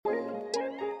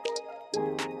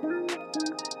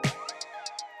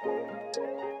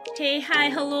Hey, hi,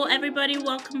 hello, everybody.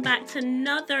 Welcome back to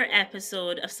another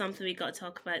episode of Something We Got to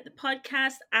Talk About, the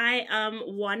podcast. I am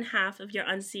one half of your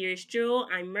unserious duo.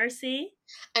 I'm Mercy.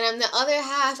 And I'm the other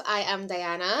half. I am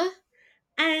Diana.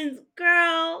 And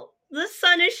girl, the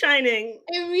sun is shining.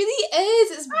 It really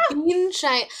is. It's been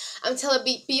shining. I'm telling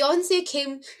you, Beyonce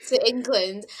came to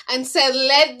England and said,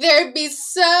 "Let there be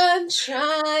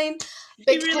sunshine."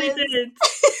 She really Because did.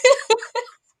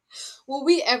 will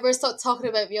we ever stop talking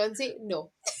about Beyonce?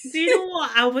 No. Do you know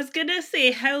what? I was going to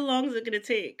say, how long is it going to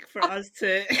take for us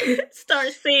to start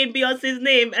saying Beyonce's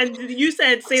name? And you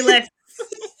said, say less.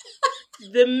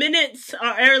 The minutes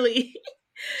are early.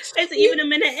 Is it even a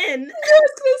minute in? I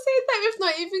was going to say that we've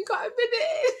not even got a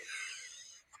minute.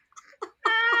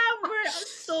 We're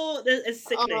so, it's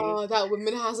sickening. Oh, that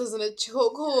woman has us in a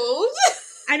chokehold.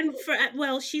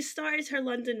 She started her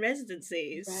London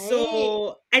residency. Right.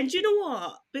 So, and you know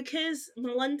what? Because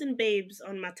my London babes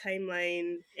on my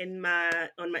timeline, on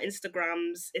my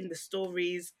Instagrams, in the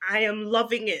stories, I am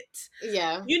loving it.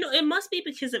 Yeah. You know, it must be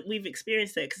because we've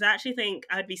experienced it. Because I actually think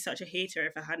I'd be such a hater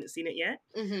if I hadn't seen it yet.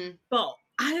 Mm-hmm. But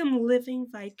I am living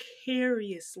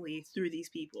vicariously through these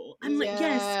people. I'm like,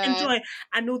 yes, Yeah. enjoy.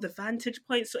 I know the vantage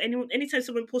point. So anytime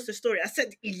someone posts a story, I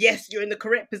said, yes, you're in the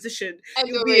correct position. I know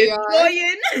You'll where be you are.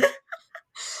 enjoying.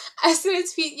 I saw a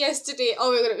tweet yesterday.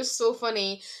 Oh my god, it was so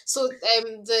funny. So,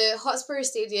 the Hotspur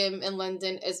Stadium in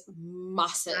London is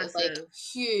massive, like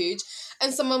huge.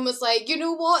 And someone was like, "You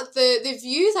know what? The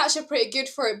view is actually pretty good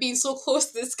for it being so close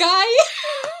to the sky."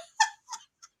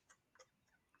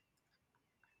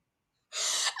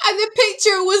 And the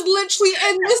picture was literally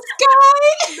in the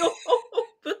sky. No,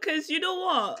 because you know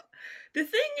what? The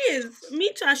thing is,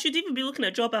 me too, I should even be looking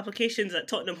at job applications at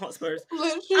Tottenham Hotspurs.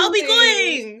 Literally. I'll be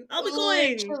going.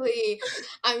 Literally.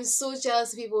 I'm so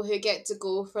jealous of people who get to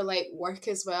go for like work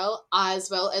as well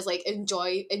as like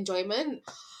enjoyment.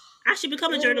 I should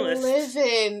become a journalist.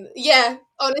 Living. Yeah,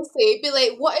 honestly. Be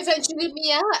like, what event do you need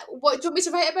me at? What do you want me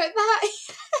to write about that?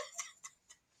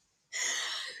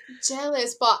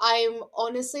 Jealous, but I'm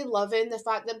honestly loving the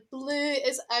fact that Blue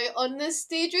is out on the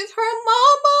stage with her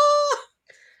mama.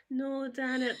 No,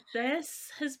 Dana,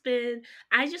 this has been.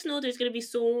 I just know there's going to be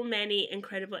so many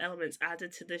incredible elements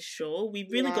added to this show. We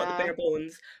really got the bare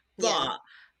bones. But, Yeah.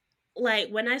 like,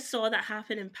 when I saw that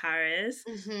happen in Paris,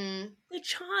 the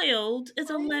child is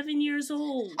 11 years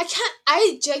old.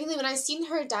 I genuinely, when I seen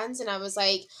her dancing, I was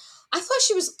like, I thought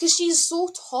she was, because she's so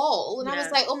tall, and I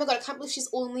was like, oh my god, I can't believe she's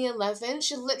only 11.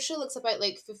 She literally looks about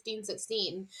like 15,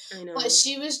 16. I know. But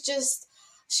she was just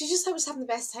having the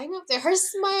best time up there. Her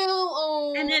smile,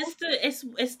 oh. And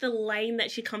it's the line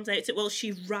that she comes out to. Well,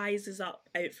 she rises up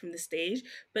out from the stage,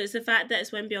 but it's the fact that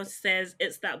it's when Beyonce says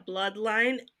it's that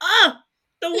bloodline.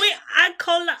 The way I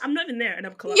call that, I'm not even there, and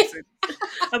I'm collapsing. Yeah.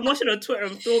 I'm watching on Twitter.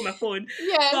 I'm throwing my phone.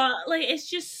 Yeah. But like, it's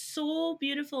just so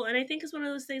beautiful, and I think it's one of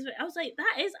those things where I was like,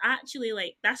 that is actually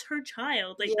like that's her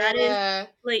child. Like that is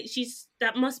like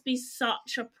that must be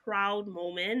such a proud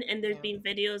moment. And there's been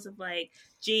videos of like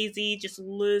Jay-Z just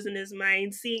losing his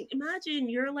mind, imagine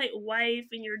your like wife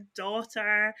and your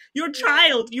daughter, your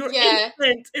child, your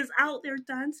infant is out there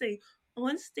dancing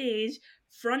on stage,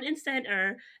 front and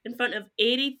center, in front of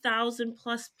 80,000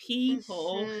 plus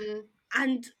people,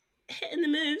 and hitting the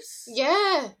moves.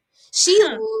 Yeah. She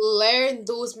learned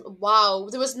those. Wow,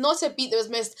 there was not a beat that was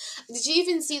missed. Did you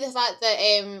even see the fact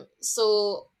that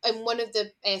so in one of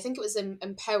the I think it was in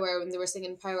Power, when they were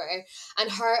singing Power,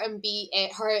 and her and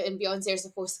Beyonce are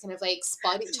supposed to kind of like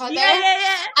spot each other.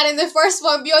 Yeah. And in the first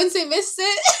one, Beyonce missed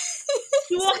it.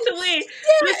 She walked away.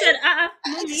 We said,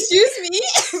 excuse me.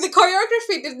 The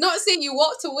choreography did not say you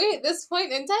walked away at this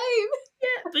point in time.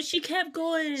 Yeah, but she kept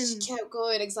going.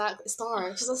 Exactly.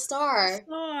 Star. She's a star.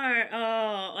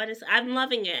 Oh, honestly, I'm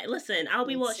loving it. Listen, I'll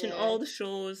be watching all the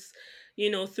shows,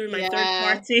 through my third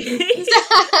party.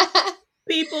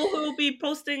 People who will be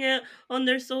posting it on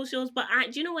their socials. But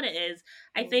do you know what it is?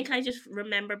 I think I just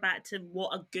remember back to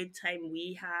what a good time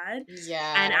we had.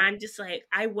 Yeah. And I'm just like,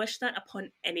 I wish that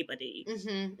upon anybody.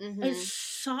 It's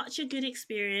such a good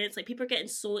experience. Like, people are getting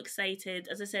so excited.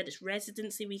 As I said, it's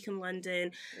residency week in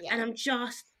London. Yeah. And I'm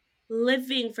just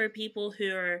living for people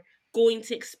who are going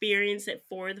to experience it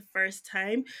for the first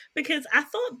time. Because I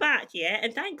thought back,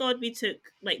 and thank God we took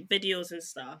like videos and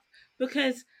stuff.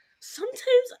 Because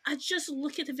sometimes I just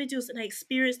look at the videos and I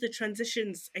experience the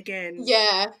transitions again.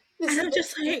 Yeah. And I'm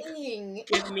just like,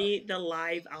 give me the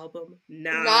live album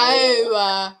now.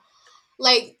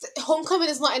 Like, Homecoming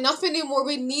is not enough anymore.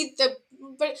 We need the...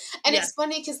 And Yeah. it's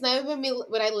funny because now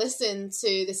when I listen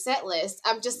to the set list,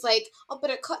 I'm just like, oh, but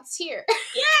it cuts here.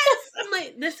 Yes! I'm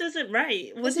like, this isn't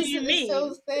right. What do you mean? The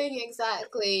full thing,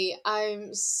 exactly.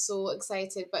 I'm so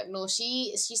excited. But no,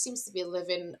 she seems to be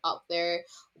living up there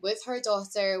with her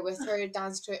daughter, with her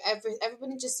dance crew.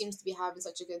 Everybody just seems to be having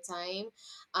such a good time.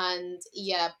 And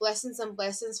yeah, blessings and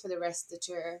blessings for the rest of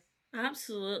the tour.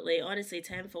 Absolutely, honestly,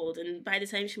 tenfold. And by the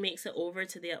time she makes it over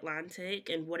to the Atlantic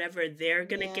and whatever they're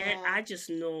gonna get, I just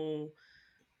know.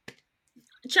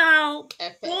 Ciao.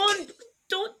 Epic.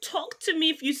 Don't talk to me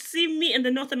if you see me in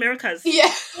the North Americas.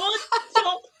 Yeah. Don't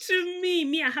talk to me.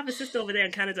 Me, I have a sister over there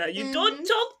in Canada. You don't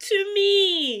talk to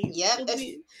me. Yep.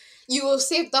 If you will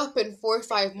saved up in 4 or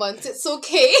 5 months, it's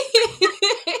okay.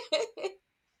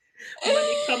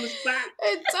 Money comes back.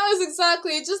 It does,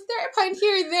 exactly. Just £30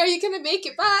 here and there, you're gonna make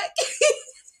it back.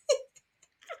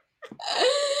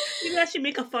 Maybe I should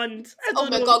make a fund. Oh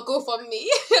my god, go fund me.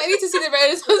 I need to see the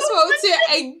Renaissance Hotel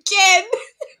again.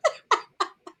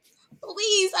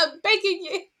 Please, I'm begging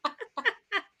you.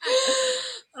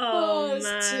 Oh, it's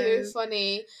man. too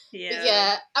funny. Yeah. But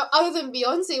yeah, other than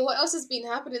Beyonce, what else has been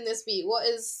happening this week?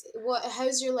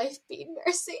 How's your life been,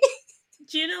 Mercy?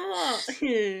 Do you know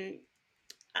what?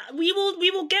 We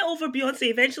will get over Beyonce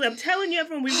eventually. I'm telling you,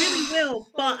 everyone, we really will.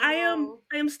 But I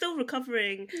am still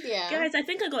recovering. Yeah, guys, I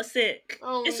think I got sick.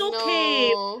 Oh, it's okay.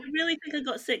 No. I really think I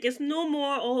got sick. It's no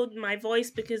more my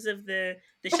voice because of the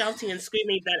shouting and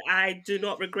screaming that I do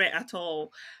not regret at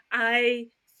all. I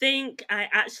think I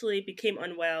actually became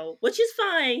unwell, which is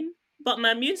fine. But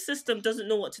my immune system doesn't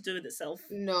know what to do with itself.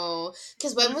 No,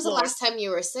 because when was the last time you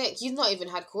were sick? You've not even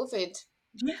had COVID.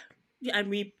 Yeah, and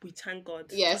we thank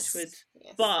God. Yes.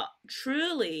 Yes. But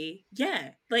truly,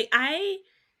 yeah, like I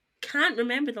can't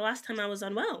remember the last time I was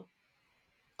unwell.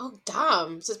 Oh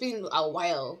damn! So it's been a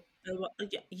while.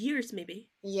 Years maybe.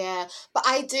 Yeah, but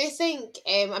I do think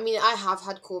I mean I have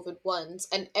had COVID once,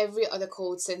 and every other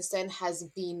cold since then has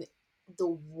been the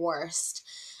worst.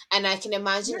 And I can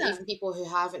imagine even people who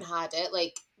haven't had it,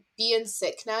 like being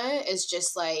sick now is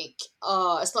just like,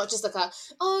 oh, it's not just like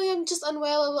I'm just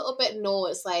unwell a little bit. No,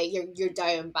 it's like you're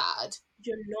down bad.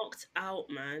 You're knocked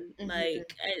out, man.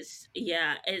 Like it's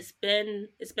been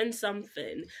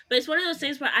something. But it's one of those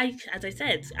things where as I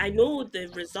said, I know the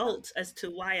result as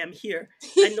to why I'm here.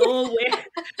 I know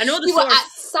the you source. Were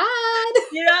outside.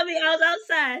 You know what I mean? I was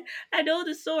outside. I know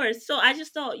the source. So I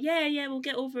just thought, yeah, we'll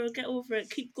get over it.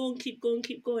 Keep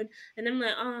going. And I'm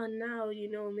like, oh, now,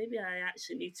 maybe I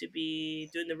actually need to be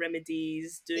doing the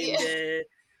remedies, doing the...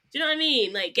 Do you know what I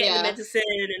mean? Like getting the medicine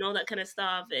and all that kind of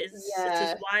stuff. It is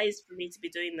wise for me to be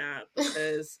doing that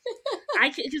because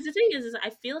because the thing is I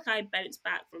feel like I bounced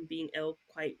back from being ill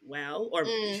quite well, or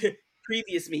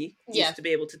previous me used to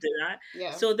be able to do that.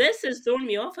 Yeah. So this has thrown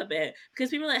me off a bit because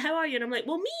people are like, "How are you?" And I'm like,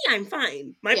 "Well, me, I'm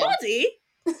fine. My body,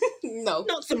 no,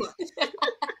 not so much."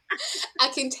 I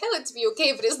can tell it to be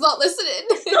okay, but it's not listening.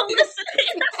 It's not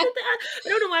listening. I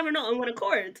don't know why we're not on one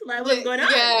accord. Like, what's going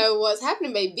on? Yeah, what's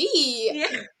happening, baby? Yeah.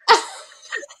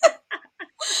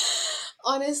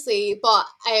 Honestly, but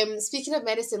speaking of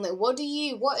medicine, like, what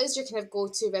is your kind of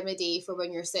go-to remedy for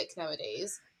when you're sick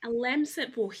nowadays? A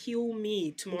Lemsip will heal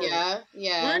me tomorrow.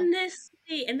 Yeah.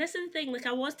 Honestly, and this is the thing. Like,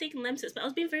 I was taking Lemsips, but I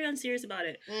was being very unserious about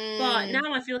it. But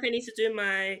now I feel like I need to do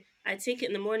I take it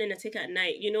in the morning, I take it at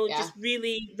night. Just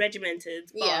really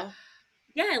regimented. But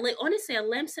yeah, like honestly, a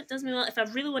Lemsip does me well. If I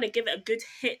really want to give it a good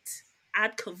hit,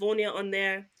 add Cavonia on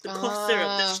there, the cough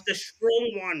syrup, the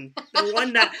strong one, the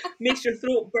one that makes your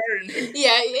throat burn.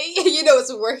 Yeah,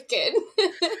 it's working.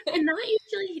 And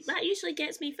that usually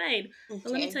gets me fine. Okay.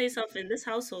 But let me tell you something. This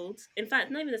household, in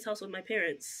fact, not even this household, my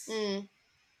parents.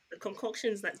 The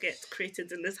concoctions that get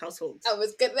created in this household. I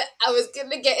was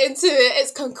gonna get into it. It's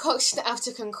concoction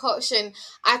after concoction.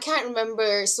 I can't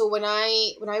remember. So when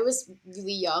I was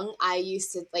really young, I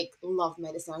used to love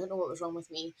medicine. I don't know what was wrong with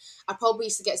me. I probably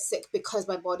used to get sick because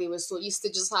my body was so used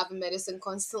to just having medicine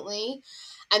constantly.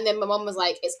 And then my mum was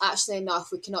like, "It's actually enough.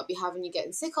 We cannot be having you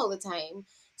getting sick all the time."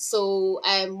 So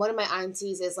one of my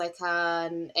aunties is like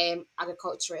an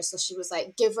agriculturist. So she was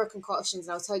like, "Give her concoctions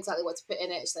and I'll tell you exactly what to put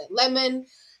in it." She's like, lemon,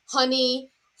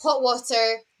 honey, hot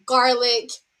water,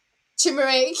 garlic,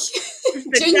 turmeric,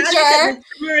 ginger.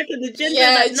 Turmeric and the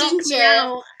ginger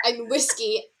ginger and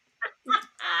whiskey.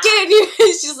 Get it in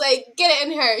here. She's like, get it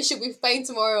in her. She'll be fine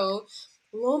tomorrow.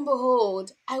 Lo and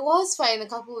behold, I was fine a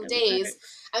couple of days.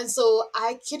 And so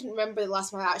I couldn't remember the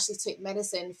last time I actually took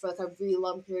medicine for a really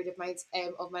long period of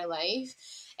my life.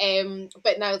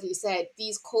 But now that you said,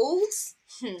 these colds,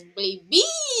 baby,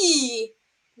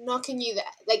 knocking you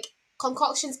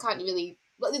concoctions can't really...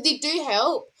 Well, they do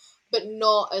help, but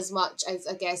not as much as,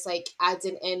 I guess, like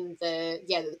adding in the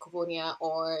Covonia,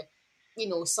 or, you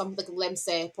know, some like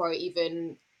Lemsip, or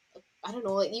even, I don't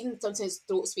know, like even sometimes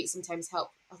throat sweet sometimes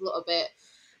help a little bit.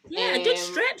 Yeah, a good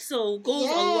Strepsil goes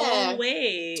a long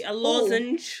way. A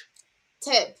lozenge.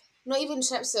 Tip, not even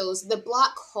Strepsils, the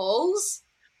Black Halls.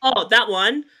 Oh, that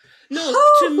one. No,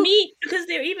 to me, because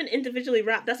they're even individually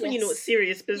wrapped, that's when you know it's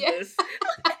serious business.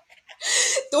 Yeah.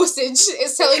 Dosage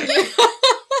is telling you.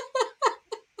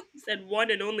 Said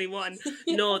one and only one.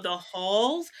 Yeah. No, the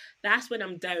Halls, that's when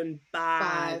I'm down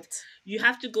bad. You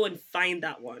have to go and find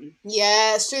that one.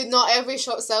 Yeah, it's true. Not every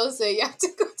shop sells it. You have to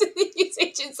go to the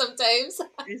newsagent sometimes.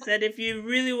 He said if you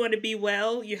really want to be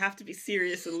well, you have to be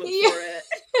serious and look for it.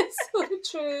 It's so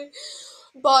true.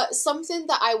 But something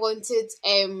that I wanted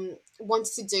to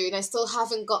do, and I still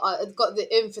haven't got the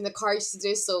oomph and the courage to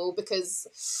do so, because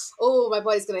my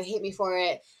body's gonna hate me for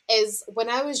it, is when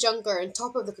I was younger, on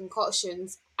top of the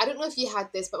concoctions, I don't know if you had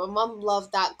this, but my mum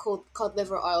loved that cod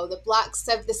liver oil, the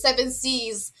 7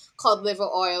 C's cod liver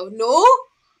oil. No?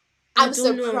 I'm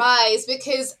surprised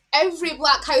because every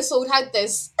black household had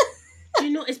this. Do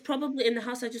you know, it's probably in the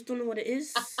house, I just don't know what it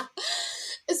is.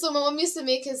 So my mum used to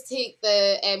make us take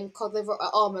the cod liver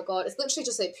oil. Oh my god, it's literally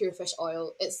just like pure fish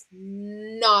oil. It's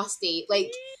nasty,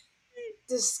 like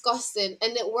disgusting,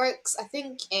 and it works. I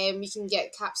think you can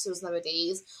get capsules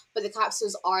nowadays, but the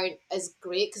capsules aren't as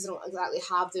great because they don't exactly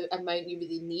have the amount you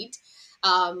really need.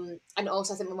 And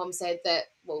also I think my mum said that,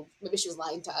 well, maybe she was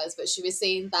lying to us, but she was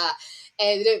saying that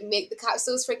they don't make the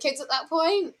capsules for kids at that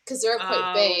point because they're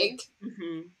quite big.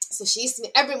 Mm-hmm. So she used to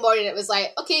make, every morning it was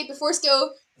like, okay, before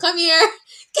school, come here,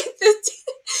 get the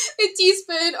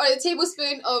teaspoon or the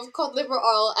tablespoon of cod liver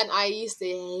oil, and I used to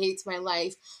hate my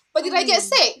life. But did I get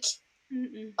sick?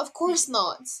 Mm-mm. Of course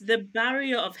not. The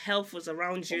barrier of health was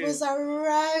around you. It was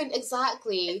around,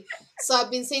 exactly. So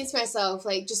I've been saying to myself,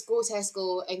 like, just go to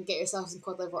Tesco and get yourself some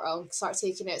cod liver oil and start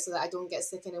taking it so that I don't get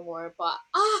sick anymore. But,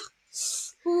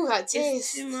 that taste.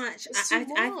 It's too much.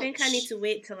 I think I need to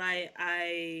wait till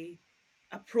I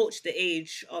approach the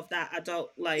age of that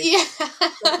adult life. Yeah.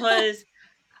 Because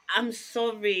I'm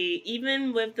sorry,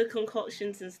 even with the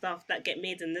concoctions and stuff that get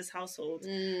made in this household,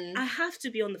 I have to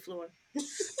be on the floor.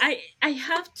 I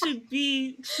have to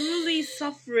be truly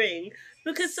suffering,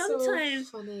 because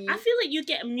sometimes I feel like you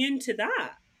get immune to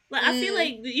that. Like, I feel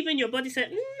like even your body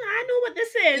said, I know what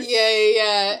this is.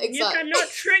 Yeah, exactly. You cannot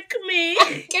trick me.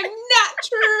 Cannot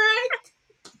trick.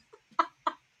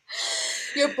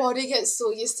 Your body gets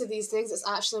so used to these things, it's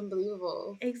actually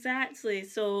unbelievable. Exactly.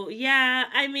 So, yeah,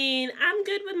 I mean, I'm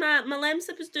good with my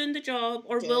Lemsip is doing the job,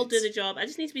 or will do the job. I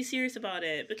just need to be serious about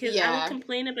it, because I would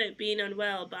complain about being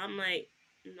unwell, but I'm like,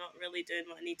 not really doing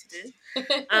what I need to do.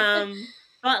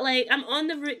 But like, I'm on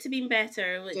the route to being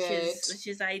better, which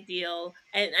is ideal,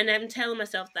 and I'm telling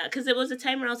myself that, because there was a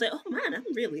time where I was like, oh man, I'm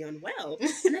really unwell,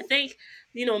 and I think,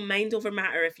 you know, mind over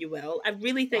matter, if you will. I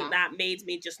really think that made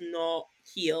me just not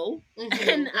heal,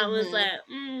 and I was like,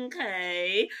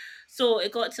 okay. So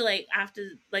it got to like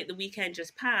after like the weekend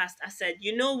just passed, I said,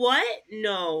 you know what?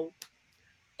 No.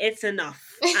 It's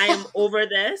enough. I am over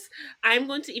this. I'm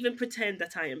going to even pretend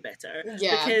that I am better.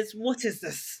 Yeah. Because what is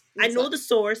this? Exactly. I know the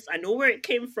source. I know where it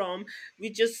came from.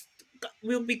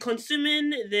 We'll be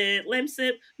consuming the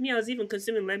Lemsip. Me, I was even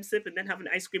consuming Lemsip and then having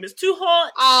ice cream. It's too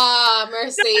hot. Ah,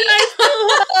 mercy. It's too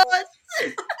hot.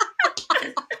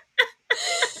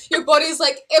 Your body's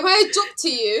like, am I a joke to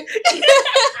you?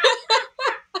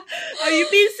 Are you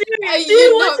being serious? Do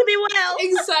you want to be well?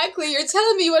 Exactly. You're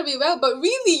telling me you want to be well, but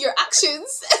really your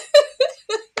actions.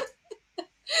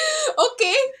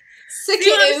 Okay. Sick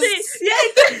it is.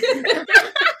 Yeah.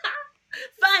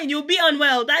 Fine, you'll be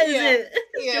unwell. That is it.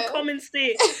 Your common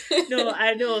state. No,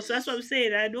 I know. So that's what I'm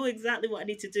saying. I know exactly what I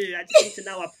need to do. I just need to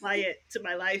now apply it to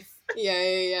my life.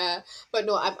 Yeah. But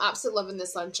no, I'm absolutely loving the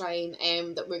sunshine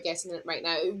that we're getting it right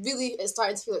now. It's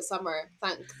starting to feel like summer.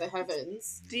 Thank the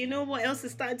heavens. Do you know what else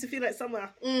is starting to feel like summer?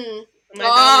 I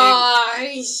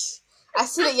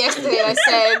seen it yesterday and I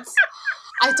said,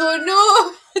 I don't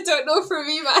know for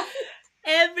me, man.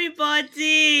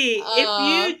 Everybody, if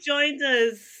you joined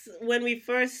us when we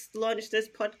first launched this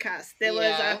podcast, there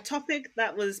was a topic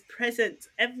that was present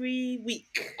every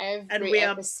week. And we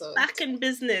episode. Are back in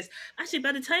business. Actually,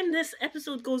 by the time this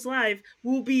episode goes live,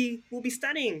 we'll be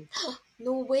studying.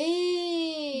 No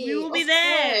way. We will be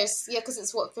there. Course. Yeah, because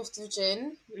it's 5th of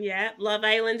June. Yeah, Love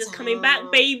Island is coming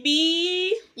back,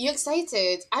 baby. You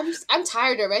excited? I'm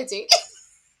tired already.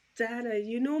 Dada,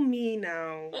 you know me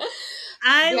now.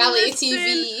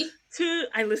 Reality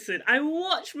TV. I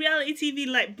watch reality TV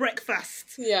like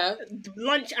breakfast. Yeah.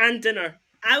 Lunch and dinner.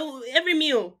 every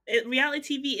meal.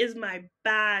 Reality TV is my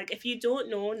bag. If you don't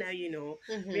know, now you know.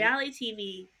 Reality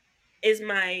TV is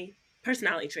my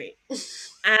personality trait,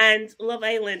 and Love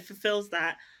Island fulfills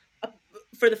that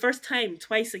for the first time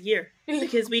twice a year,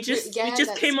 because we just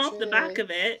came off the back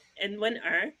of it in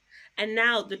winter, and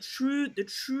now the true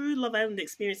Love Island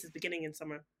experience is beginning in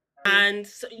summer. And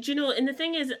so, you know, and the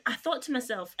thing is, I thought to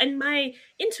myself, and my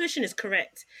intuition is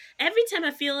correct, every time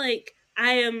I feel like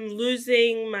I am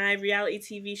losing my reality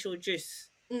TV show juice,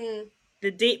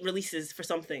 the date releases for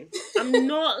something. I'm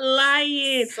not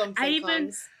lying.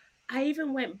 I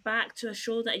even went back to a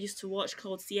show that I used to watch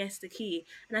called Siesta Key,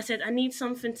 and I said, I need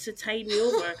something to tide me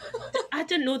over. I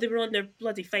didn't know they were on their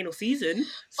bloody final season.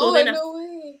 So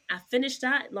I finished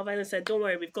that. Love Island said, don't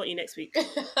worry, we've got you next week.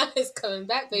 It's coming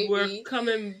back, baby. We're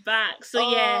coming back. So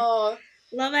yeah,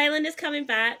 Love Island is coming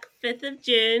back, 5th of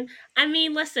June. I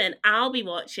mean, listen, I'll be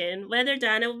watching. Whether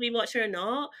Dana will be watching or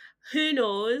not, who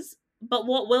knows? But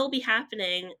what will be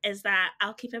happening is that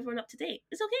I'll keep everyone up to date.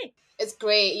 It's okay. It's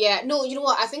great, yeah. No, you know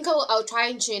what? I think I'll try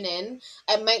and tune in.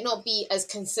 It might not be as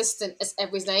consistent as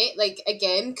every night, like,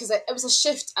 again, because it was a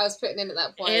shift I was putting in at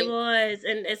that point. It was,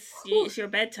 and it's your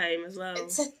bedtime as well.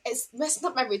 It's messing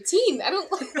up my routine. I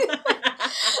don't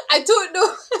I don't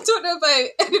know about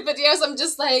anybody else. I'm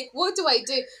just like, what do I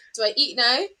do? Do I eat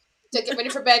now? Do I get ready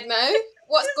for bed now?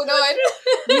 What's going on?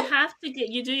 You have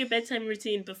to you do your bedtime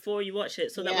routine before you watch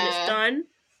it, so that when it's done,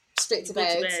 straight to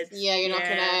bed. Yeah, you're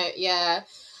knocking out. Yeah.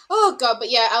 Oh god, but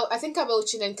yeah, I think I will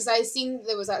tune in because I seen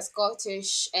there was that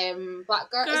Scottish black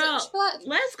girl. Girl, is it black?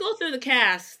 Let's go through the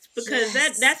cast because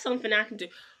that's something I can do.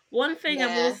 One thing I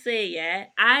will say,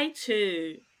 I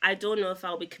don't know if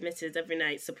I'll be committed every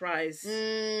night. Surprise.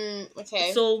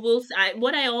 Okay. So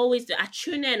what I always do, I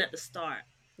tune in at the start.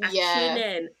 I tune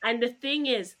in, and the thing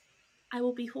is, I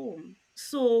will be home.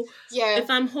 So if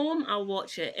I'm home, I'll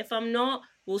watch it. If I'm not,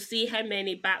 we'll see how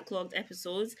many backlogged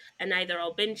episodes, and either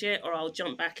I'll binge it or I'll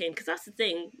jump back in. Because that's the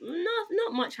thing,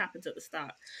 not much happens at the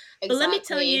start. Exactly. But let me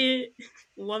tell you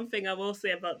one thing I will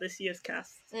say about this year's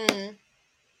cast. I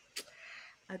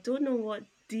don't know what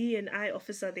D&I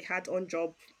officer they had on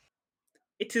job.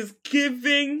 It is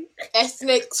giving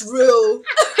ethnics rule.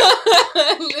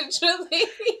 Literally.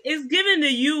 It's giving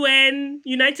the UN,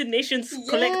 United Nations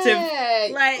collective.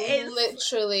 Like,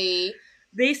 literally.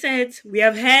 They said, we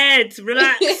have heads,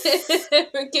 relax.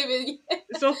 We're giving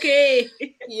It's okay.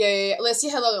 Yeah. Let's see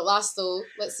how long it lasts, though.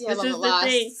 Let's see how long it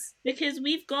lasts. Thing, because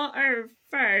we've got our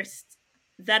first,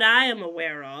 that I am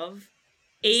aware of,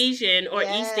 Asian or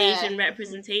East Asian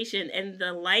representation in the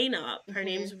lineup. Her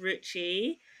name's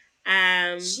Ruchi.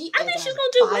 I think she's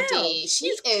gonna do well.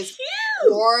 She's cute.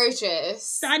 Gorgeous.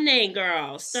 Stunning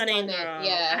girl.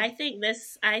 Yeah. I think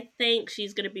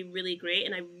she's gonna be really great,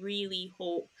 and I really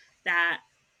hope that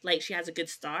like she has a good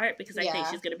start, because I think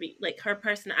she's gonna be like, her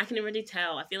person, I can already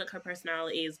tell. I feel like her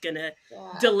personality is gonna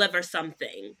deliver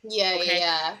something.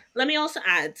 Yeah. Let me also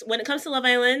add, when it comes to Love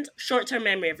Island, short-term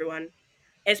memory, everyone.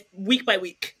 It's week by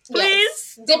week.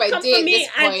 Please. Day by day at this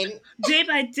point. Day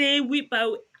by day, week by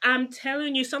week. I'm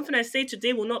telling you, something I say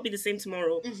today will not be the same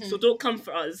tomorrow. So don't come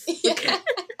for us. Okay?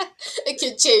 It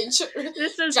could change.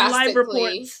 This is live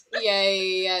reports.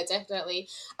 Yeah, definitely.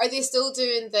 Are they still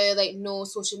doing the like no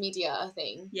social media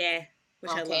thing? Yeah,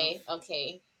 which I love.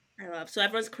 Okay. I love. So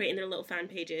everyone's creating their little fan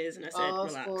pages, and I said,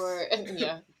 relax.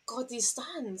 Yeah. God, these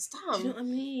stands, damn. Do you know what I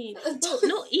mean? Well,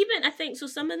 no, even I think so.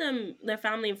 Some of them, their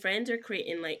family and friends are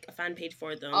creating like a fan page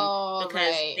for them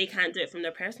because they can't do it from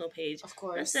their personal page. Of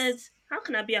course. I said, how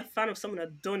can I be a fan of someone I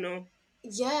don't know?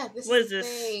 Yeah, what is this?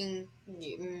 Thing. I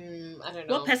don't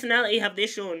know. What personality have they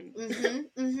shown?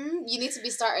 You need to be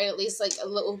starting at least like a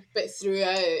little bit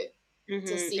throughout.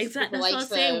 To see if exactly. That's what I'm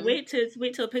saying. Wait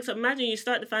till it picks up. Imagine you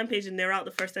start the fan page and they're out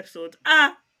the first episode.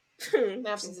 I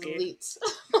have to delete.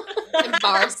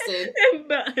 Embarrassing.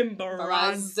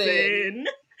 Embarrassing.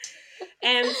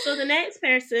 So the next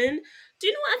person, do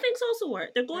you know what I think's also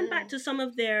worked? They're going back to some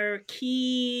of their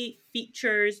key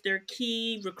features, their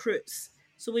key recruits.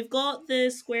 So we've got the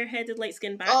square-headed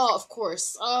light-skinned back. Oh, of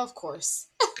course.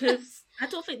 Because I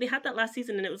don't think they had that last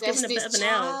season, and it was given a bit of an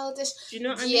L. Do you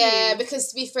know what I mean? Yeah, because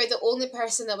to be fair, the only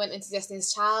person that went into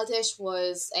Destiny's Childish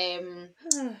was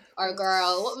our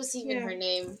girl. What was even her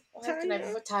name?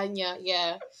 Tanya.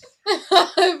 Yeah.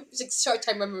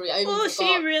 Short-time memory.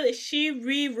 She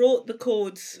rewrote the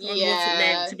codes on what it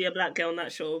meant to be a black girl on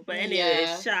that show. But anyway,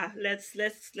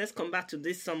 let's come back to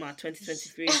this summer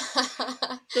 2023.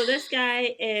 So this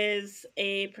guy is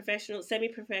a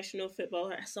semi-professional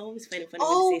footballer. I always find it funny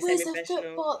when they say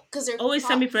semi-professional. Because they're always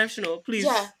semi-professional, please.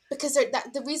 Yeah, because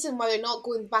the reason why they're not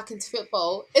going back into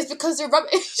football is because they're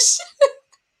rubbish.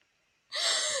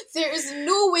 There is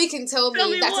no way you can tell Tell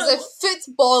me me that what? as a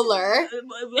footballer,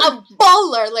 a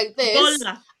baller like this,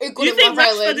 Bola. are going You to think Love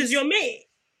Rashford Island. is your mate?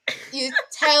 You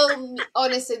tell me,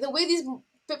 honestly, the way these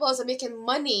footballers are making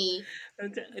money.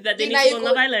 That they need to go on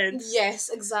Love Island? Yes,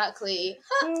 exactly.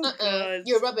 Oh, God.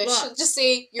 You're rubbish. But Just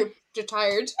say you're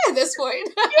retired at this point.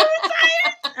 you're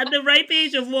retired? At the ripe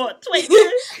age of what?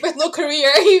 22? With no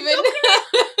career, even.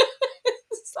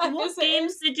 What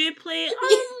games did you play?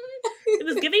 It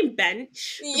was giving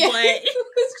bench, yeah. but...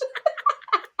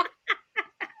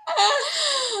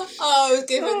 Oh, it was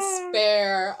giving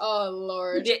spare. Oh,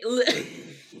 Lord.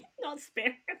 Not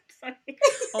spare. Sorry.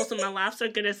 Also, my laughs are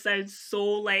gonna sound so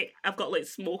like I've got like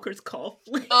smoker's cough.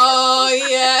 Oh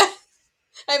yeah.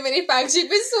 How many bags you've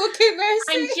been smoking, Mercy?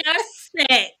 I'm just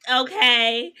sick,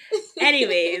 okay?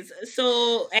 Anyways,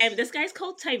 so this guy's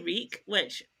called Tyreek,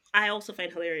 which I also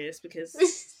find hilarious because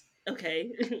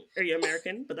okay, are you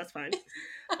American? But that's fine.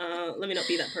 Let me not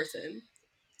be that person.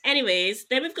 Anyways,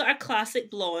 then we've got our classic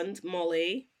blonde,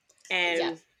 Molly.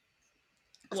 Yeah.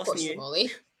 What's new?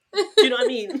 Molly. Do you know what I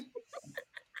mean?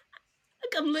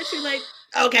 Like, I'm literally like,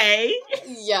 okay.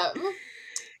 Yeah.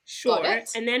 Sure.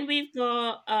 And then we've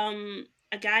got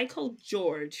a guy called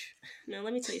George. Now,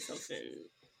 let me tell you something.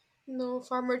 No,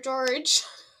 Farmer George.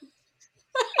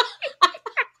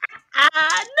 No,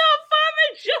 Farmer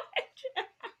George.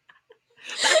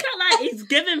 But I can't lie, it's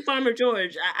giving Farmer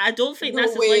George. I don't think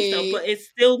that's his lifestyle, but it's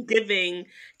still giving.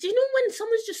 Do you know when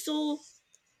someone's just so,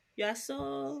 you're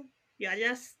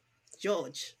just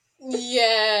George?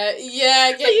 Yeah,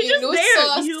 I get you. Just no there.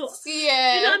 Sauce. You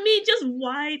know what I mean? Just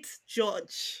white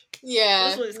George. Yeah.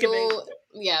 That's what it's giving.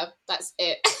 Yeah, that's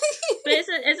it. But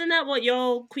isn't that what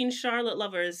y'all Queen Charlotte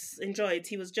lovers enjoyed?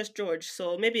 He was just George,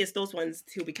 so maybe it's those ones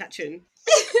he'll be catching.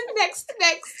 Next.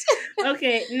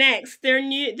 Okay, next. Their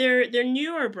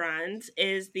newer brand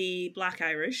is the Black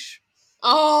Irish.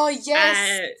 Oh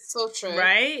yes, so true.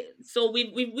 Right? So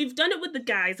we've done it with the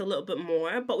guys a little bit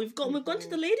more, but we've gone to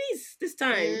the ladies this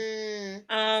time.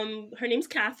 Her name's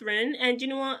Catherine, and you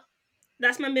know what?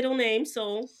 That's my middle name,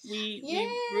 so we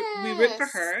root for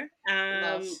her.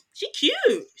 She's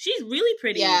cute. She's really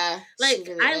pretty. Yeah, like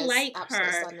really I is. like Absolutely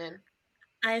her. Stunning.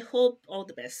 I hope all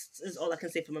the best is all I can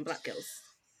say for my black girls.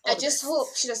 I just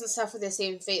hope she doesn't suffer the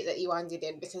same fate that Yewande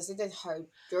did, because they did her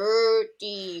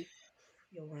dirty.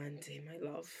 Yewande, my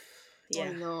love.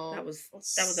 Yeah, that was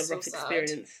a rough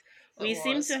experience. We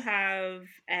seem to have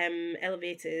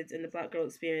elevated in the black girl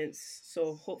experience,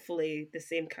 so hopefully the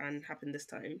same can happen this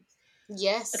time.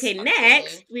 Yes. Okay,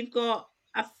 next we've got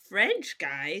a French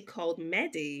guy called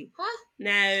Mehdi. Huh?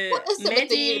 Now, what is it with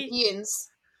the Europeans?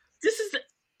 This is.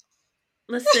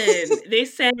 Listen, they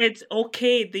said,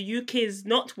 okay, the UK is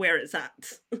not where it's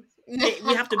at.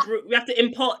 we have to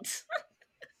import.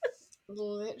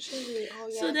 Literally. Oh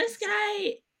yeah. So this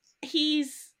guy,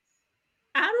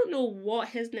 I don't know what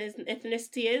his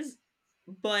ethnicity is,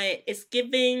 but it's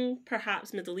giving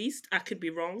perhaps Middle East. I could be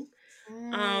wrong.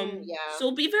 Yeah. So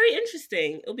it'll be very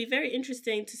interesting. It'll be very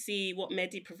interesting to see what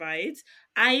Mehdi provides.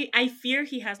 I fear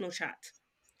he has no chat.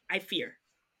 I fear.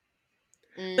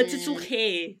 But it's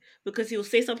okay, because he'll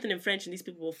say something in French and these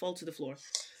people will fall to the floor.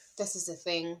 This is the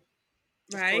thing.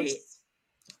 Right? Of course.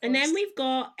 And then we've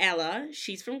got Ella.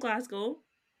 She's from Glasgow.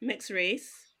 Mixed race.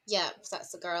 Yeah,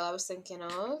 that's the girl I was thinking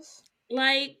of.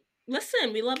 Like,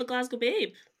 listen, we love a Glasgow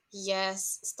babe.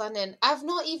 Yes, stunning. I've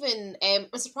not even... I'm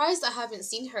surprised I haven't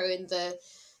seen her in the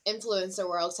influencer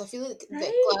world. So I feel like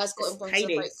the Glasgow influencers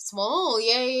are quite small.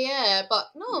 Yeah. But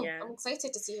no, I'm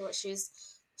excited to see what she's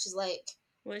like.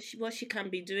 What she can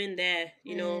be doing there,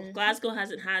 you know. Glasgow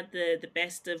hasn't had the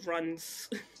best of runs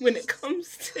when it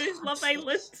comes to Love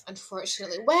Island.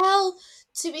 Unfortunately. Well,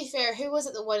 to be fair, who was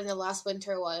it that won in the last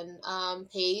winter one?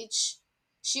 Paige.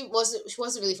 She wasn't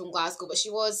really from Glasgow, but she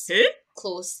was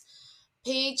close.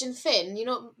 Paige and Finn, you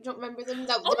don't remember them?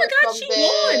 Oh my god, she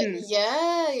won!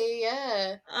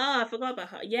 Yeah. Oh, I forgot about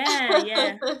her.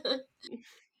 Yeah.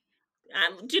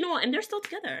 Do you know what? And they're still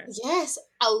together. Yes,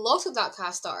 a lot of that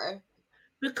cast are.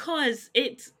 Because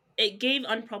it gave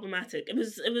Unproblematic. It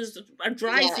was a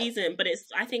dry season, but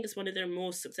I think it's one of their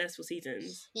most successful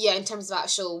seasons. Yeah, in terms of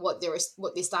actual what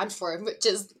they stand for, which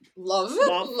is love.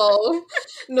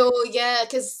 No, yeah,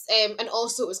 because and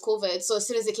also it was COVID, so as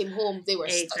soon as they came home, they were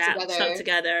stuck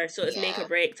together. So it's make or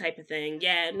break type of thing.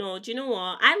 Yeah, no, do you know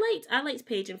what? I liked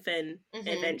Paige and Finn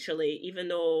eventually, even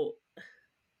though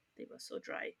they were so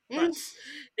dry, but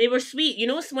they were sweet. You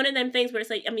know, it's one of them things where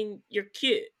it's like, I mean, you're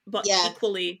cute, but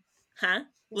equally,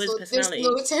 was personality.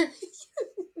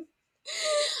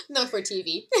 Not for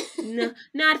TV. No,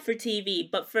 not for TV,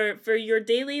 but for your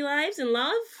daily lives and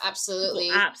love. Absolutely.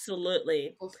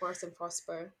 Absolutely. Go forth and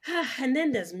prosper. And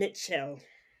then there's Mitchell.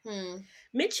 Hmm.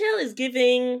 Mitchell is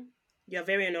giving. You're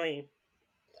very annoying.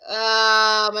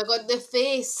 Oh my god, the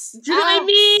face. Do you know what I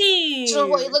mean? Do you know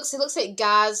what he looks? He looks like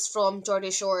Gaz from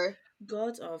Geordie Shore.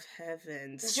 God of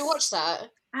heavens. Did you watch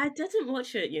that? I didn't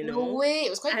watch it, you know. No way.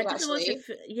 It was quite good, I didn't watch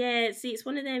actually. it. Yeah, see, it's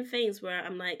one of them things where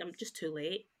I'm like, I'm just too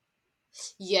late.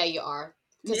 Yeah, you are.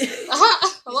 A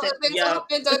lot of things have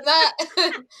happened on that.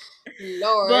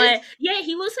 Lord. But yeah,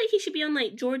 he looks like he should be on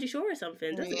like Geordie Shore or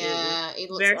something, doesn't he? Yeah, he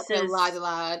looks like a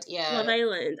lad. Yeah. Love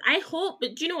Island. I hope,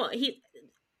 but do you know what?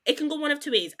 It can go one of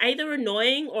two ways. Either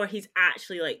annoying or he's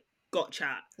actually like got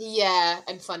chat. Yeah,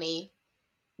 and funny.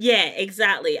 Yeah,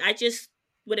 exactly.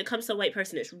 When it comes to a white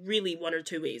person, it's really one or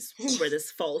two ways where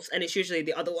this falls, and it's usually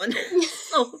the other one.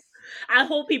 So I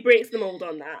hope he breaks the mold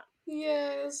on that.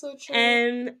 Yeah, that's so true.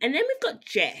 And then we've got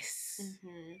Jess.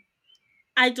 Mm-hmm.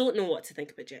 I don't know what to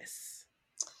think about Jess.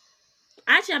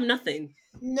 I actually have nothing.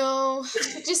 No,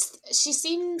 she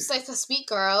seems like a sweet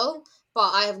girl,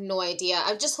 but I have no idea.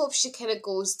 I just hope she kind of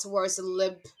goes towards the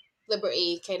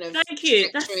liberty kind of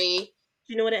trajectory.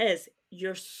 Do you know what it is?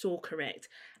 You're so correct.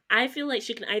 I feel like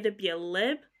she can either be a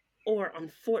lib or,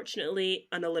 unfortunately,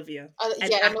 an Olivia.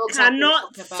 Yeah, I know exactly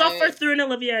cannot suffer through an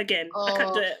Olivia again. I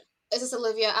can't do it. Is this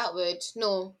Olivia Atwood?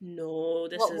 No. No,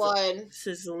 this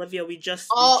is Olivia we just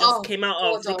came out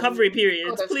of recovery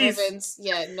period. Please. Heavens.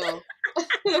 Yeah, no.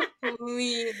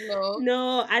 Please, no.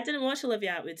 No, I didn't watch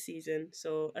Olivia Atwood season,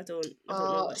 so I don't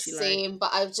know what she same,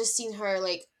 but I've just seen her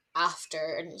like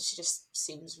after, and she just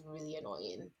seems really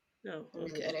annoying. Oh,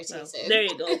 okay. Really well, there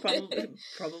you go.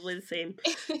 Probably the same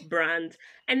brand.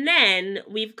 And then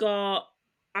we've got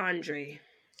Andre.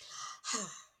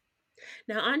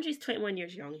 Now, Andre's 21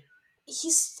 years young.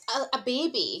 He's a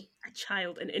baby. A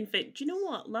child, an infant. Do you know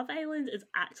what? Love Island is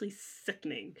actually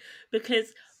sickening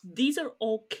because these are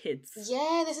all kids.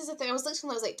 Yeah, this is the thing. I was looking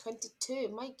when I was like 22.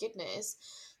 My goodness.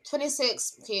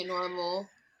 26, okay, normal.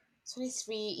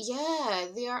 23, yeah,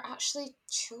 they are actually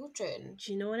children.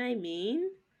 Do you know what I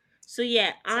mean? So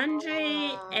yeah,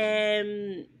 Andre,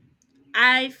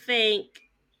 I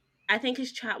think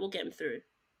his chat will get him through.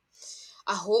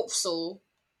 I hope so.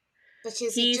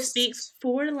 Because he speaks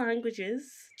 4 languages.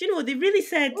 Do you know, they really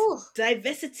said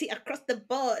diversity across the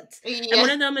board. Yeah. And one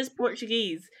of them is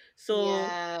Portuguese. So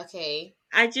yeah, okay.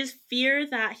 I just fear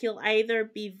that he'll either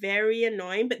be very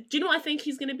annoying, but do you know what I think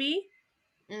he's going to be?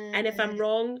 And if I'm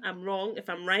wrong, I'm wrong. If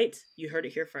I'm right, you heard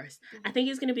it here first. I think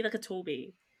he's going to be like a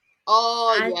Toby.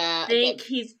 I think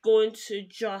he's going to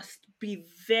just be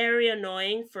very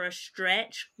annoying for a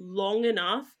stretch long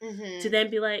enough to then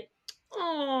be like,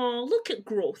 oh, look at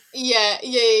growth. Yeah,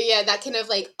 that kind of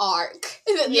like arc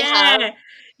that they have.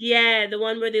 Yeah, the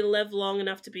one where they live long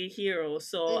enough to be a hero.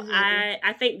 So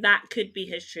I think that could be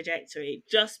his trajectory,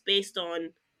 just based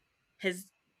on his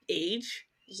age.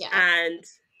 Yeah. And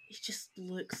he just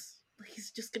looks like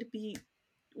he's just going to be...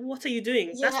 What are you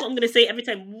doing? Yeah. That's what I'm going to say every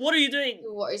time. What are you doing?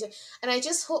 And I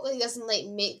just hope that he doesn't like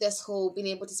make this whole being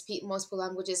able to speak multiple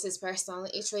languages his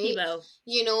personality trait. He will.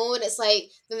 You know, and it's like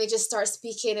then they just start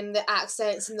speaking in the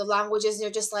accents and the languages and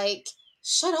you're just like,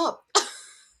 shut up.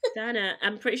 Dana,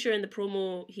 I'm pretty sure in the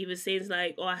promo he was saying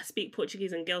like, oh, I speak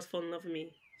Portuguese and girls fall in love with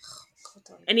me.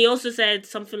 And he also said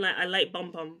something like, I like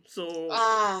bum bum, so...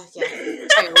 yeah.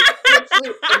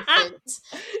 Infant.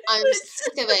 I'm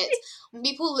sick of it.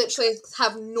 People literally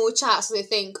have no chat, so they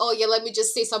think, oh yeah, let me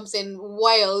just say something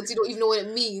wild. You don't even know what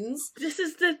it means. This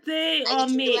is the thing. Oh,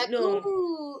 mate, like, no.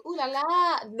 Ooh la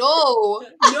la. No.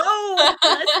 No,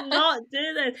 let's not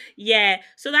do this. Yeah,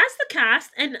 so that's the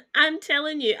cast, and I'm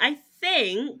telling you, I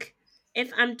think,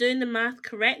 if I'm doing the math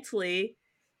correctly,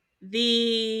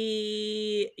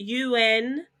 the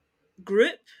UN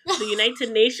group, the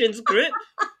United Nations group,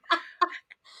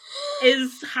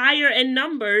 is higher in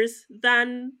numbers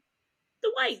than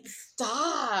the whites.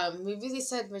 Damn, we really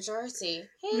said majority.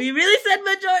 Hey. We really said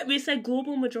majority. We said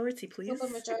global majority, please. Global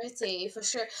majority, for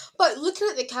sure. But looking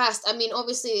at the cast, I mean,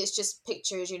 obviously it's just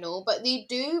pictures, you know, but they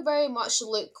do very much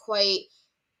look quite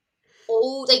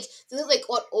old. Like, they look like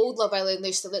what old Love Island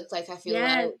used to look like, I feel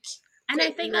like. And I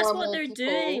think that's what they're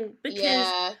doing. Because,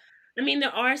 I mean,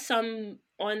 there are some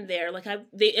on there, like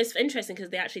it's interesting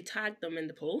because they actually tagged them in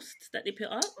the posts that they put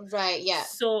up. Right, yeah.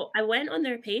 So I went on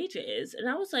their pages and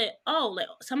I was like, oh, like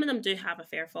some of them do have a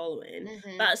fair following,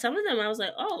 but some of them I was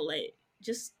like, oh, like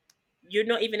just you're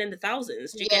not even in the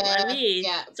thousands. Do you get what I mean?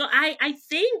 Yeah. So I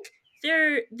think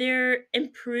they're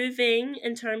improving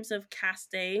in terms of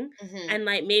casting, and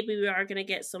like maybe we are gonna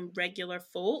get some regular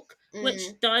folk,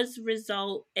 which does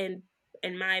result in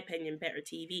in my opinion, better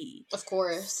TV. Of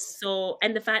course. So,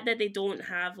 and the fact that they don't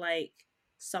have like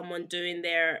someone doing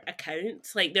their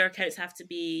accounts, like their accounts have to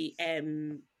be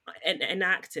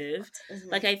inactive.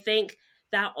 Like I think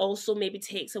that also maybe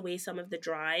takes away some of the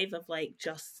drive of like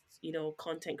just, you know,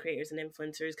 content creators and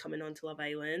influencers coming onto Love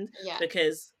Island. Yeah.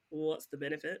 Because what's the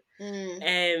benefit?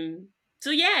 So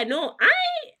yeah, no, I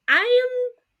am,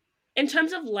 in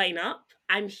terms of lineup,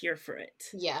 I'm here for it.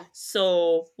 Yeah.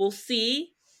 So we'll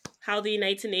see how the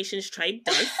United Nations tribe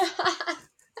does.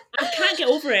 I can't get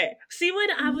over it. See, when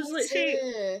I was literally,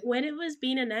 when it was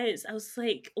being announced, I was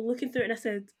like looking through it and I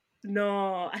said,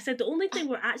 no. I said, the only thing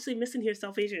we're actually missing here is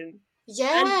South Asian.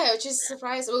 Yeah, which is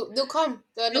surprising. Well, they'll come.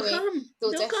 They'll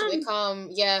definitely come.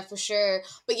 Yeah, for sure.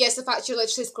 But yes, the fact you're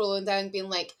literally scrolling down being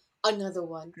like, another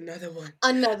one.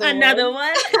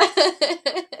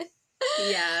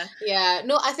 Yeah.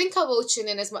 No, I think I will tune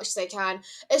in as much as I can.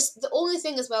 It's the only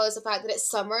thing as well is the fact that it's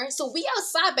summer, so we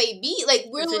outside, baby. Like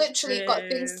we're literally got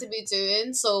things to be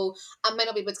doing, so I might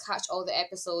not be able to catch all the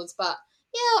episodes, but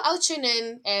yeah, I'll tune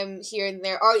in here and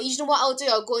there. Or you know what I'll do?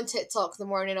 I'll go on TikTok the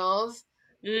morning of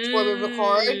before we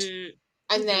record,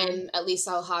 and then at least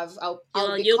I'll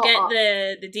you'll get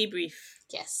the debrief.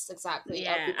 Yes, exactly.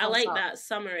 Yeah, I like that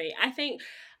summary. I think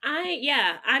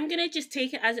I'm gonna just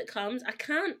take it as it comes. I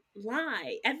can't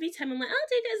lie. Every time I'm like, I'll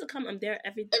take it as it comes. I'm there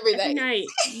every night,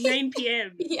 9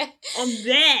 p.m. Yeah, I'm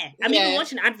there. I'm even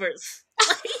watching adverts.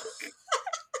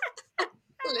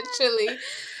 Literally.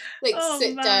 Like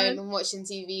sit down and watching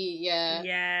TV,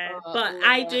 yeah. But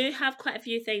I do have quite a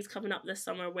few things coming up this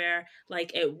summer where,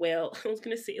 like, I was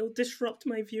gonna say it'll disrupt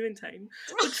my viewing time,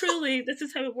 but truly, this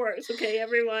is how it works. Okay,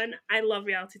 everyone, I love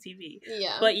reality TV.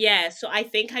 Yeah. But yeah, so I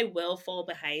think I will fall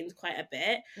behind quite a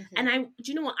bit, and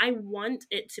do you know what? I want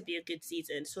it to be a good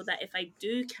season so that if I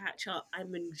do catch up,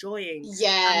 I'm enjoying.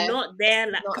 Yeah. I'm not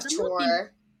there like not a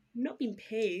chore. Not being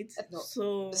paid.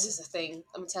 So this is the thing,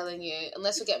 I'm telling you.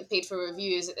 Unless we're getting paid for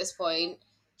reviews at this point.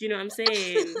 Do you know what I'm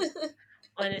saying?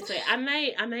 Honestly, I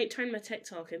might turn my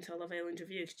TikTok into a Love Island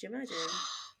review. Could you imagine?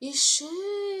 You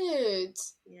should.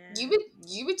 Yeah. You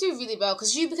would do really well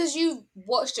because you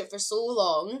watched it for so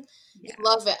long. Yeah. You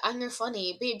love it and you're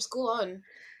funny, babes. Go on.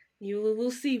 We'll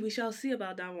see. We shall see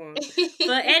about that one.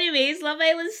 But anyways, Love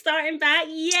Island's starting back.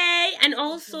 Yay! And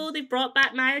also they brought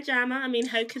back Maya Jama. I mean,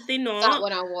 how could they not? That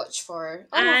one I'll watch for.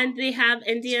 Oh. And they have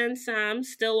India and Sam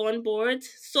still on board.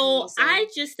 So amazing. I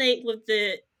just think with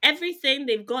everything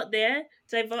they've got there,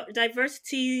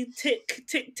 diversity tick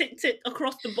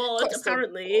across the board,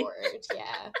 apparently.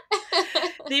 Yeah.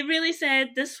 They really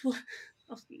said this one.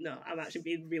 Oh, no, I'm actually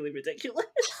being really ridiculous.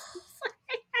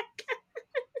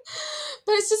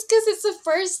 But it's just because it's the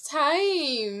first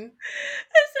time.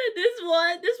 I said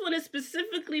this one is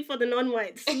specifically for the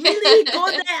non-whites. Really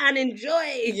go there and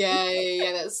enjoy.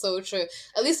 Yeah, that's so true.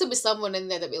 At least there'll be someone in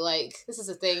there that be like, this is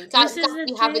a thing. Can't be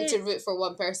having to root for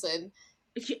one person.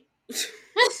 The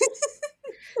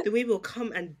way we'll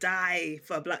come and die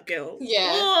for a black girl.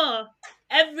 Yeah. Oh,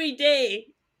 every day.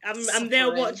 I'm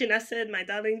there watching. I said, my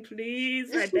darling,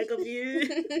 please, I beg of you.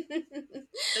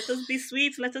 Let us be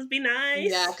sweet. Let us be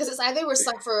nice. Yeah, because it's either we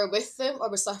suffer with them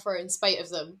or we suffer in spite of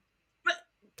them. But,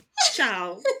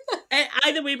 child.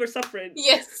 Either way, we're suffering.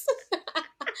 Yes.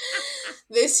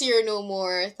 This year, no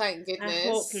more. Thank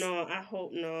goodness. I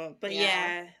hope not. But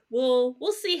yeah, we'll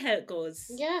see how it goes.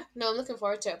 Yeah. No, I'm looking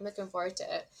forward to it.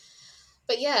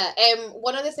 But yeah,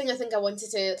 one other thing I think I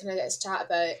wanted to kind of get to chat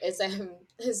about is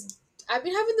I've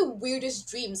been having the weirdest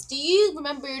dreams. Do you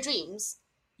remember your dreams?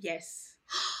 Yes.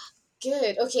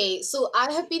 Good. Okay, so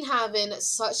I have been having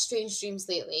such strange dreams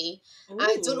lately. Ooh.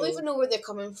 I don't even know where they're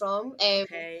coming from.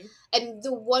 Okay. And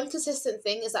the one consistent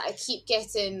thing is that I keep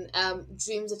getting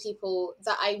dreams of people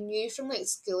that I knew from like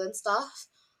school and stuff,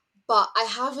 but I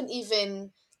haven't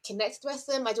even connected with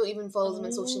them. I don't even follow them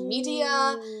on social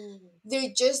media.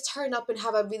 They just turn up and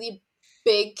have a really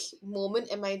big moment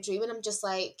in my dream, and I'm just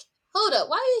like, hold up,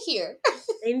 why are you here?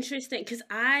 Interesting, because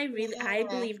I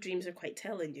believe dreams are quite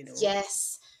telling, you know.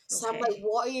 Yes. So okay. I'm like,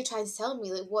 what are you trying to tell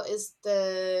me? Like, what is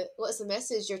the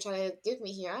message you're trying to give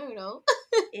me here? I don't know.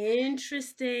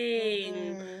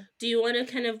 Interesting. Do you want to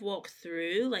kind of walk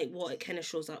through like what it kind of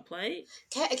shows up like?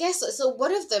 I guess so.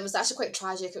 One of them was actually quite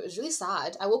tragic. It was really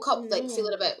sad. I woke up like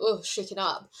feeling a bit shaken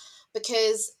up.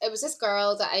 Because it was this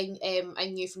girl that I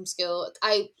knew from school.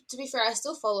 To be fair, I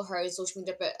still follow her on social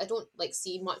media, but I don't like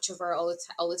see much of her all the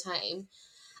time.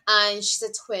 And she's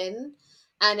a twin,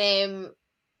 and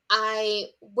I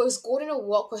was going on a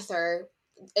walk with her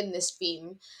in this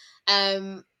dream,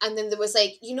 and then there was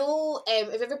like, you know, have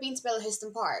you ever been to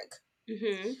Bellahouston Park?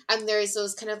 Mm-hmm. And there's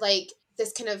those kind of like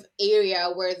this kind of area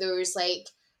where there's like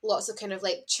lots of kind of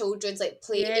like children's like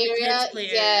play Yeah, the area. kids play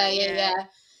Yeah, area, yeah, yeah. yeah.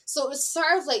 So it was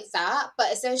sort of like that,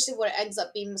 but essentially what it ends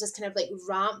up being was this kind of like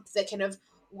ramp that kind of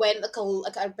went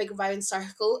like a big round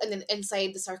circle, and then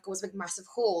inside the circle was a big massive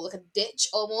hole, like a ditch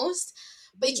almost.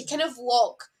 But you could kind of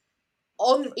walk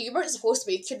on. You weren't supposed to,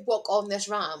 but you could walk on this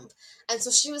ramp. And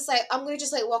so she was like, "I'm gonna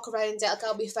just like walk around it. Like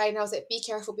I'll be fine." I was like, "Be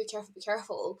careful, be careful, be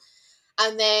careful."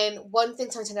 And then one thing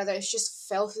turned to another, and she just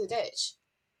fell through the ditch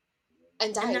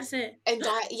and And died. that's it. And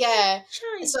died. Yeah.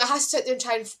 Chai. So I had to sit there and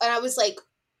try and I was like,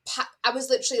 I was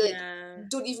literally like, Yeah.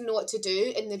 don't even know what to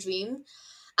do in the dream.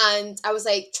 And I was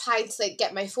like trying to like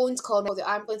get my phone to call the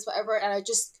ambulance, whatever, and I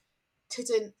just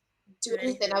couldn't do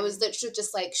anything. I was literally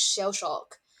just like shell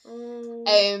shock. Oh,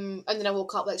 And then I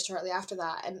woke up like shortly after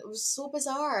that, and it was so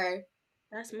bizarre.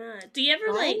 that's mad. Do you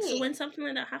ever like, so Right. when something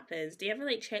like that happens, do you ever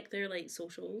like check their like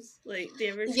socials? Like, do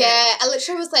you ever check? Yeah, I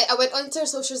literally was like, I went onto her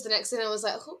socials the next day and I was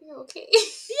like, I hope you're okay.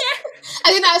 Yeah.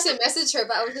 I didn't actually message her,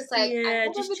 but I was just like, I Yeah,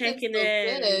 hope just everything's checking so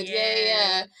in. good. Yeah, Yeah.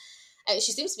 yeah. And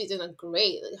she seems to be doing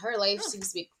great. Like, her life Oh. seems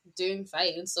to be doing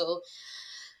fine. So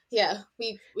yeah,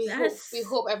 we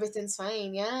hope everything's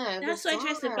fine. Yeah, That's so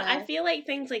interesting. But I feel like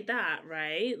things like that,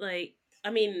 right? Like, I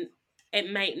mean,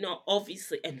 it might not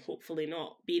obviously and hopefully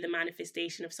not be the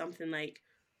manifestation of something like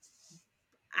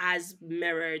as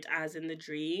mirrored as in the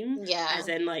dream. Yeah. As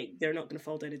in like they're not gonna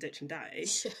fall down a ditch and die.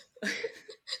 God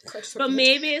But forbid.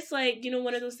 maybe it's like, you know,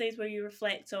 one of those things where you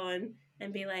reflect on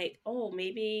and be like, oh,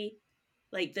 maybe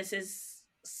like this is,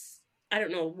 I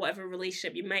don't know, whatever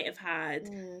relationship you might have had,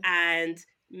 and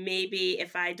maybe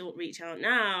if I don't reach out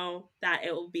now, that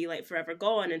it will be like forever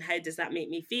gone, and how does that make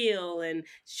me feel, and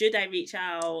should I reach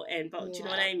out, and but do you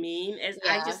know what I mean?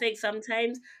 I just think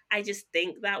sometimes I just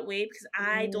think that way because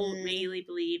I don't really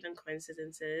believe in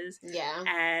coincidences. Yeah.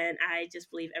 And I just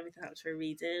believe everything happens for a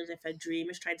reason. If a dream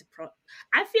is trying to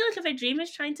I feel like if a dream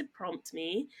is trying to prompt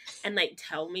me and like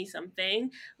tell me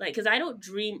something, like, because I don't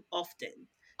dream often.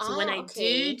 So when I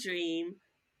do dream,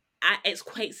 it's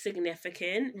quite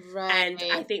significant. Right. And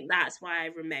I think that's why I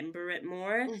remember it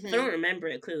more. If I don't remember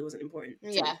it, clearly it wasn't important to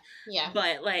me. Yeah.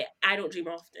 But like, I don't dream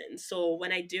often. So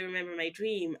when I do remember my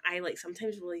dream, I like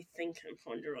sometimes really think and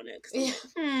ponder on it.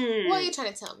 What are you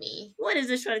trying to tell me? What is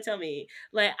this trying to tell me?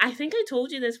 Like, I think I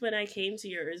told you this when I came to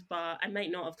yours, but I might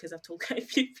not have because I've told quite a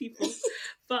few people.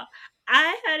 But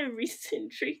I had a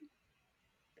recent dream.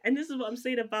 And this is what I'm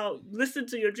saying about listen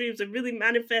to your dreams and really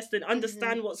manifest and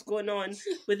understand what's going on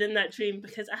within that dream.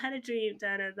 Because I had a dream,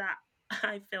 Dana, that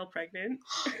I fell pregnant.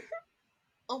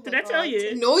 Oh Did I tell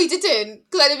you? No, you didn't.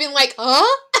 Because I'd have been like, huh?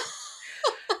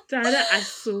 Dana, I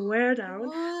swear down,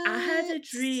 What? I had a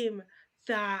dream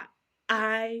that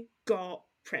I got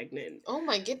pregnant. Oh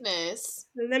my goodness.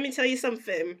 Let me tell you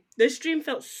something. This dream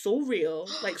felt so real,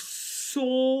 like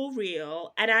so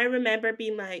real. And I remember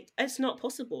being like, it's not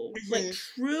possible. Like,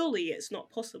 truly, it's not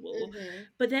possible.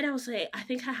 But then I was like, I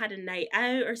think I had a night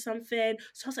out or something.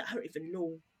 So I was like, I don't even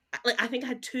know. Like, I think I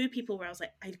had two people where I was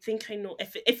like, I think I know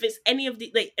if it's any of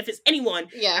the, like, if it's anyone,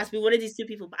 it has to be one of these two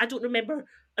people. But I don't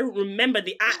remember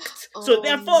the act. So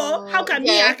therefore, how can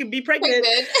I can be pregnant?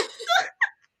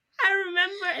 I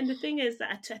remember, and the thing is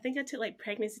that I think I took like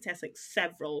pregnancy tests, like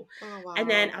several, and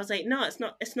then I was like, no, it's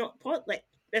not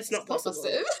possible.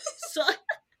 So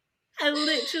I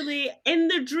literally, in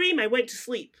the dream, I went to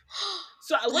sleep.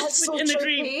 So I went to sleep in the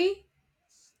dream.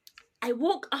 I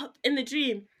woke up in the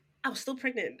dream. I was still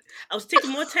pregnant. I was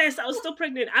taking more tests. I was still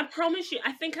pregnant. I promise you.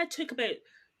 I think I took about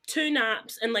 2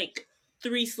 naps and like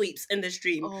 3 sleeps in this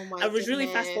dream. I was really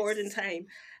fast forward in time,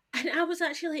 and I was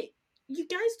actually like, you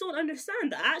guys don't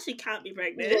understand that I actually can't be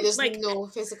pregnant. Yeah, there's like no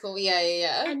physical,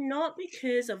 yeah. And not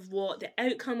because of what the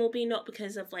outcome will be, not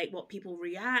because of like what people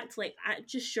react. Like, I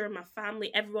just sure my family,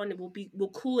 everyone will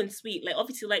cool and sweet. Like,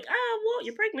 obviously, like, what,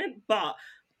 you're pregnant, but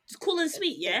it's cool and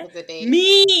sweet, yeah.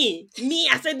 Me,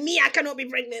 I said, I cannot be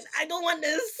pregnant. I don't want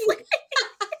this.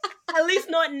 At least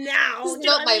not now. It's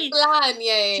not my plan.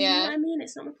 Yeah. Do you know what I mean?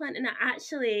 It's not my plan, and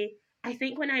I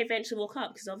think when I eventually woke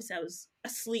up, because obviously I was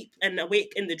asleep and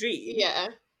awake in the dream. Yeah.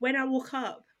 When I woke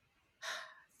up,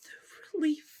 the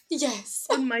relief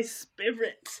in my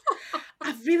spirit.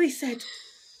 I really said,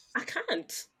 I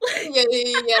can't.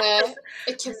 Yeah.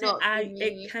 It cannot be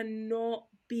me. It cannot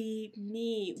be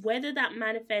me. Whether that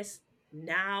manifests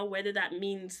now, whether that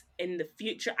means in the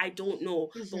future, I don't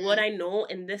know. But what I know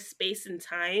in this space and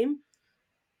time,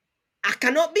 I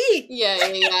cannot be. Yeah.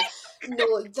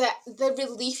 No, the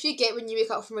relief you get when you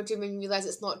wake up from a dream and you realise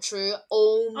it's not true.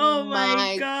 Oh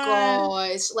my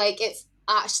gosh. Like, it's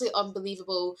actually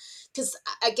unbelievable. Because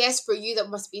I guess for you that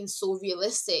must have been so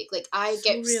realistic. Like, I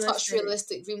get such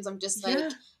realistic dreams. I'm just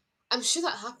like, I'm sure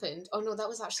that happened. Oh no, that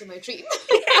was actually my dream.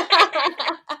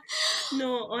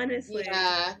 No, honestly.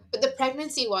 Yeah, but the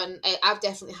pregnancy one, I've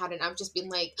definitely had it. I've just been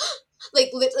like,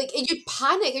 like you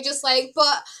panic. You're just like,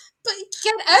 but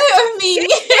get out of me.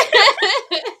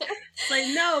 It's like,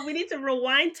 no, we need to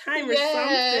rewind time or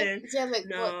something. Yeah, like what the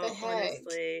No, heck?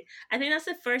 honestly. I think that's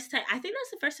the first time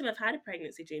I've had a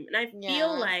pregnancy dream. And I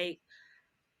feel like,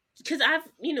 because I've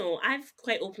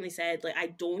quite openly said, like, I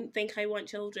don't think I want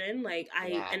children. Like,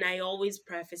 I always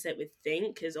preface it with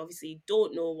think, because obviously you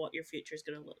don't know what your future is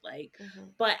going to look like.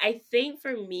 But I think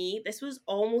for me, this was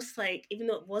almost like, even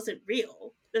though it wasn't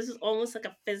real, this was almost like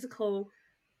a physical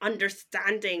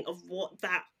understanding of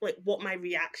what my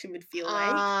reaction would feel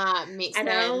like. Makes and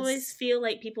sense. I always feel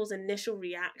like people's initial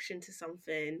reaction to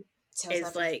something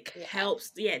is like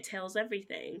it tells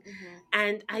everything.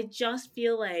 And I just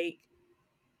feel like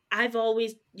I've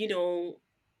always,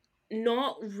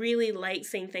 not really like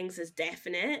saying things as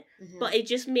definite, but it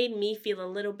just made me feel a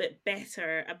little bit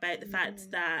better about the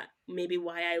fact that maybe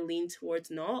why I lean towards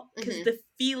not, because the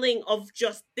feeling of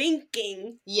just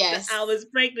thinking that I was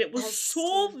pregnant was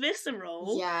so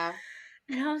visceral. Yeah.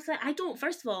 And I was like,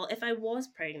 first of all, if I was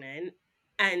pregnant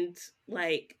and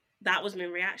like that was my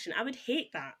reaction, I would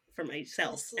hate that for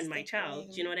myself and my child.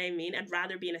 Do you know what I mean? I'd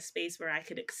rather be in a space where I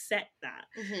could accept that.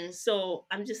 So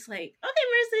I'm just like, okay,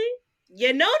 Mercy,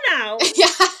 you know now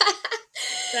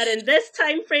that in this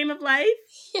time frame of life,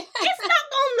 it's not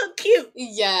gonna look cute.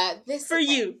 Yeah, for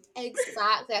you.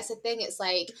 Exactly. That's the thing. It's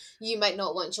like, you might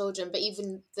not want children, but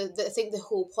even I think the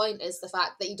whole point is the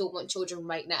fact that you don't want children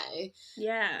right now.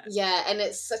 Yeah. Yeah, and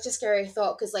it's such a scary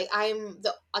thought, because like I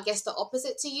guess the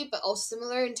opposite to you, but also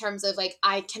similar in terms of like,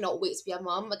 I cannot wait to be a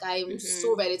mom. Like, I'm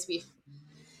so ready to be.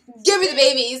 Give me the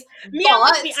babies.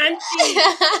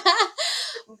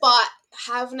 But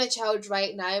having a child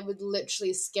right now would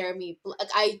literally scare me. Like,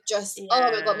 I just,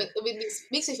 oh my god, it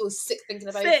makes me feel sick thinking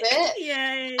about it.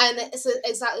 Yeah. And it's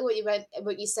exactly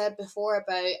what you said before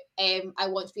about I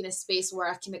want to be in a space where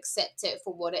I can accept it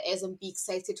for what it is and be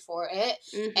excited for it.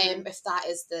 If that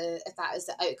is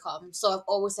the outcome. So I've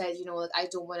always said, like, I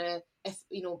don't want to, if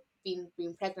being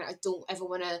pregnant, I don't ever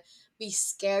want to be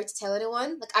scared to tell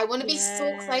anyone. Like, I want to be so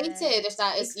excited if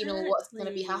that is what's going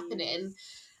to be happening.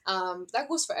 That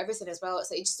goes for everything as well.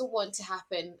 It's like, you just don't want to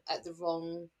happen at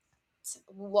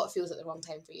what feels like the wrong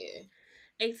time for you.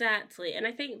 Exactly. And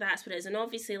I think that's what it is. And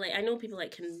obviously, like, I know people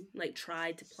like can like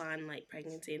try to plan like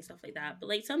pregnancy and stuff like that, but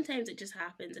like sometimes it just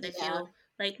happens. And I feel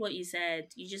like what you said,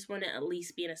 you just want to at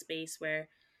least be in a space where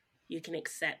you can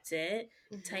accept it,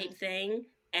 type thing.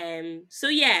 So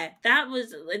yeah, that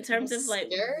was in terms of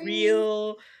like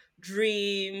real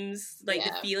dreams, like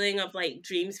the feeling of like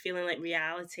dreams feeling like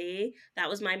reality. That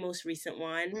was my most recent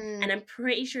one. And I'm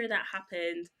pretty sure that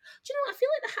happened. Do you know what? I feel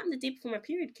like that happened the day before my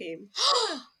period came.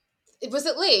 Was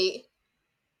it late?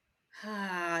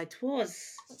 It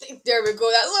was. There we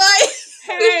go. That's why.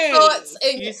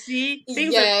 Hey, you see,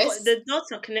 the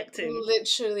dots are connecting.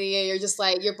 Literally, yeah, you're just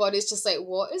like, your body's just like,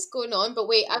 what is going on? But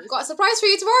wait, I've got a surprise for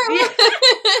you tomorrow.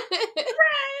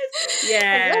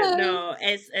 Yeah, no,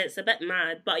 it's a bit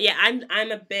mad, but yeah,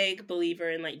 I'm a big believer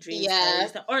in like dreams,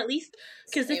 stuff, or at least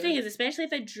because the thing is, especially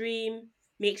if a dream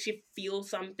makes you feel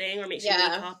something or makes you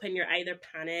wake up and you're either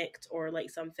panicked or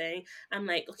like something, I'm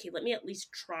like, okay, let me at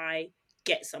least try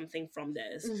get something from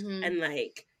this and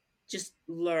like just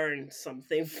learn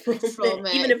something from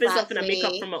it, even if it's something I make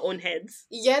up from my own heads.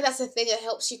 Yeah, that's the thing. It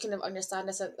helps you kind of understand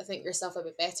this, I think, yourself a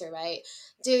bit better, right?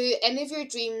 Do any of your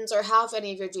dreams, or have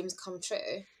any of your dreams come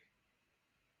true?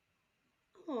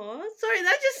 Oh, sorry,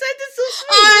 that just sounded so sweet.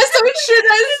 Oh, so true.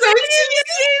 That's so true.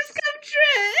 Dreams come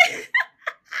true.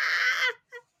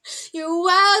 Your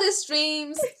wildest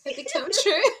dreams have become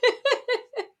true.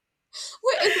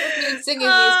 What is it with singing these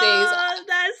days? Oh,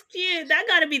 that's cute. That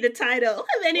gotta be the title.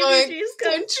 Have any of your dreams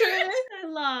come true? I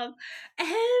love.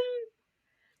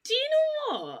 Do you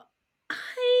know what?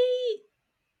 I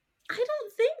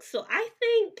don't think so. I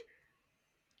think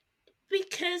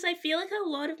because I feel like a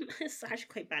lot of it's actually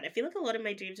quite bad. I feel like a lot of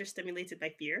my dreams are stimulated by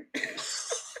fear.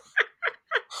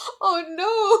 Oh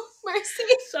no, Mercy.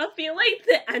 So I feel like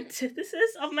the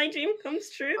antithesis of my dream comes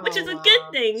true, which is a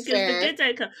good thing, because the good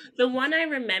outcome. The one I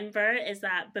remember is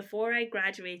that before I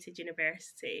graduated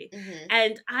university,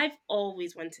 and I've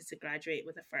always wanted to graduate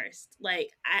with a first. Like,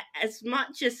 as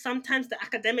much as sometimes the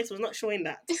academics was not showing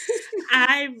that,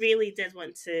 I really did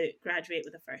want to graduate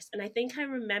with a first. And I think I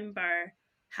remember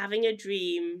having a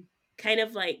dream kind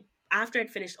of like after I'd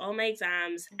finished all my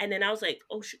exams, and then I was like,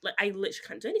 oh, like, I literally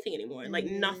can't do anything anymore. Like,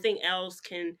 nothing else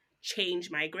can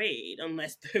change my grade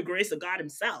unless the grace of God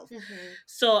himself.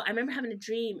 So I remember having a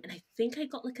dream, and I think I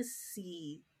got like a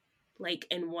C. like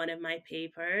in one of my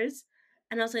papers,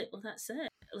 and I was like, well, that's it.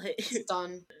 Like, It's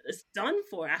done. It's done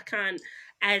for. I can't.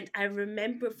 And I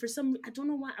remember for some, I don't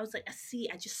know why, I was like,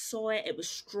 I just saw it. It was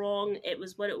strong. It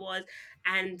was what it was.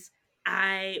 And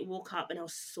I woke up and I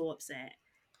was so upset.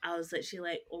 I was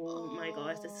literally like, oh my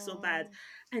gosh, this is so bad.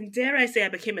 And dare I say, I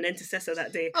became an intercessor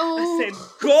that day. I said,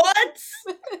 God,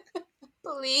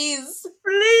 please,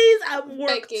 I've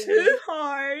worked too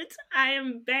hard. I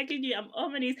am begging you. I'm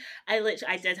on my knees.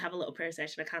 I did have a little prayer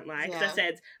session, I can't lie. Because I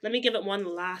said, let me give it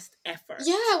one last effort.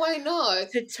 Yeah, why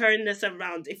not? To turn this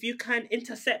around. If you can't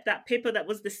intercept that paper that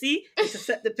was the C,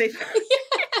 intercept the paper.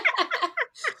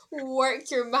 Work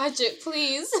your magic,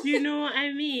 please. You know what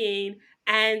I mean?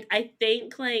 And I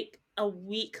think like a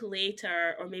week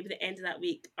later, or maybe the end of that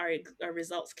week, our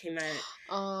results came out.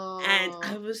 And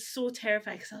I was so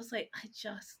terrified because I was like, I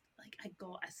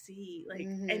got a C. Like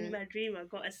in my dream, I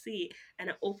got a C.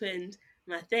 And I opened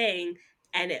my thing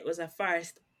and it was a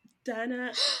first. Done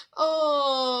it.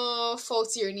 Oh, fall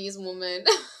to your knees moment.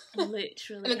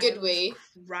 Literally. In a good way.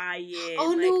 Crying.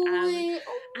 Oh, like, no way.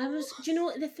 I was, do you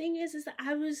know, the thing is that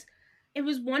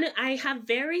I have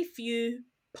very few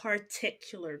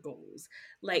particular goals,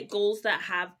 like goals that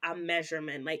have a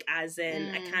measurement, like as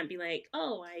in I can't be like,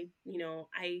 oh, I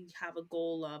have a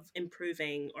goal of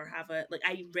improving, or have a, like,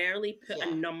 I rarely put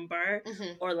a number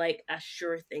or like a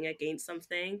sure thing against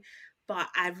something. But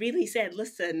I really said,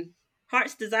 listen,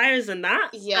 heart's desires and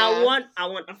that, I want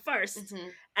a first.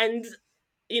 And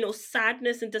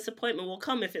sadness and disappointment will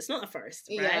come if it's not a first,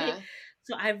 right?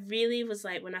 So I really was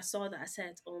like, when I saw that, I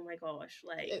said, oh my gosh,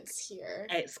 like, it's here.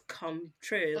 It's come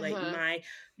true. Like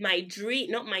my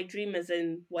dream, not my dream as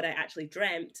in what I actually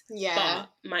dreamt, but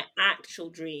my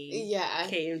actual dream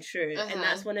came true. And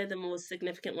that's one of the most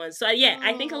significant ones. So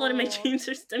I think a lot of my dreams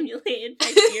are stimulated by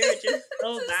fear, which is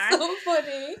so bad. So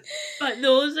funny. But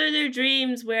those are the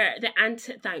dreams where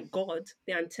thank God,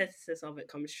 the antithesis of it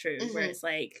comes true, where it's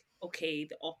like, okay,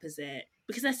 the opposite.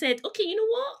 Because I said, okay, you know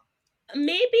what?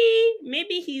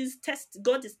 Maybe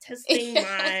God is testing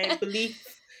my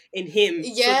belief in him.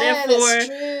 Yeah, so therefore, that's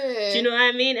true. Do you know what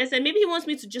I mean? I said maybe he wants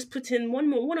me to just put in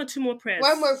one or two more prayers.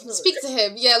 One more, speak to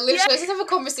him. Yeah, literally. Let's have a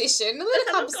conversation.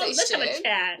 Let's have a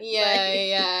chat.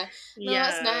 Yeah. No,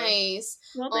 that's nice.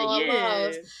 What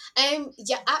about you?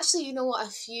 Yeah, actually, you know what? A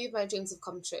few of my dreams have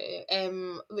come true.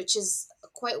 Which is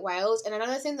quite wild. And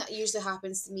another thing that usually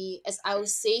happens to me is I'll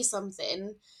say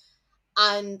something,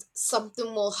 and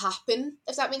something will happen,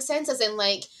 if that makes sense, as in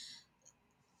like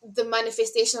the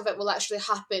manifestation of it will actually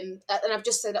happen, and I've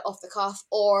just said it off the cuff,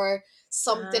 or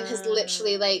something has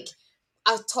literally, like,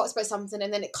 I've talked about something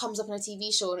and then it comes up on a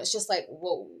TV show and it's just like,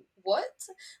 whoa, what?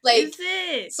 Like, is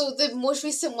it? So the most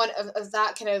recent one of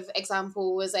that kind of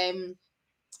example was it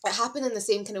happened in the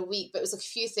same kind of week, but it was a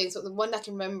few things. But the one I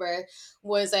can remember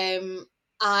was Stevie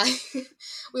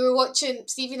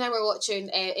and I were watching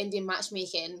Indian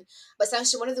matchmaking, but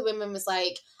essentially one of the women was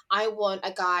like, I want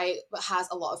a guy that has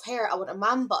a lot of hair, I want a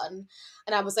man bun.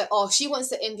 And I was like, oh, she wants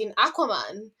the Indian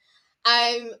Aquaman.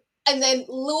 And then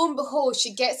lo and behold,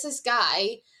 she gets this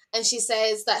guy and she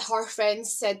says that her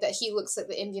friends said that he looks like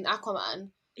the Indian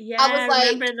Aquaman. Yeah, I was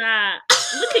like, remember that.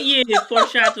 Look at you,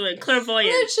 foreshadowing,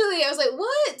 clairvoyant. Literally, I was like,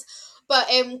 what? But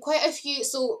quite a few.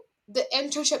 So the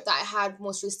internship that I had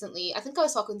most recently, I think I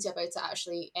was talking to you about it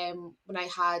actually. When I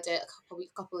had it a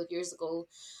couple of years ago,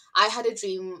 I had a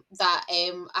dream that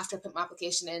after I put my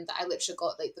application in, that I literally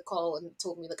got like the call and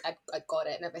told me like I got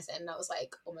it and everything. And I was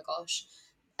like, oh my gosh.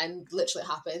 And literally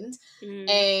happened.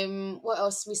 What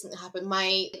else recently happened?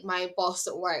 My boss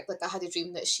at work, like I had a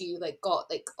dream that she like got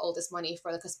like all this money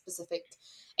for like a specific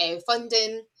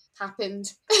funding.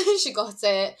 Happened. She got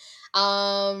it.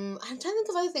 I'm trying to think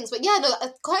of other things, but yeah, no,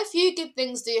 quite a few good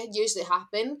things do usually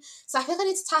happen. So I feel like I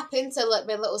need to tap into like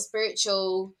my little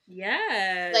spiritual,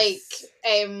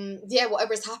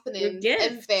 whatever's happening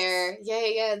in there,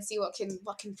 and see what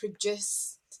can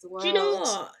produce to the world. Do you know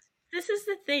what? This is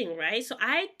the thing, right? So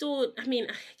I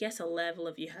guess a level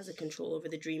of you has a control over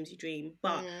the dreams you dream,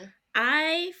 but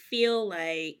I feel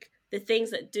like the things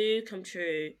that do come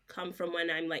true come from when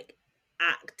I'm like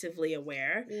actively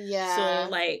aware. Yeah. So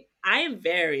like I am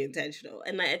very intentional,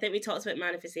 and like I think we talked about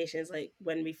manifestations like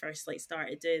when we first like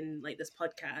started doing like this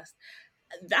podcast.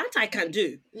 That I can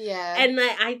do. Yeah. And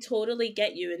like I totally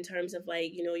get you in terms of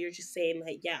like, you know, you're just saying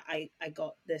like, yeah, I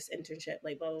got this internship,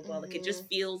 like blah blah blah. Like it just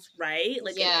feels right.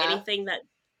 Like anything that,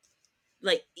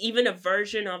 like, even a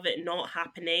version of it not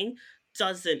happening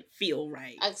doesn't feel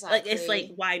right. Exactly. Like it's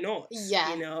like, why not?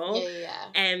 Yeah. You know?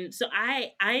 Yeah. So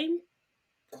I'm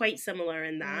quite similar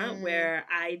in that, where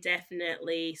I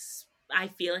definitely I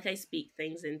feel like I speak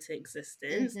things into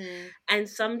existence, and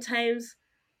sometimes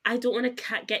I don't want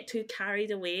to get too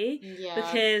carried away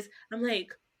because I'm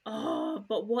like, oh,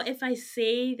 but what if I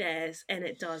say this and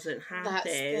it doesn't happen?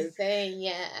 That's the thing,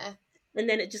 yeah. And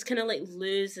then it just kind of like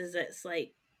loses its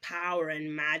like power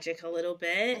and magic a little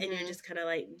bit, and you're just kind of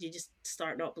like, you just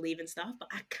start not believing stuff. But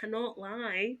I cannot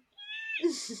lie,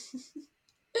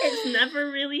 it's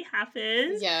never really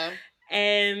happened. Yeah.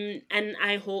 And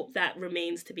I hope that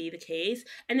remains to be the case.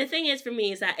 And the thing is, for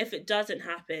me, is that if it doesn't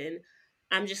happen,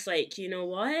 I'm just like, you know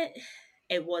what?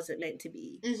 It wasn't meant to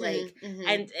be.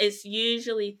 And it's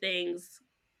usually things,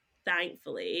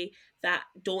 thankfully, that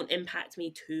don't impact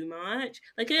me too much.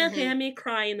 Like, okay, I may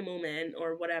cry in the moment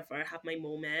or whatever, have my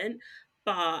moment,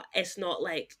 but it's not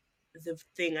like the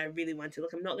thing I really want to.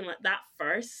 Like, I'm not gonna let that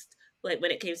first. Like,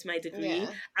 when it came to my degree,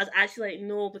 I was actually like,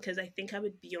 no, because I think I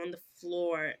would be on the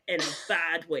floor in a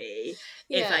bad way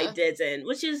if I didn't.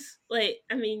 Which is, like,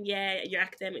 I mean, yeah, your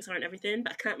academics aren't everything,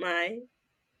 but I can't lie,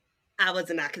 I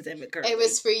was an academic girl. It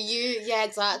was for you, yeah,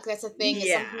 exactly. That's the thing.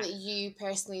 It's something that you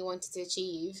personally wanted to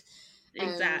achieve.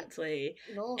 Exactly.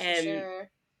 No, for sure.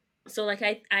 So, like,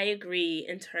 I agree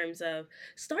in terms of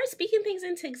start speaking things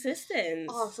into existence.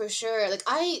 Oh, for sure. Like,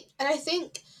 I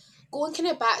think going kind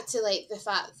of back to, like, the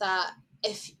fact that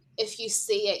if you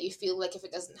say it, you feel like if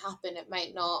it doesn't happen, it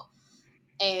might not,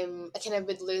 it kind of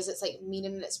would lose its, like,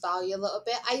 meaning and its value a little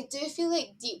bit. I do feel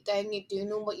like deep down you do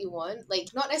know what you want. Like,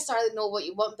 not necessarily know what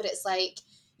you want, but it's like,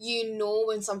 you know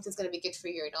when something's going to be good for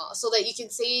you or not. So, like, you can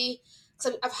say,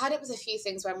 because I've had it with a few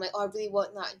things where I'm like, oh, I really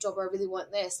want that job, or I really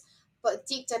want this. But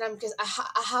deep down, I'm because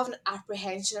I have an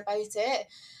apprehension about it,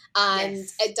 and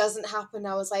it doesn't happen.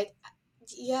 I was like,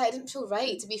 yeah, it didn't feel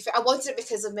right, to be fair. I wanted it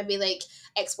because of maybe like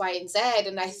X, Y, and Z,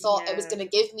 and I thought it was going to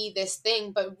give me this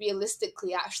thing, but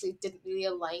realistically, actually didn't really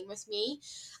align with me.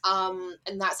 And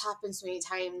that's happened so many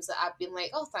times that I've been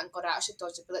like, oh, thank God I actually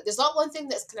dodged a bullet. There's not one thing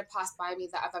that's kind of passed by me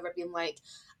that I've ever been like,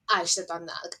 I should have done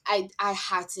that. Like, I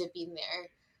had to have been there.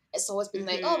 It's always been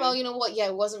like, oh, well, you know what? Yeah,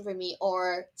 it wasn't for me.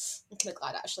 Or I'm kind of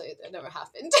glad, actually, that it never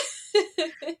happened.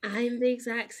 I'm the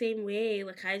exact same way.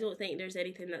 Like, I don't think there's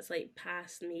anything that's, like,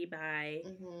 passed me by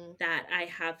that I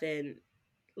haven't,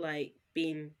 like,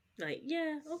 been like,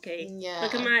 yeah, okay. Yeah.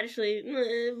 Like, I'm actually,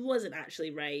 it wasn't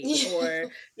actually right. Or,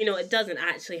 you know, it doesn't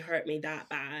actually hurt me that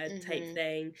bad type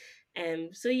thing.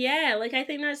 So, yeah, like, I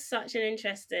think that's such an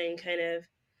interesting kind of,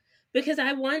 because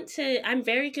I'm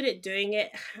very good at doing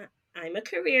it. I'm a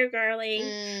career girly,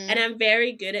 and I'm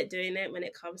very good at doing it when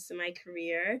it comes to my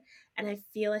career. And I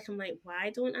feel like I'm like,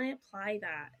 why don't I apply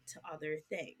that to other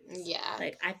things? Yeah.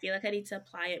 Like, I feel like I need to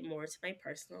apply it more to my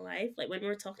personal life. Like, when we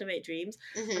were talking about dreams,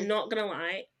 I'm not gonna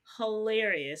lie,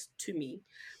 hilarious to me.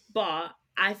 But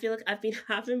I feel like I've been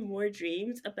having more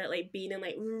dreams about, like, being in,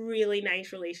 like, really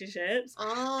nice relationships.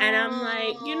 And I'm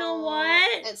like, you know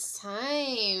what? It's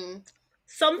time.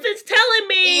 Something's telling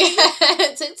me.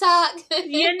 Yeah, TikTok.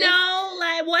 You know,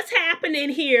 like, what's happening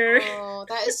here? Oh,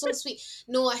 that is so sweet.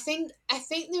 No, I think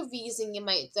the reason you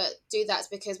might do that is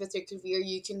because with your career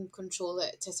you can control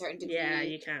it to a certain degree. Yeah,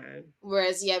 you can.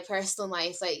 Whereas, yeah, personal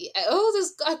life, like, oh,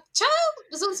 there's a child.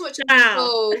 There's not so much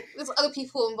people. There's other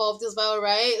people involved as well,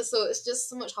 right? So it's just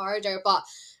so much harder. But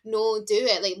no, do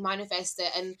it. Like, manifest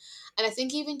it, and I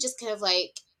think even just kind of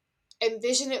like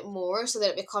envision it more so that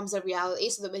it becomes a reality,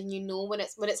 so that when you know when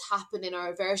it's happening, or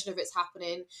a version of it's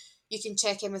happening, you can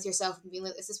check in with yourself and be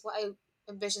like, this is what I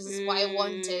envisioned, this is what I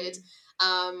wanted,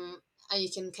 and you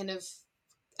can kind of,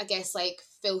 I guess, like,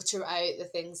 filter out the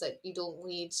things that you don't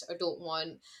need or don't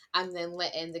want, and then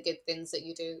let in the good things that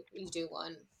you do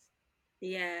want.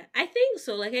 Yeah, I think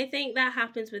so. Like, I think that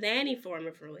happens with any form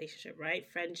of relationship, right?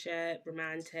 Friendship,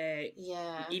 romantic,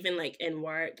 even, like, in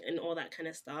work and all that kind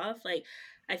of stuff. Like,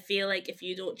 I feel like if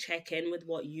you don't check in with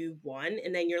what you want,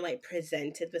 and then you're, like,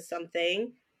 presented with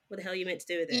something, what the hell are you meant to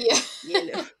do with it? Yeah.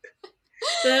 You know?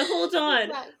 So hold on,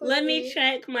 let me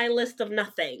check my list of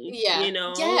nothing. Yeah. You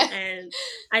know? Yeah. And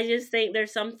I just think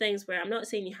there's some things where, I'm not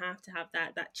saying you have to have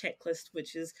that checklist,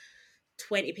 which is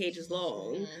 20 pages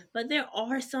long, but there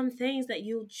are some things that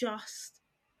you'll just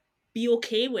be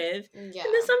okay with, and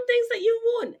there's some things that you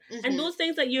won't, and those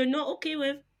things that you're not okay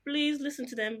with, please listen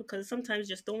to them, because sometimes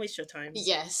just don't waste your time.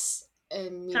 Yes,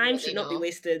 time should not be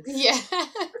wasted. Yeah.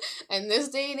 In this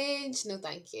day and age, no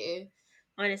thank you.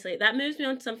 Honestly, that moves me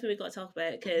on to something we got to talk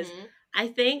about, because I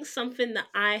think something that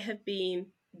I have been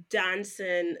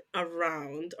dancing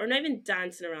around, or not even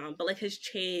dancing around, but, like, has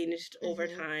changed over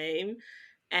time,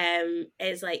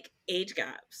 is, like, age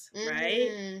gaps,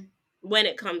 right? When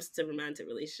it comes to romantic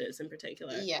relationships in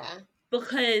particular. Yeah.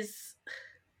 Because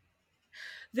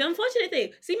the unfortunate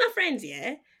thing, see, my friends,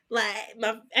 yeah, like,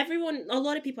 a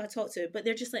lot of people I talk to, but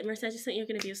they're just like, Marissa, I just think you're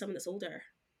going to be with someone that's older.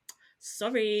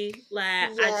 sorry, like I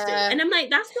just don't. Yeah. And I'm like,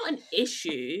 that's not an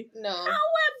issue. No.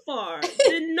 However,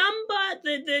 the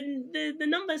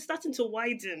number is starting to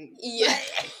widen. Yeah.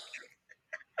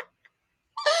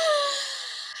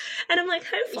 And I'm like,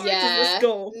 how far does this Yeah.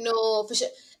 go? No, for sure.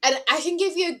 And I can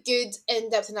give you a good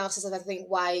in-depth analysis of I think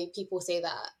why people say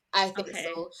that. I think Okay.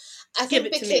 so. I Give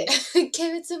think it to me.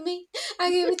 give it to me. I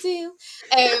give it to you.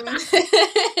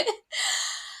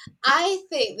 I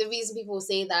think the reason people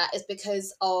say that is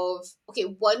because of okay,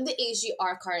 one, the age you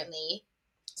are currently.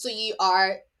 So you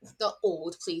are not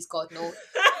old, please God, no.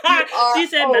 You are She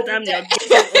said, older. Madame, you're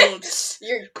getting old.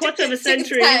 You're Quarter of a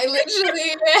century.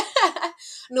 literally.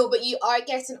 No, but you are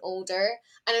getting older,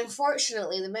 and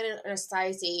unfortunately, the men in our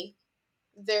society,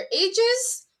 their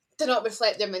ages do not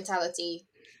reflect their mentality.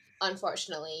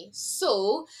 Unfortunately,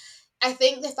 so I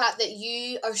think the fact that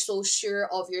you are so sure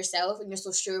of yourself and you're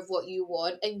so sure of what you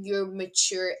want and you're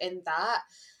mature in that,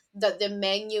 that the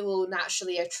men you will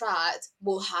naturally attract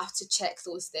will have to check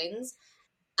those things,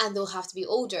 and they'll have to be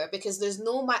older because there's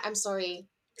no I'm sorry.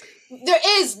 There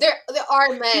are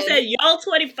men. You said y'all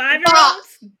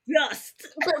 25-year-olds? Dust.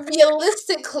 But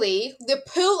realistically, the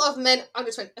pool of men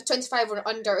under 25 or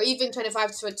under, or even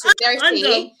 25 to 30,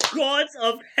 Under gods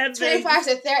of heaven, 25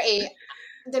 to 30,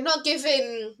 they're not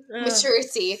given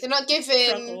maturity. They're not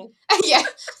given, yeah,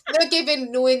 they're not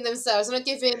given knowing themselves. They're not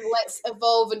given let's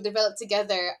evolve and develop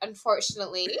together,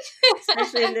 unfortunately.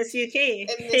 Especially in this UK.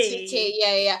 In this UK,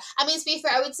 yeah. I mean, to be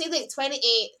fair, I would say like 28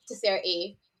 to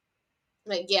 30.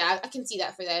 Like, yeah, I can see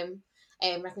that for them.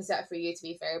 I can see that for you, to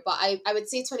be fair. But I would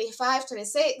say 25,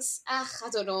 26. I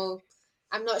don't know.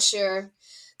 I'm not sure.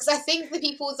 Because I think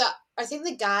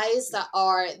the guys that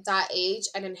are that age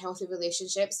and in healthy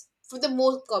relationships, for the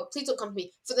most, God, please don't come to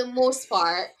me, for the most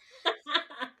part,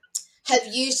 have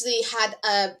usually had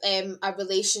a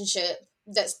relationship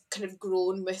that's kind of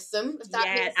grown with them, if that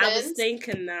makes sense. I was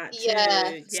thinking that too.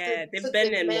 Yeah, they've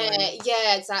been in met, one.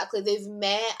 Yeah, exactly. They've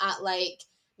met at like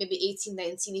maybe 18,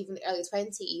 19, even early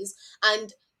 20s.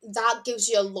 And that gives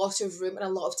you a lot of room and a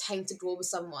lot of time to grow with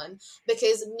someone.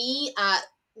 Because me at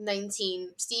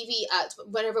 19, Stevie at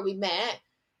whenever we met,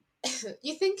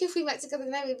 you think if we met together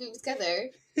now we'd be together?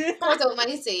 God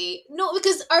almighty. No,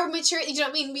 because our maturity, do you know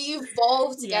what I mean? We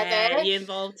evolve together. Yeah, you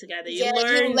evolve together. You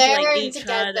learn like each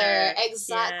together. other.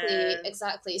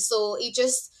 Exactly. So you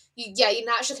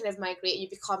naturally kind of migrate and you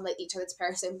become like each other's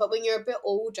person. But when you're a bit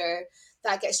older,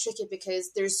 that gets tricky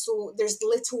because there's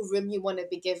little room you want to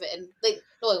be given. Like,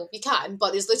 well, you can,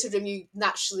 but there's little room you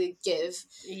naturally give.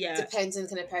 Yeah. Depends on the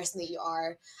kind of person that you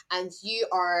are. And you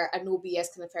are an OBS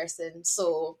kind of person.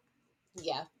 So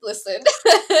yeah, listen.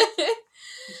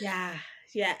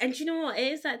 Yeah, and you know what?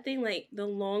 It is that thing, like, the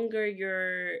longer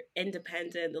you're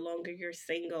independent, the longer you're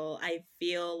single, I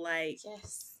feel like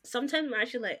sometimes I'm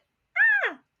actually like,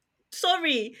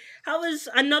 sorry, how is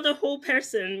another whole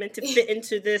person meant to fit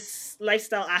into this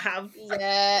lifestyle I have?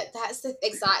 Yeah, that's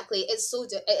exactly. It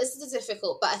is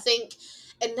difficult, but I think,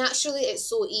 and naturally it's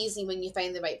so easy when you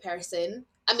find the right person.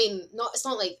 I mean, it's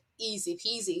not like easy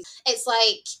peasy. It's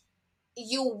like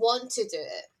you want to do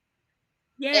it.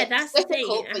 Yeah, that's the thing.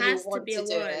 It has to be a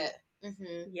one.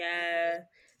 Mm-hmm.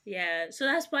 Yeah. So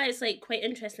that's why it's like quite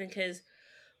interesting because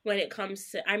when it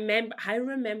comes to, I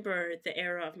remember the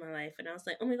era of my life, and I was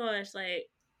like, oh my gosh, like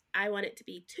I want it to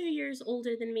be 2 years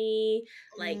older than me,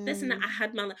 like this and that. I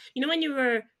had my, you know, when you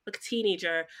were like a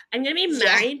teenager, I'm gonna be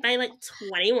married by like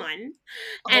 21,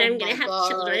 and I'm gonna have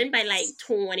children by like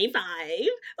 25.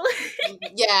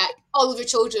 Yeah, all of your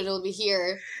children will be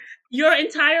here. Your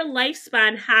entire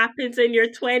lifespan happens in your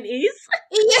 20s.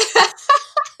 Yeah,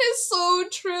 it's so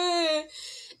true.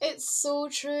 It's so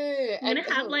true. I'm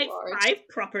gonna have like 5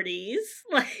 properties.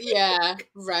 Yeah,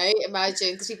 right.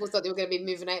 Imagine, because people thought they were gonna be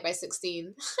moving out by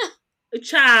 16.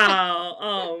 Ciao.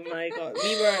 Oh my god,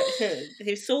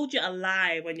 they sold you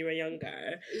alive when you were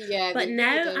younger. Yeah, but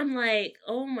now I'm like,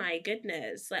 oh my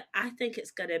goodness, like I think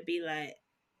it's gonna be like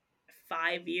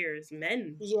 5 years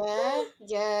men.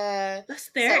 Yeah. That's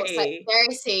 30. So like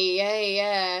 30,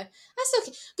 yeah. That's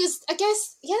okay. Because I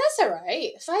guess, that's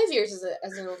alright. 5 years is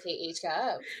an okay age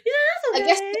gap. Yeah, that's okay.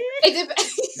 I guess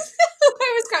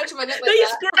I was scratching my neck like you're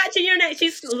scratching your neck.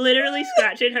 She's literally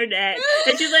scratching her neck.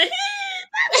 And she's like,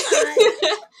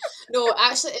 no,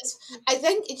 actually, I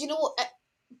think, you know,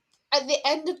 at the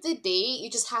end of the day, you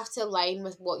just have to align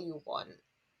with what you want.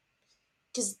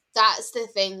 Because that's the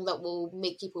thing that will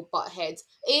make people butt heads.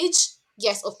 Age,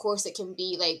 yes, of course it can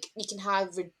be, like, you can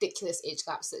have ridiculous age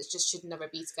gaps that just should never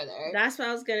be together. That's what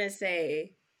I was going to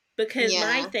say. Because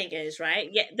my thing is,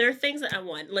 right, there are things that I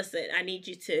want. Listen, I need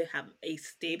you to have a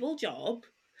stable job.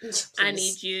 I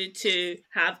need you to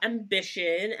have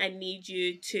ambition. I need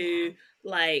you to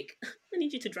I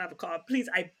need you to drive a car. Please,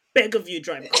 I beg of you,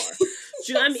 drive a car. Do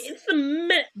you know what I mean? It's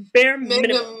the bare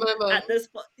minimum at this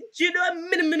point. Do you know what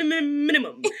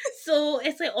minimum? So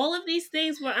it's like all of these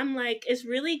things where I'm like, it's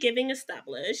really giving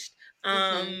established.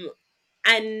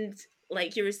 And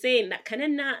like you were saying, that kind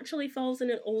of naturally falls in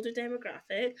an older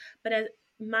demographic. But as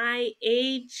my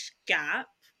age gap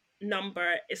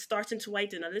number is starting to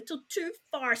widen a little too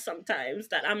far sometimes,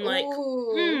 that I'm like,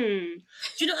 do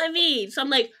you know what I mean? So I'm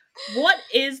like, what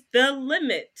is the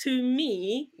limit to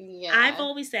me? Yeah. I've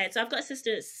always said, so I've got a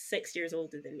sister that's 6 years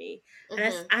older than me.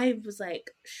 And I was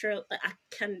like, sure, I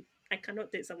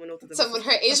cannot date someone older than someone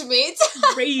her age mate.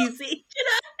 Crazy. You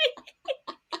know what I mean?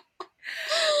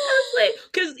 I was like,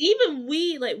 because even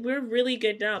we're really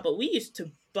good now, but we used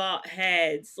to butt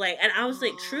heads. And I was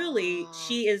like, truly,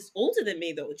 she is older than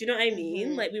me, though. Do you know what I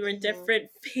mean? We were in different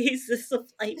phases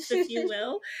of life, if you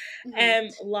will.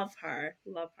 Love her.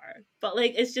 But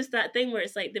it's just that thing where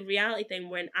it's like the reality thing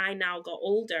when I now got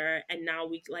older and now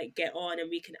we get on and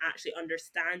we can actually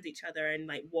understand each other and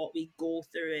what we go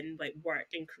through and work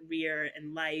and career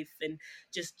and life and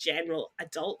just general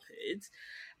adulthood.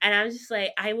 And I was just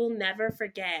like, I will never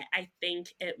forget, I think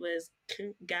it was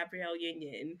Gabrielle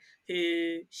Union,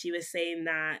 who she was saying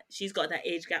that she's got that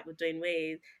age gap with Dwayne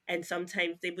Wade, and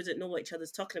sometimes they wouldn't know what each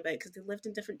other's talking about because they lived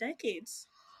in different decades.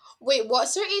 Wait,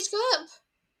 what's their age gap?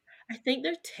 I think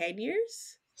they're 10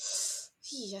 years.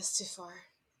 Yes, too far.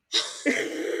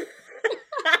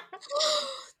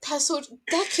 That's so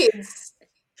decades.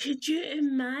 Could you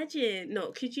imagine?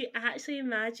 No, could you actually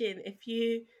imagine if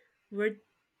you were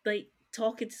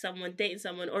talking to someone, dating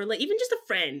someone, or even just a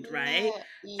friend, right?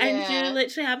 Yeah. And you're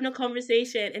literally having a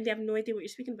conversation and they have no idea what you're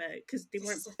speaking about because they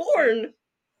weren't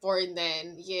born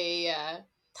then. Yeah.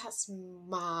 That's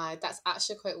mad. That's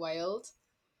actually quite wild.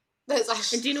 That's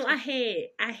actually. And do you know what I hate?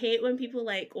 I hate when people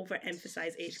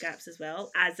overemphasize age gaps as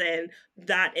well, as in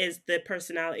that is the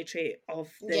personality trait of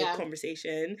the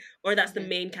conversation, or that's the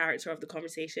main character of the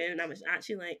conversation. And I was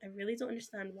actually I really don't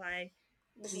understand why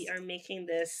we are making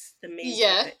this the main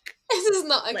topic. This is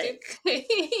not a good thing.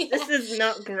 This is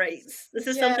not great. This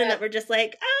is something that we're just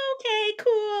oh, okay,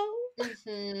 cool.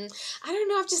 I don't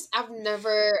know. I've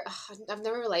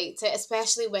never liked it,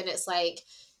 especially when it's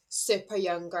super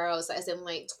young girls, that is in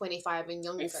 25 and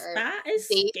younger. That is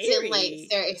dating scary.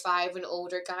 35 and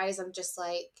older guys. I'm just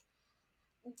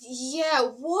yeah,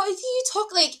 what do you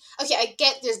talk okay, I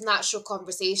get there's natural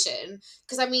conversation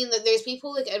because there's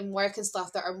people in work and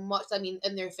stuff that are much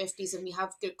in their 50s and we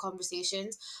have good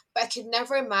conversations, but I could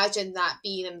never imagine that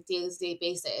being on a day-to-day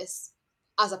basis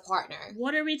as a partner.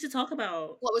 What are we to talk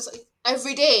about? What was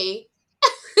every day?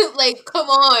 Come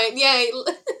on, yeah,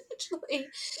 literally.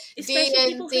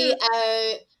 Especially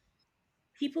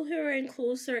people who are in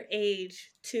closer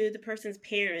age to the person's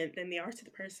parent than they are to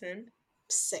the person.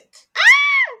 Sick.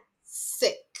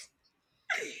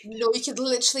 No, you could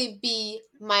literally be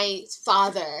my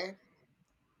father.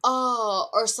 Oh,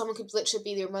 or someone could literally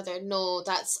be their mother. No,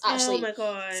 that's actually. Oh my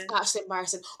god. It's actually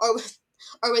embarrassing. Or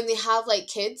when they have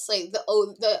kids,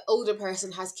 the older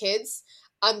person has kids,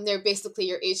 and they're basically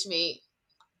your age mate.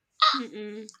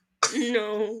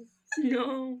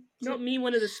 No, not me.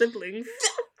 One of the siblings.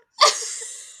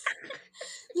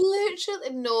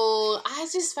 Literally, no. I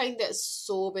just find it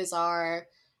so bizarre.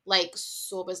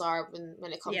 So bizarre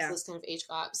when it comes to those kind of age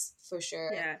gaps, for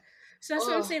sure. Yeah. So that's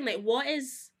what I'm saying.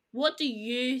 What do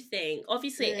you think?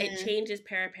 Obviously, it changes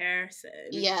per person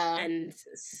and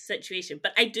situation.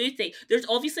 But I do think there's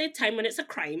obviously a time when it's a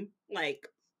crime,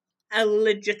 a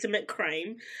legitimate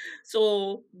crime.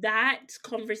 So that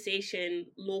conversation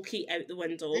low-key out the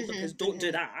window because don't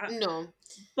do that. No.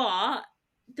 But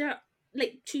there,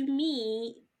 to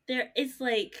me, there is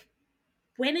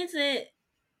when is it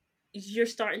you're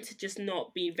starting to just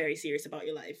not be very serious about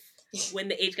your life when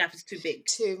the age gap is too big?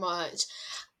 Too much.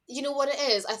 You know what it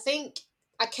is? I think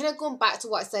I kind of going back to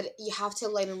what I said, you have to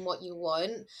align on what you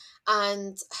want.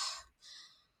 And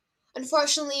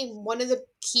unfortunately, one of the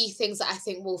key things that I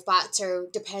think will factor,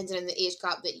 depending on the age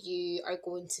gap that you are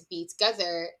going to be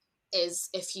together, is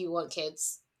if you want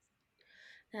kids.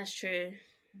 That's true.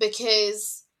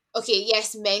 Because, okay,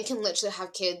 yes, men can literally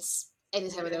have kids any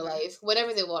time of their life,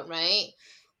 whenever they want, right?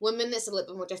 Women, it's a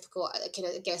little bit more difficult, I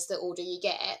guess, the older you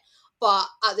get. But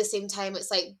at the same time,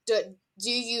 it's do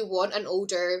you want an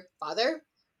older father?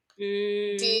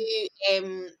 Do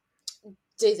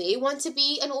they want to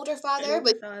be an older father,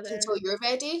 until you're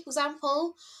ready, for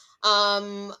example?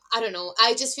 I don't know.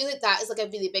 I just feel that is a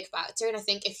really big factor, and I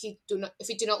think if you do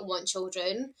not want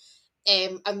children,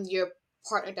 and you're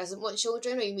partner doesn't want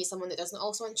children, or you meet someone that doesn't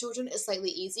also want children, it's slightly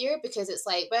easier because it's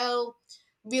like, well,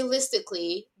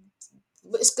 realistically,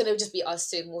 it's gonna just be us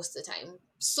two most of the time.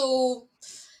 So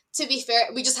to be fair,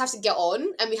 we just have to get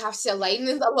on and we have to align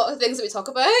in a lot of things that we talk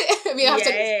about. We have to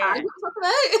understand what we talk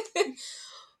about.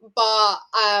 But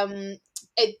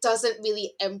it doesn't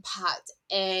really impact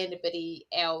anybody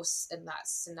else in that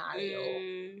scenario.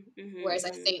 Mm-hmm. Whereas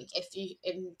I think if you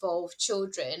involve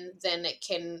children, then it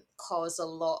can cause a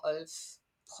lot of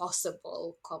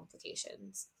possible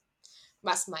complications.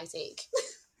 That's my take.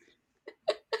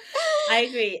 I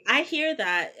agree. I hear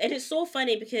that. And it's so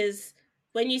funny because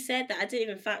when you said that, I didn't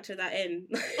even factor that in,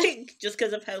 just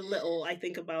because of how little I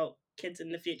think about kids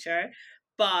in the future.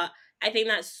 But I think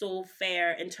that's so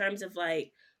fair in terms of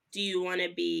like, do you want to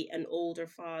be an older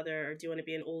father or do you want to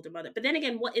be an older mother? But then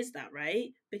again, what is that,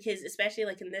 right? Because especially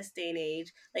like in this day and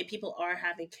age, like people are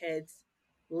having kids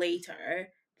later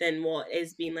than what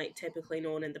is being like typically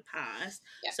known in the past.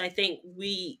 Yeah. So I think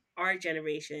our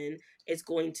generation is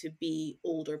going to be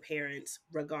older parents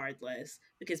regardless,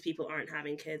 because people aren't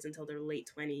having kids until their late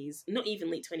 20s, not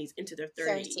even late 20s, into their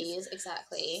 30s.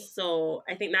 Exactly. So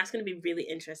I think that's going to be really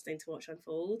interesting to watch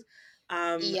unfold.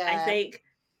 I think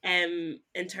in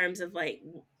terms of like,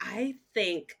 I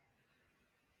think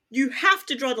you have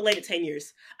to draw the line at 10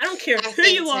 years. I don't care who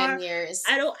you are. 10 years.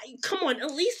 Come on,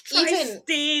 at least try to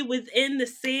stay within the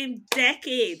same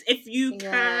decade if you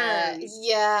can.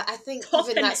 Yeah, I think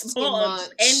even that's too much.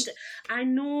 And I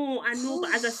know,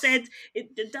 but as I said,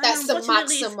 that's the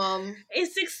maximum.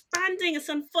 It's expanding. It's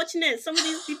unfortunate. Some of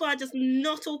these people are just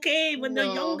not okay when they're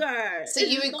younger. So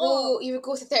you would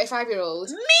go to 35-year-old?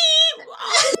 Me?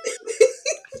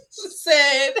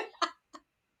 Said.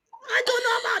 I don't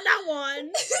know about that one.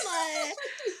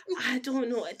 I don't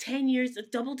know. 10 years,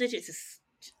 double digits is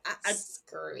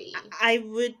scary.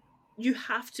 You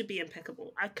have to be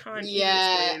impeccable. I can't.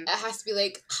 Yeah, it has to be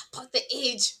like, but the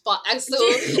age, but also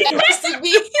it has to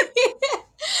be.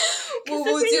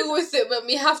 We'll deal with it when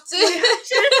we have to.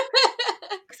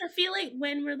 Because I feel like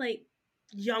when we're like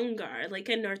younger, like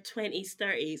in our 20s,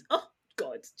 30s, oh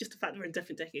God, just the fact that we're in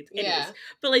different decades. Anyways. Yeah.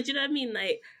 But like, do you know what I mean?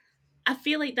 Like, I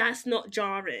feel like that's not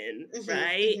jarring,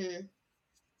 right?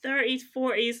 30s,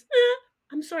 40s.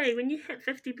 I'm sorry, when you hit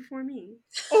 50 before me.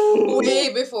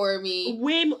 Way before me.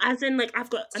 As in, like,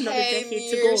 I've got another decade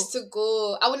to go. 10 years to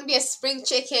go. I wouldn't be a spring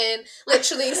chicken,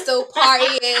 literally still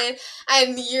partying,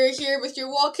 and you're here with your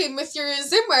walking with your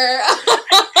Zimmer.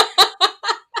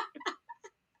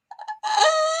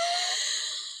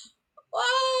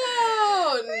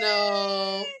 Wow,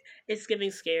 no. It's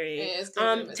giving scary.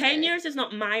 10 years is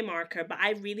not my marker, but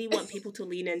I really want people to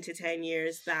lean into 10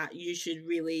 years that you should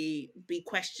really be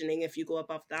questioning if you go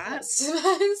above that.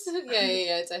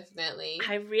 Yeah, definitely.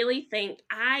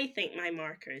 I think my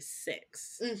marker is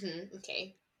 6.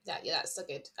 Okay. That's so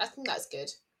good. I think that's good.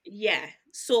 Yeah.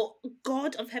 So,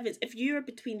 God of heavens, if you're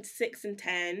between 6 and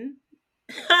 10,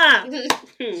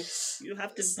 you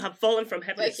have to have fallen from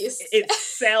heaven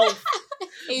itself.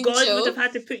 God would have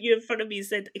had to put you in front of me and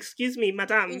said, "Excuse me,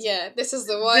 madame. Yeah, this is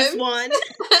the one. This one."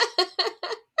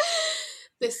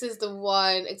 This is the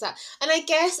one, exactly. And I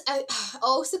guess it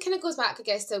also kind of goes back, I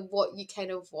guess, to what you kind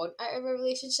of want out of a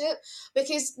relationship,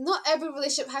 because not every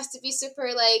relationship has to be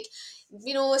super like,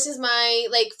 this is my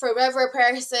like forever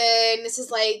person. This is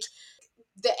like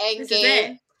the end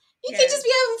game. You can just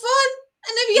be having fun.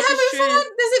 And if you're having fun,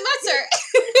 does it matter?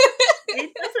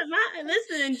 It doesn't matter.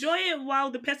 Listen, enjoy it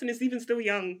while the person is even still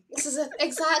young.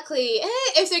 Exactly.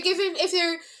 If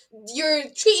you're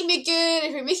treating me good,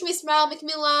 if you're making me smile, making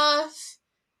me laugh,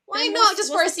 why not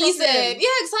just for a season?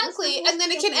 Yeah, exactly. And then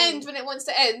it can end when it wants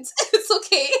to end. It's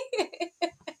okay.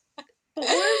 But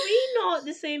were we not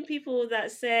the same people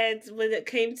that said when it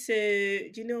came to,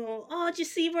 do you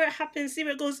see where it happens, see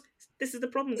where it goes? This is the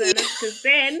problem, Diana, because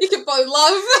then you can fall in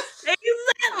love.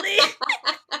 Exactly.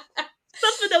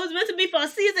 Something that was meant to be for a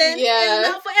season is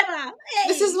now forever. Hey.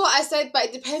 This is what I said, but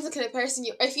it depends on the kind of person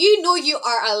you are. If you know you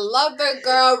are a lover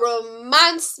girl,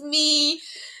 romance me.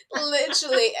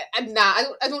 Literally, I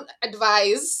don't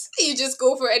advise you just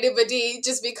go for anybody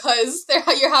just because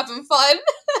you're having fun.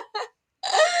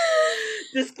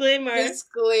 Disclaimer,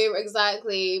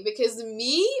 exactly. Because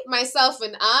me, myself,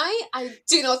 and I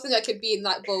do not think I could be in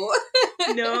that boat.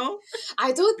 No?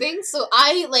 I don't think so.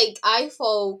 I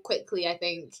fall quickly, I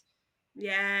think.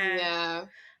 Yeah.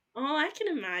 Oh, I can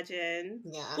imagine.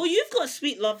 Yeah. Well, you've got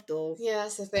sweet love, though. Yeah,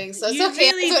 that's the thing. So it's you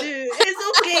okay. Really do.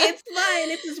 It's okay. It's fine.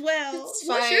 It's as well. It's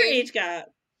What's fine. Your age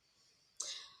gap?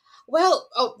 Well,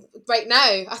 right now,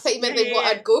 I thought you meant what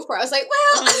I'd go for. I was like,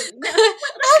 that's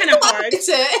kind of hard.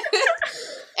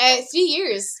 3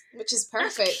 years, which is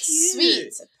perfect.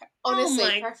 Sweet.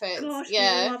 Honestly, perfect. Gosh,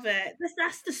 yeah. love it.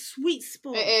 That's the sweet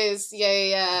spot. It is.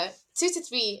 Yeah. 2 to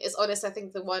 3 is honestly, I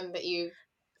think, the one that you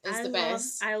is the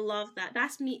best. I love that.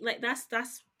 That's me. Like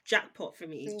that's jackpot for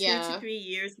me. Yeah. 2 to 3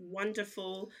 years,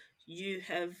 wonderful. You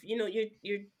have,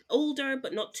 you're older,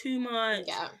 but not too much.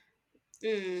 Yeah.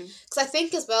 Because I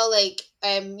think as well, like,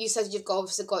 you said you've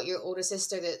obviously got your older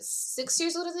sister that's 6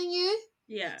 years older than you.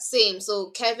 Yeah. Same.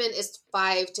 So Kevin is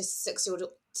 5 to 6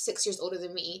 years older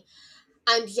than me,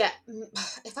 and yeah,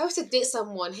 if I was to date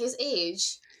someone his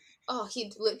age, oh,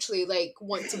 he'd literally like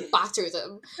want to batter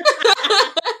them.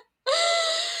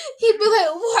 He'd be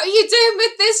like, "What are you doing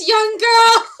with this young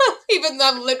girl?" Even though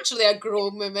I'm literally a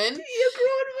grown woman. You're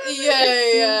grown woman.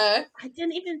 Yeah. I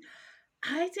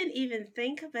didn't even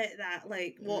think about that.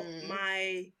 Like what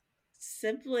my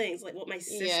siblings, like what my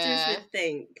sisters would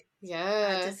think.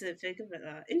 Yeah. I just didn't think about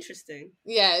that. Interesting.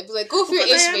 Yeah, it'd be like, go for your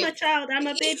age. I am a child. I'm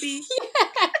a baby.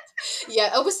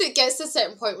 Yeah, obviously it gets to a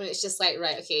certain point when it's just like,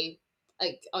 right, okay,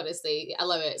 like, honestly, I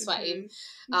love it, it's fine.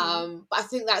 But I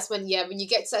think that's when you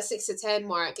get to that 6 to 10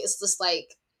 mark, it's just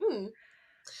like,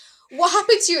 what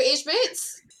happened to your age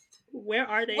mates? Where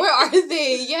are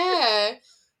they? Yeah.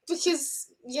 Because,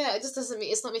 it just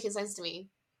it's not making sense to me.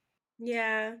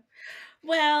 Yeah.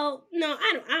 Well, no,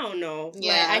 I don't know.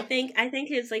 Yeah. Like, I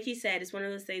think it's like you said, it's one of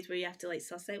those things where you have to like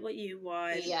suss out what you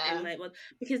want. Yeah. And like,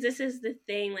 because this is the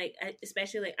thing, like,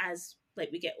 especially like as like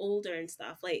we get older and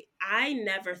stuff. Like, I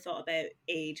never thought about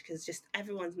age because just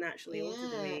everyone's naturally older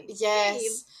than me.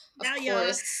 Yes. Now of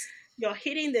course. You're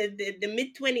hitting the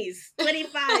mid-20s,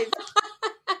 25.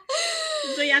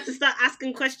 So you have to start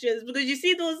asking questions because you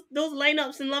see those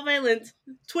lineups in Love Island,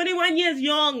 21 years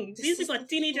young. These people are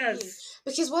teenagers.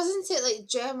 Because wasn't it like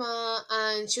Gemma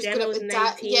and she was Gemma going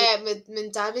up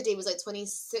with Davide was like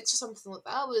 26 or something like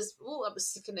that. That was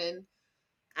sickening.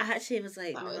 I actually was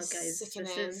like, that no, was guys,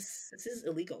 sickening. This is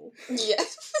illegal. Yeah,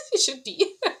 it should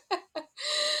be.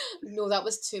 No, that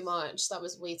was too much. That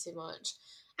was way too much.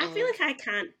 I feel like I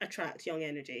can't attract young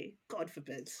energy. God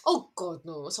forbid. Oh God,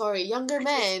 no. Sorry, younger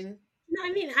men. No,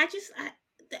 I mean,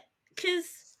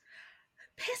 because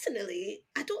personally,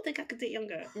 I don't think I could date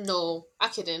younger. No, I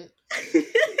couldn't.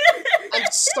 I'm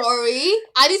sorry.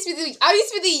 I need to be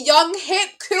the young, hip,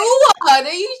 cool one.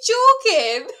 Are you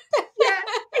joking? Yeah,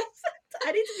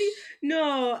 I need to be.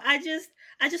 No, I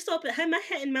just thought, but how am I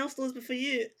hitting milestones before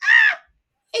you?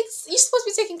 You're supposed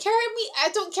to be taking care of me. I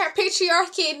don't care,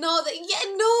 patriarchy and all that. Yeah,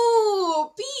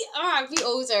 no. Be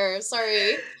older.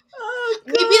 Sorry. Oh,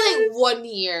 God. Maybe like 1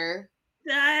 year.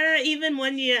 Even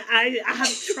 1 year, I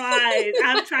have tried.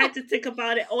 I've tried to think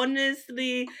about it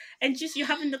honestly, and just you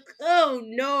having the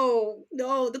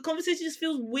the conversation just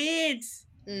feels weird.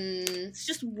 It's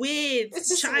just weird. It's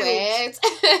just weird.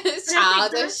 It's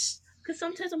childish. Because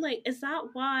sometimes I'm like, is that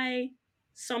why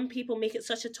some people make it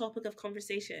such a topic of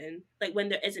conversation, like when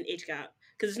there is an age gap?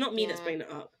 Because it's not me that's bringing it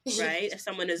up, right? If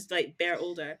someone is like bare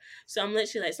older, so I'm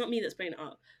literally like, it's not me that's bringing it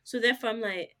up. So therefore, I'm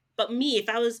like, but me, if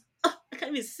I was. I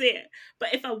can't even say it.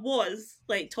 But if I was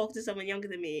like talking to someone younger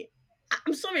than me,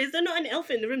 I'm sorry, is there not an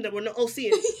elephant in the room that we're not all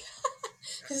seeing?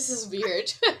 This is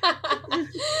weird.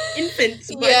 Infants.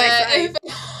 Yeah.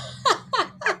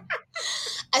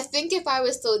 I think if I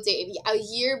was still dating, a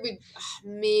year would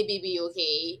maybe be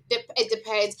okay. It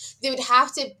depends. They would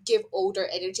have to give older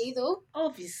energy though.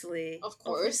 Obviously. Of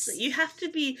course. Obviously. You have to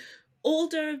be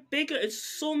older, bigger, and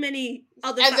so many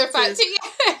other factors.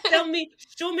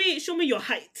 Show me your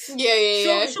height.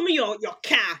 Yeah. Show me your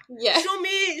car. Yeah. Show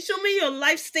me your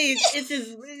life stage. It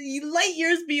is light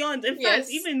years beyond. In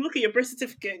fact, even look at your birth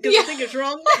certificate because I think it's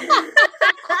wrong.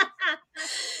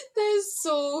 That is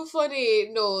so funny.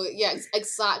 No, yeah,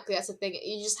 exactly. That's the thing.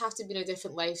 You just have to be in a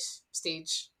different life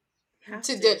stage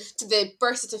to the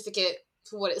birth certificate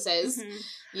for what it says. Mm-hmm.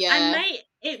 Yeah,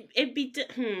 it'd be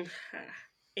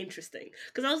interesting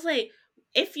because I was like,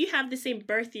 if you have the same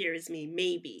birth year as me,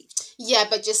 maybe. Yeah,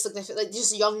 but just significant, like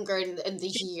just younger in the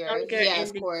year. Yeah,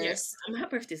 of course. My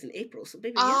birthday's in April, so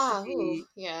baby.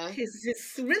 Yeah.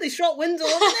 It's a really short window.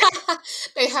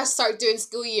 They have to start doing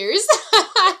school years.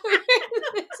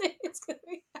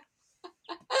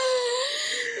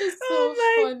 It's so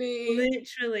funny.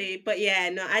 Literally, but yeah,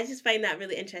 no, I just find that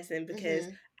really interesting because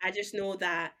I just know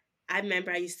that. I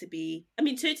remember I used to be. I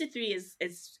mean, 2 to 3 is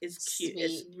cute. Sweet.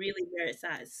 It's really where it's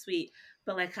at. It's sweet,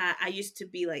 but like I used to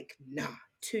be like, nah,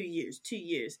 2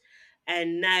 years,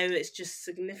 and now it's just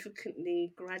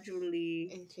significantly,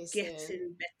 gradually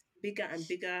getting bigger and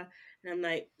bigger, and I'm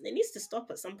like, it needs to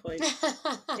stop at some point.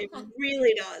 It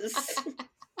really does.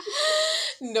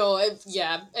 No,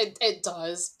 it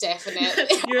does, definitely.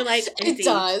 You're like, it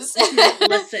does.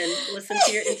 Listen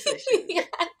to your intuition.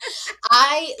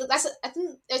 I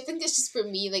think it's just for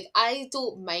me. Like, I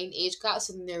don't mind age gaps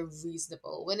when they're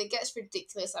reasonable. When it gets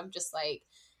ridiculous, I'm just like,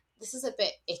 this is a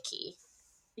bit icky.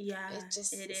 Yeah,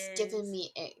 it's giving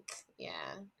me ick.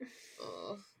 Yeah.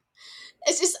 Oh.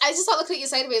 I just thought looking at you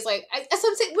sideways, like, as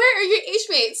I'm saying, where are your age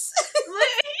mates?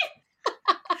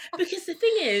 Because the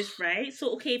thing is, right?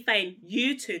 So, okay, fine,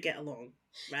 you two get along,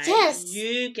 right? Yes.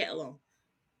 You get along.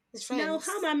 As friends. Now,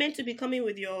 how am I meant to be coming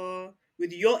with your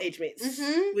age mates?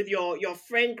 Mm-hmm. With your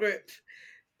friend group?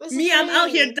 Me, I'm out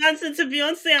here dancing to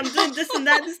Beyonce. I'm doing this and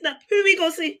that, this and that. Who we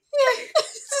gonna see? Yeah.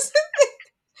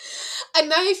 And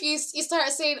now if you start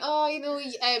saying, oh, you know,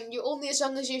 you're only as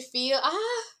young as you feel.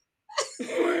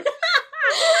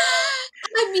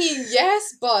 I mean,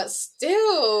 yes, but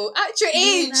still, at your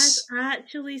age. No, that's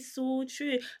actually so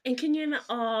true. And can you imagine?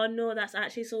 Oh, no, that's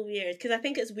actually so weird. Because I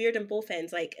think it's weird on both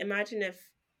ends. Like, imagine if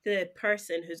the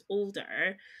person who's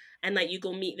older and, like, you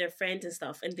go meet their friends and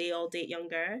stuff and they all date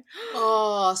younger.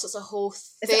 Oh, so it's a whole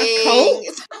thing. Is it a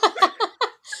cult?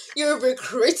 You're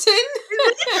recruiting?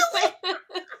 What is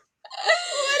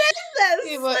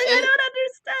this? Like, I don't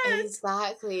understand.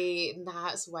 Exactly.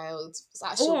 That's wild. It's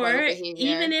actually wild behavior.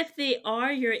 Even if they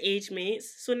are your age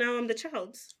mates, so now I'm the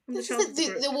child.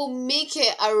 They will make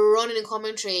it a running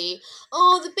commentary.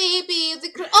 Oh, the baby.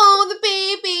 Oh, the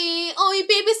baby. Oh, you're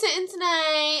babysitting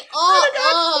tonight.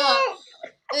 Oh.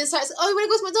 And it starts, oh, you want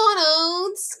to go to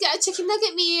McDonald's? Get a chicken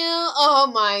nugget meal. Oh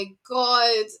my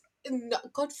God. No,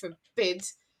 God forbid.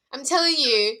 I'm telling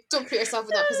you, don't put yourself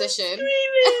in that position.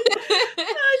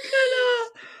 I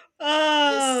cannot.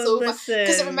 Oh,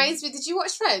 because it reminds me. Did you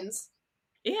watch Friends?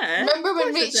 Yeah. Remember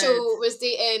when Rachel was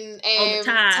dating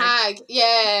Tag?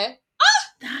 Yeah.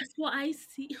 That's what I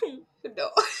see. No.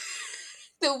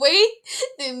 The way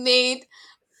they made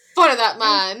fun of that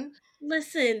man.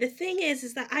 Listen, the thing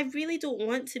is that I really don't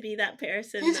want to be that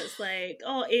person that's like,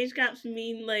 oh, age gaps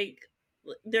mean like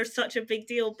they're such a big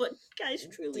deal, but guys,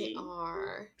 truly, they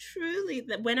are. Truly,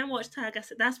 that when I watched Tag, I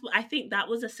said I think that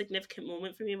was a significant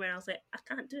moment for me when I was like, I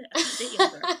can't do it. I can't date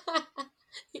younger.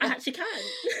 Yeah. I actually can't.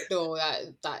 No,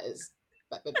 that is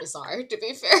a bit bizarre, to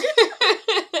be fair.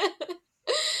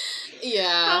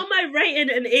 Yeah. How am I writing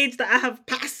an age that I have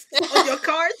passed on your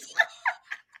cards?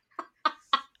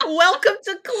 Welcome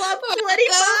to Club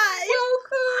 25.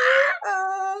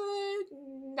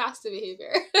 Welcome. Nasty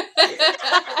behavior.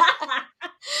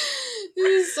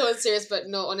 This is so serious, but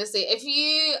no, honestly, if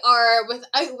you are with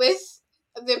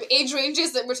the age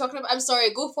ranges that we're talking about, I'm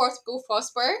sorry, go forth, go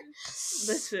prosper.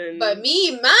 Listen. But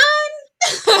me,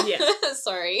 man. Yeah.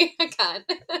 Sorry, I can't.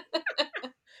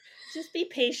 Just be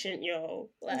patient, yo.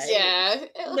 Like, yeah.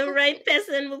 The right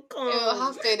person will come. It'll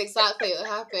happen, exactly. It'll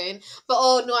happen. But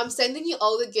oh no, I'm sending you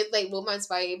all the good like romance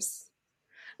vibes.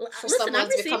 For someone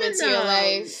to come into your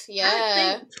life. Yeah.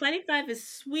 I think 25 is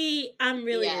sweet. I'm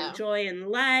really enjoying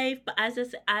life. But as I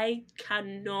said, I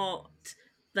cannot,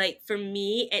 like, for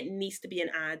me, it needs to be an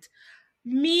ad.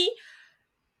 My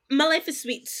life is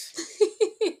sweet.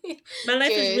 My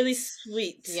life is really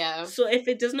sweet. Yeah. So if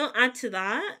it does not add to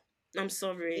that, I'm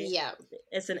sorry. Yeah.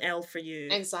 It's an L for you.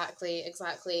 Exactly.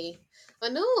 I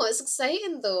know, it's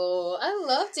exciting though. I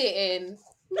love dating.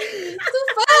 So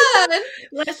fun.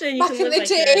 Listen, you back can live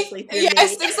vicariously through me.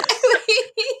 Exactly.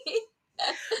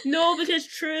 No, because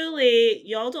truly,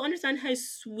 y'all don't understand how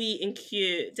sweet and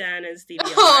cute Dan and Stevie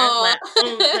are.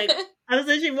 Like, I was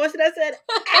literally watching that and said,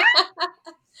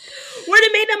 where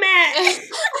they made them at?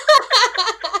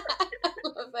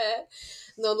 Love it.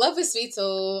 No, love is sweet,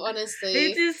 though, honestly.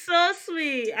 It is so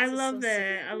sweet. I love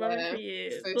it. I love it for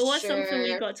you. But what's something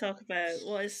we got to talk about?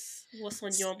 What's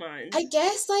on your mind? I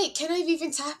guess, like, kind of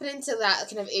even tapping into that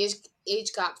kind of age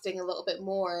gap thing a little bit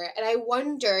more. And I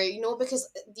wonder, because,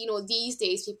 these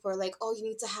days people are like, oh, you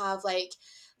need to have, like,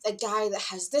 a guy that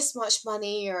has this much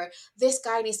money, or this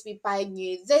guy needs to be buying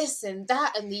you this and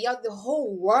that and the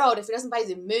whole world. If he doesn't buy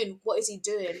the moon, what is he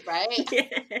doing, right?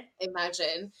 Yeah.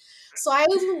 Imagine. So I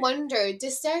even wonder, do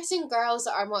certain girls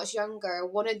that are much younger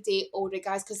want to date older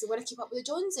guys because they want to keep up with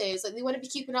the Joneses? Like, they want to be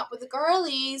keeping up with the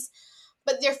girlies,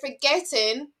 but they're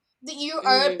forgetting that you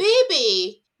are a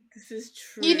baby. This is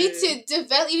true. You need to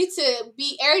develop. You need to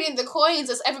be earning the coins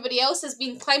as everybody else has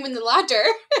been climbing the ladder.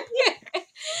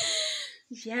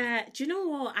 Yeah. Do you know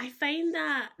what? I find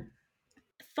that,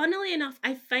 funnily enough,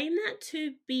 I find that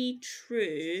to be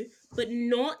true, but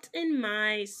not in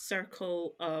my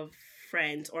circle of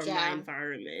friends or my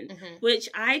environment, Mm-hmm. which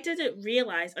I didn't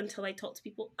realize until I talked to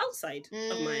people outside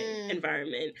of my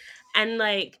environment. And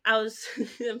like I was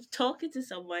talking to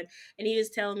someone and he was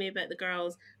telling me about the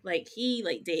girls like he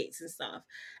like dates and stuff.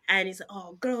 And he's like,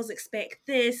 oh, girls expect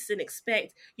this and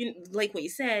expect you like what you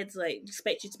said, like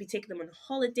expect you to be taking them on a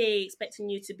holiday, expecting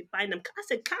you to be buying them. I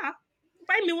said, car?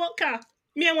 Buy me what car?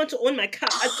 Me, I want to own my car.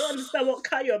 I don't understand what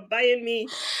car you're buying me.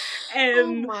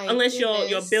 Unless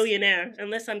you're a billionaire,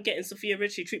 unless I'm getting Sophia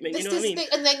Richie treatment, you know what I mean?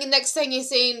 And then the next thing you're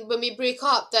saying when we break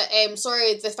up that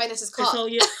sorry, the finance is cut. So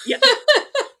yeah.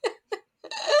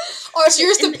 Or it's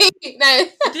yours to pay now.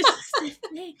 This is the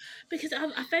thing, because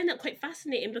I found that quite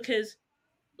fascinating because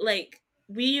like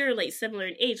we are like similar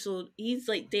in age, so he's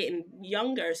like dating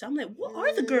younger. So I'm like, what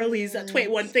are the girlies at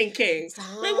 21 thinking?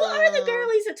 Like, what are the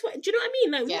girlies at 20? Do you know what I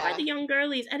mean? Like, what are the young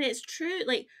girlies? And it's true.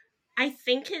 Like, I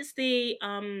think it's the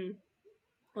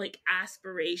like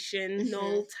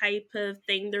aspirational type of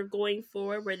thing they're going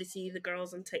for, where they see the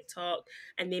girls on TikTok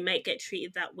and they might get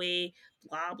treated that way,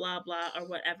 blah blah blah, or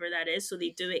whatever that is. So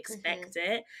they do expect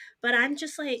it. But I'm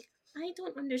just like, I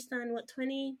don't understand what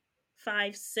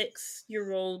 25,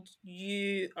 6-year-old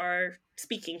you are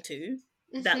speaking to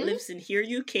that lives in here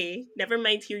UK. Never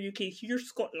mind here UK, here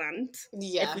Scotland.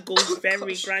 If we go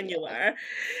very granular,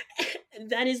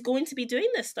 that is going to be doing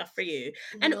this stuff for you.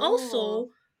 And also,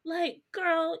 like,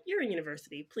 girl, you're in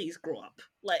university. Please grow up.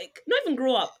 Like, not even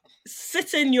grow up.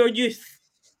 Sit in your youth.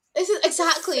 This is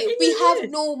exactly. We have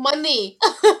no money.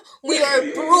 We are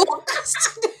broke.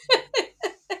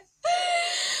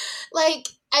 Like,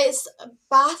 it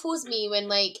baffles me when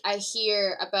like I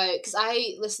hear about, because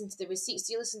I listen to the receipts.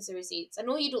 Do you listen to the receipts? I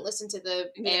know you don't listen to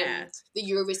the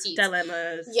Euro receipts.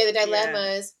 Dilemmas. Yeah, the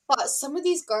dilemmas. Yeah. But some of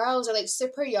these girls are like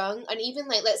super young, and even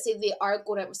like let's say they are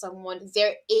going out with someone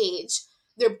their age.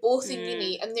 They're both in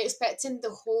uni and they're expecting the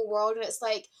whole world, and it's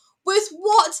like, with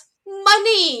what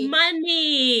money?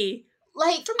 Money!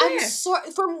 Like, I'm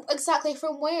sorry, from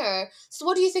where? So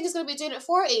what do you think is going to be doing at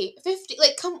 40, 50?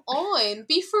 Like, come on,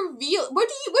 be for real.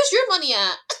 Where's your money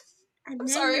at? I'm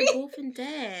sorry. You're both in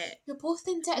debt. You're both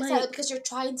in debt, exactly, because you're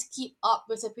trying to keep up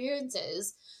with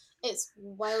appearances. It's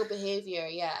wild behaviour,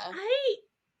 yeah.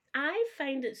 I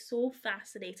find it so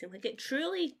fascinating. Like, it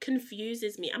truly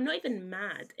confuses me. I'm not even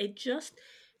mad. It just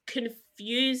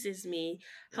confuses me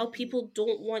how people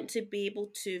don't want to be able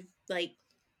to, like,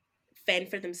 fend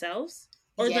for themselves.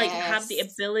 Or, like, have the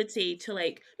ability to,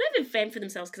 like, not even fend for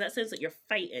themselves, because that sounds like you're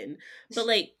fighting, but,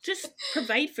 like, just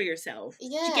provide for yourself.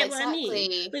 Yeah, do you get what I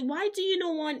mean? Like, why do you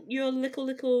not want your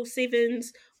little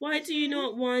savings? Why do you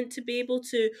not want to be able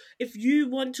to, if you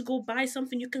want to go buy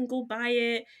something, you can go buy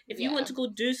it. If you want to go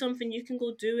do something, you can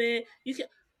go do it.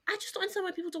 I just don't understand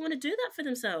why people don't want to do that for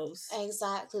themselves.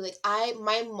 Exactly. Like,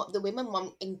 the way my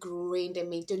mum ingrained in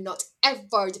me, do not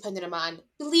ever depend on a man.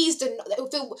 Please do not.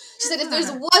 She said, if there's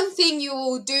one thing you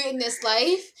will do in this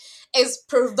life, is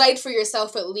provide for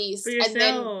yourself at least. And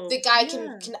then the guy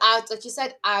can add, like you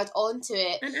said, add on to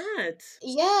it. And add.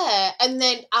 Yeah. And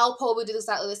then I'll probably do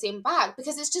exactly the same back.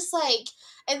 Because it's just like,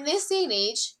 in this day and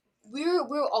age,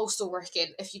 we're also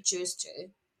working if you choose to.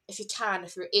 If you can,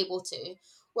 if you're able to.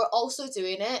 We're also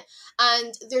doing it,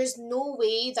 and there's no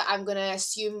way that I'm gonna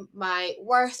assume my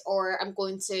worth, or I'm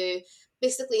going to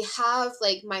basically have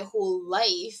like my whole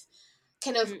life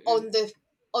kind of on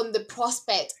the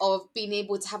prospect of being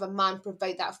able to have a man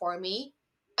provide that for me.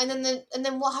 And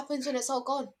then what happens when it's all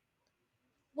gone?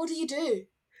 What do?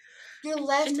 You're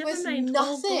left with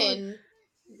nothing.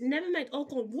 Never mind, oh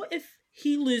god, what if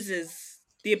he loses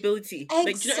the ability? Exactly.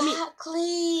 Like, do you know what I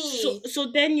mean?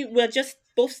 So then we're just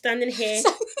both standing here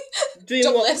doing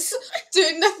jobless,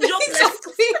 doing nothing.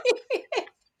 Exactly.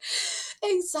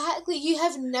 Exactly. You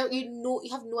have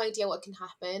no idea what can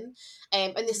happen.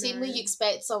 And the same way you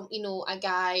expect a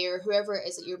guy or whoever it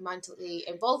is that you're romantically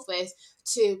involved with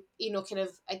to, kind of,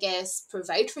 I guess,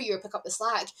 provide for you or pick up the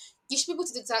slack, you should be able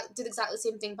to do exactly the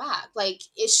same thing back. Like,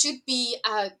 it should be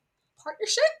a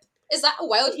partnership. Is that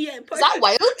wild? Yeah, is that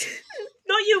wild?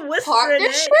 No, you whispering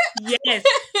it. Yes,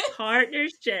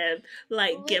 partnership.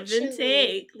 Like, literally. Give and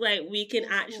take. Like, we can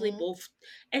actually both.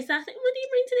 Is that thing? What do you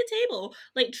bring to the table?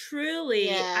 Like, truly,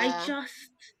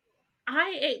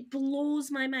 it blows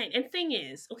my mind. And thing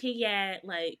is, okay, yeah,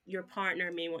 like, your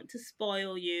partner may want to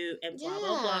spoil you and blah,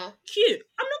 blah, blah. Cute.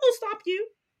 I'm not going to stop you.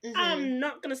 I'm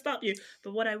not going to stop you.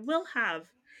 But what I will have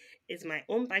is my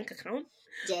own bank account.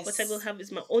 Yes. What I will have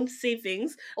is my own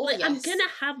savings. Oh, like, yes. I'm gonna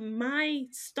have my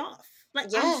stuff. Like,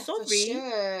 I'm sorry. For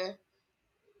sure.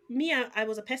 Me, I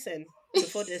was a person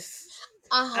before this.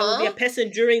 I will be a person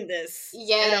during this.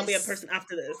 Yes. And I'll be a person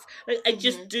after this. Like, I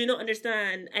just do not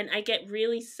understand. And I get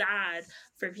really sad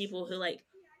for people who, like,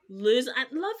 lose.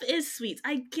 Love is sweet.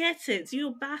 I get it. You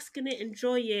know, bask in it,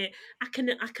 enjoy it. I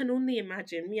can only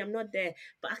imagine. Me, I'm not there,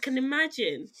 but I can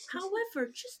imagine. However,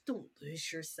 just don't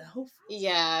lose yourself.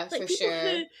 Yeah, Like for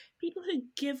sure. people who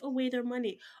give away their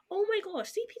money. Oh my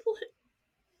gosh, see people who.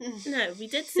 No, we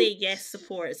did say yes,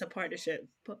 support, it's a partnership,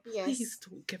 but please Yes.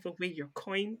 don't give away your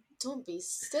coin. Don't be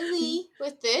silly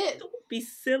with it. Don't be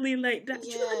silly like that. Do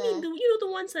you know what I mean? Yeah. You know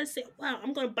the ones that say, "Wow,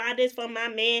 I'm gonna buy this for my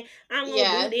man. I'm gonna do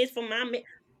Yeah. this for my man."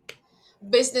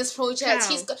 Business project.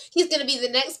 Child, He's gonna be the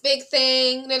next big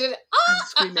thing. Da, da, da. I'm I'm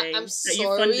screaming that you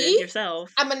sorry. funded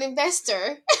yourself. I'm an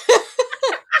investor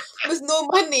with no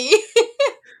money.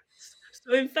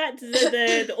 So in fact,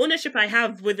 the ownership I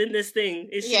have within this thing,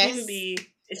 Yes.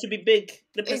 it should be big.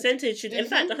 The percentage should, in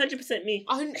fact, Mm-hmm. 100% me.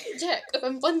 Yeah, if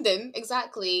I'm funding,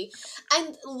 exactly.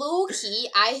 And low key,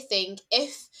 I think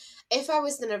if I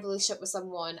was in a relationship with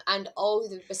someone and all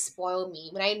they did was spoil me,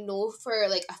 when I know for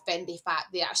like a Fendi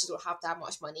fact they actually don't have that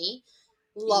much money,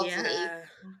 lovely. Yeah.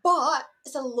 But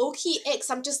it's a low key ick.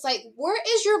 I'm just like, where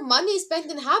is your money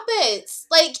spending habits?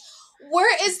 Like,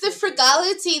 where is It's the so true.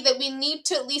 frugality that we need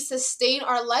to at least sustain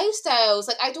our lifestyles?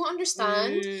 Like, I don't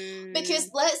understand. Because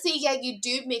Mm, let's say, yeah, you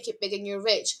do make it big and you're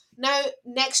rich. Now,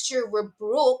 next year we're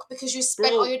broke because you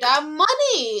spent all your broke damn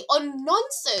money on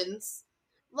nonsense.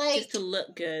 just Like, to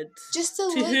look good. just to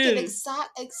To look at whom?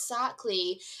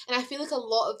 exactly. And I feel like a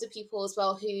lot of the people as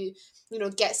well who,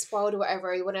 get spoiled or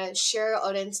whatever, you want to share it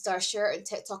on Insta, share it on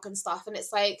TikTok and stuff, and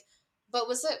it's like, but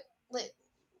was it like,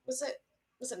 was it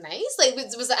was it nice? Like,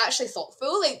 was it actually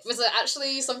thoughtful? Like, was it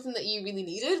actually something that you really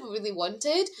needed, really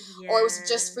wanted, or was it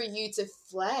just Yeah. for you to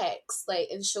flex, like,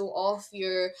 and show off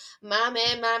your my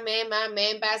man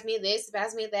buys me this,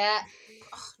 buys me that?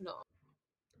 Oh, no.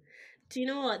 Do you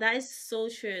know what? That is so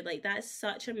true. Like that is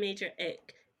such a major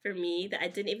ick for me that I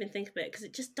didn't even think about it because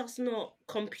it just does not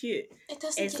compute. It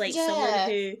doesn't. It's like someone Yeah.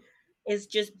 who is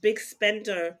just big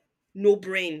spender, no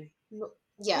brain. No.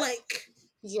 Yeah. Like,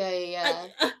 Yeah.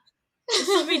 I, Yeah.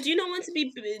 sorry, do you not want to be?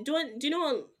 Do you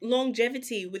not want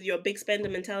longevity with your big spender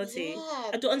mentality?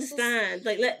 Yeah, I don't this is. understand.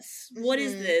 Like, let's. What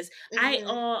is Mhm. this? Mhm.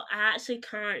 I actually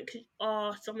can't.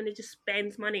 Someone who just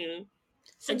spends money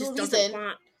For and no just doesn't reason.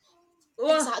 plan.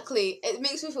 Oh, Exactly. It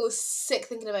makes me feel sick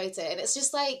thinking about it, and it's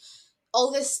just like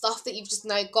all this stuff that you've just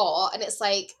now got, and it's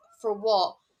like, for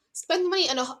what? Spend money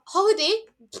on a holiday?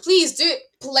 Please do it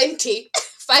plenty.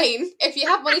 Fine. If you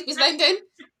have money to be spending,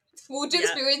 we'll do yeah.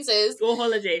 experiences. Go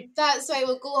holiday. That's why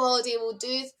we'll go on holiday, we'll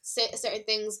do certain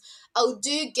things. I'll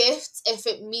do gifts if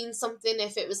it means something,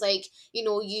 if it was like,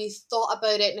 you thought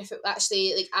about it, and if it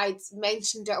actually, like, I'd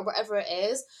mentioned it or whatever it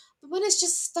is. But when it's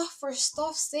just stuff for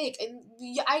stuff's sake, and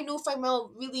I know fine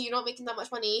well, really, you're not making that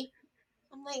much money,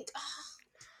 I'm like,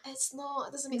 it's not,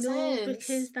 it doesn't make No, sense.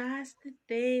 because that's the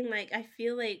thing. Like, I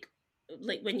feel like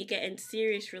when you get in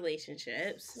serious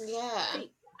relationships, Yeah. like,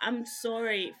 I'm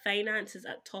sorry, finance is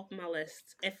at top of my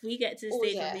list. If we get to the Oh,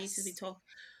 stage where we need to be yes. talk,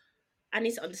 I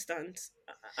need to understand.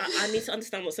 I need to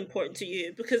understand what's important to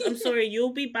you because I'm sorry,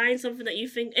 you'll be buying something that you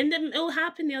think, and then it'll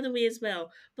happen the other way as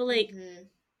well. But like, Mm-hmm.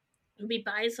 you'll be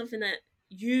buying something that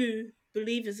you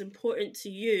believe is important to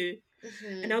you, and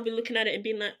Mm-hmm. I'll be looking at it and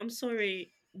being like, I'm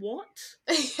sorry, what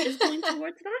is going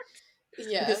towards that?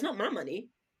 Because it's Yeah. not my money.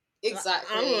 Like, I don't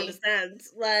Exactly. understand.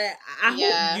 Like, I hope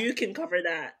Yeah. you can cover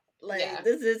that. Like, Yeah.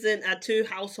 this isn't a two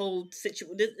household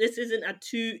situation. This isn't a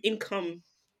two income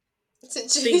thing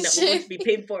that we're going Situation. to be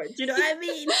paying for. Do you know what I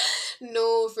mean?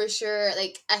 No, for sure.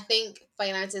 Like, I think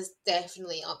finance is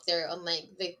definitely up there on like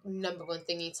the number one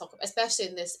thing you talk about, especially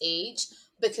in this age,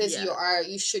 because Yeah.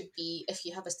 you should be, if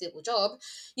you have a stable job,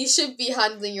 you should be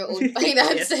handling your own Yes.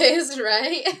 finances,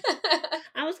 right?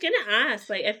 I was gonna ask,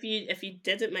 like, if you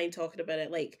didn't mind talking about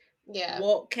it, like, Yeah.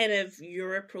 what kind of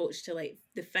your approach to like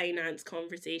the finance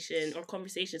conversation or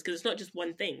conversations? Because it's not just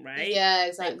one thing, right? Yeah,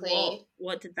 Like, exactly.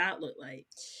 what did that look like?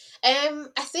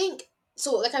 I think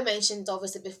so. Like I mentioned,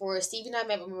 obviously before, Steve and I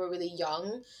met when we were really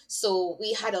young, so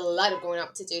we had a lot of growing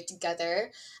up to do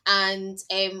together. And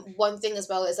one thing as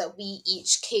well is that we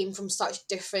each came from such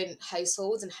different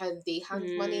households and how they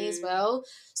handled money as Mm, well.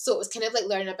 So it was kind of like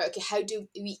learning about, okay, how do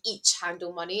we each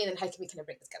handle money, and then how can we kind of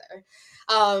bring it together.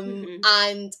 mm-hmm.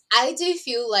 And I do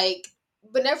feel like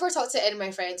whenever I talk to any of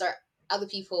my friends or other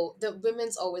people, the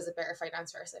women's always a better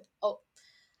finance person. Oh,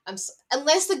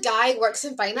 unless the guy works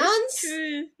in It's finance,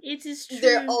 true. It is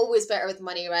they're true. always better with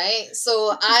money, right?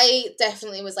 So I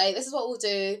definitely was like, this is what we'll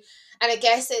do. And I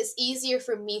guess it's easier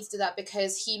for me to do that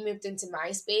because he moved into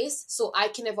my space. So I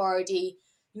kind of already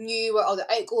knew where all the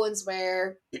outgoings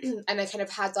were and I kind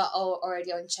of had that all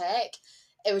already on check.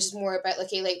 It was just more about, like,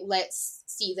 okay, like, let's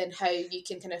see then how you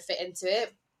can kind of fit into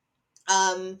it.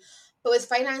 Um, But with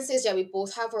finances, yeah, we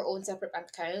both have our own separate bank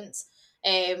accounts.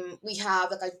 We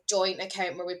have like a joint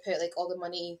account where we put like all the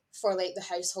money for like the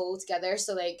household together.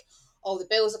 So like all the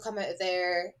bills will come out of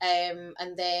there,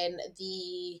 and then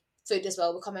the food as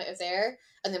well will come out of there,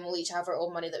 and then we'll each have our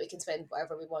own money that we can spend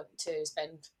whatever we want to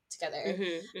spend together.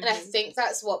 And I think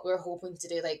that's what we're hoping to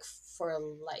do, like for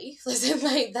life.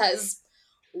 Like that's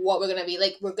what we're gonna be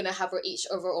like. We're gonna have each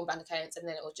of our own bank accounts, and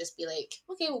then it will just be like,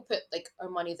 okay, we'll put like our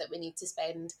money that we need to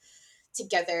spend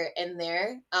together in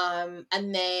there.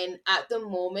 And then at the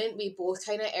moment we both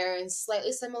kind of earn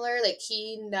slightly similar. Like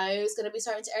he now is going to be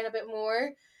starting to earn a bit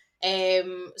more.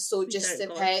 So just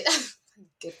depend.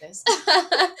 Goodness.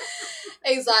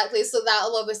 Exactly. So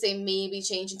that'll obviously maybe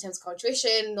change in terms of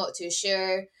contribution. Not too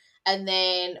sure. And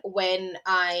then when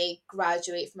I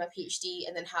graduate from my PhD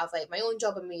and then have like my own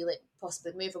job and me like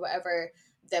possibly move or whatever,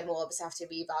 then we'll obviously have to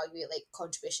reevaluate like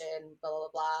contribution, blah blah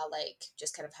blah, like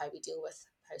just kind of how we deal with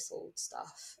household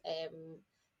stuff.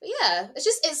 But yeah,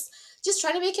 it's just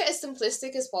trying to make it as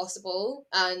simplistic as possible,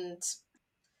 and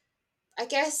I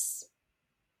guess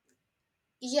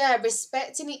yeah,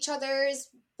 respecting each other's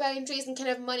boundaries and kind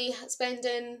of money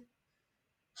spending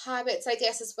habits, I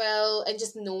guess, as well, and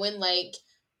just knowing like,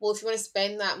 well, if you want to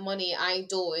spend that money, I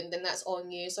don't, then that's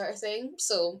on you, sort of thing.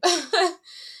 So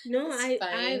no,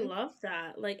 I love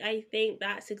that. Like I think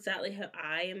that's exactly how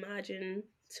I imagine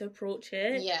to approach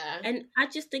it. Yeah. And I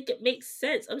just think it makes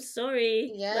sense. I'm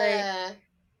sorry. Yeah. Like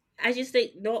I just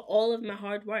think not all of my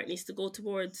hard work needs to go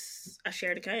towards a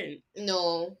shared account.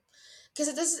 No.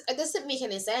 Because it doesn't make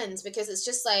any sense, because it's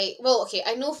just like, well, okay,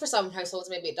 I know for some households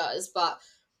maybe it does, but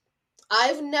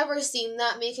I've never seen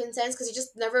that making sense, because you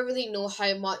just never really know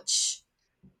how much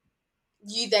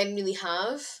you then really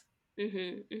have.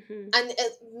 And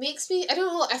it makes me, I don't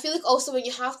know, I feel like also when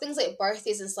you have things like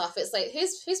birthdays and stuff, it's like,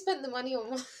 who spent the money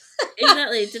on what?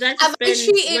 Exactly. Did I just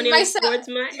spend money on sports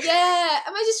match? Yeah,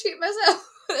 am I just treating myself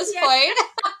at this point?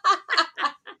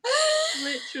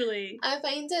 Literally. I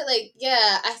find it like,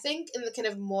 yeah, I think in the kind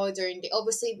of modern day,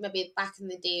 obviously maybe back in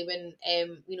the day when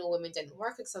women didn't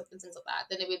work and things like that,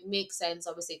 then it would make sense,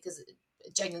 obviously, because it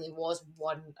genuinely was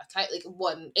one account, like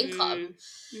one income.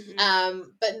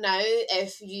 But now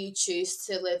if you choose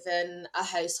to live in a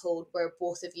household where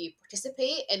both of you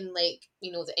participate in like,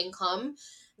 the income,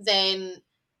 then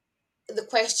the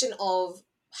question of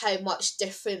how much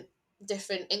different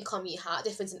income you have,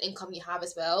 difference in income you have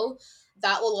as well,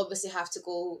 that will obviously have to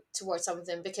go towards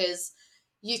something, because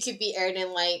you could be earning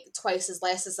like twice as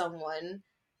less as someone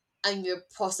and you're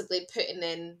possibly putting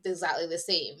in exactly the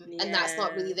same, and that's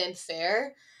not really then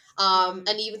fair.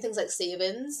 And even things like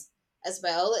savings as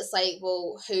well, it's like,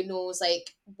 well, who knows, like,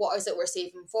 what is it we're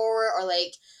saving for, or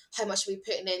like how much are we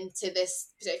putting into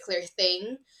this particular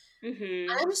thing.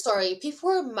 I'm sorry, people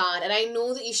are mad, and I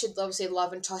know that you should obviously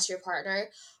love and trust your partner,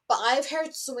 but I've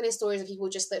heard so many stories of people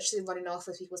just literally running off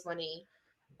with people's money.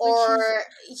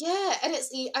 Yeah, and it's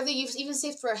either you've even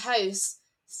saved for a house,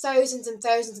 thousands and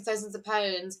thousands and thousands of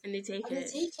pounds, and they take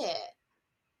it. It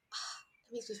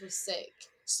makes me feel sick.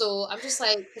 So I'm just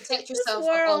like, protect yourself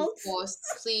at all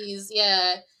costs, please.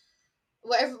 Yeah,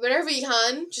 wherever you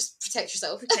can, just protect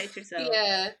yourself.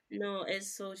 Yeah. No,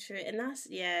 it's so true, and that's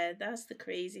the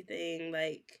crazy thing.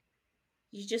 Like,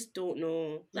 you just don't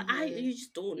know. Like, you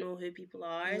just don't know who people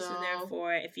are. No. So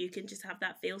therefore, if you can just have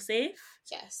that fail safe,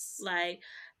 yes. Like,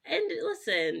 and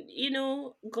listen,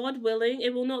 God willing,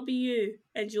 it will not be you,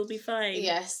 and you'll be fine.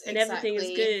 Yes, and everything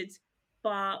is good.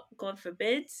 But God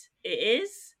forbid it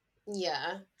is.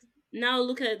 Yeah. Now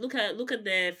look at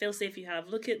the fail safe you have.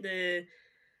 Look at the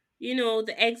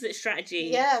the exit strategy.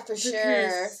 Yeah, for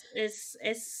sure. It's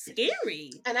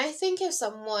scary. And I think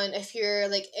if you're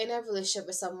like in a relationship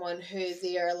with someone who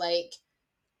they are like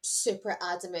super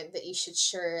adamant that you should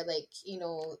share like,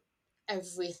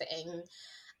 everything,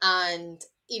 and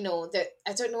that,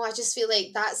 I don't know, I just feel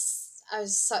like that's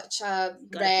such a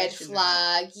red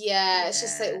flag. Yeah, it's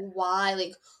just like,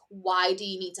 why do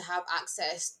you need to have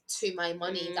access to my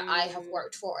money that I have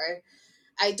worked for?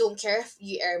 I don't care if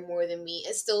you earn more than me.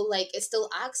 It's still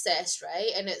access,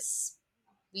 right? And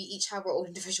we each have our own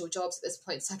individual jobs at this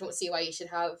point, so I don't see why you should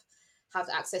have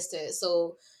access to it.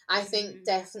 So I think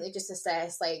definitely just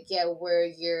assess like, where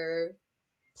your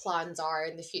plans are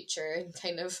in the future, and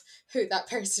kind of who that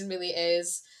person really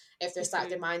is, if they're start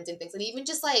demanding things. And even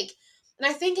just like, and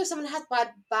I think if someone has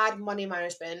bad money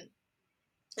management,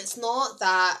 it's not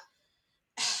that,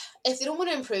 if they don't want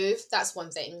to improve, that's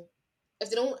one thing. If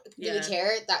they don't really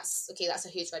care, that's a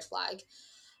huge red flag.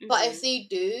 But if they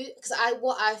do, because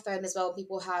what I found as well,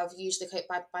 people have usually quite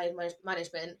bad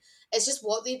management, it's just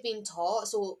what they've been taught.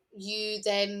 So you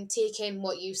then take in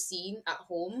what you've seen at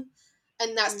home,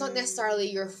 And that's not necessarily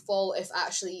your fault if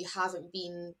actually you haven't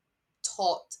been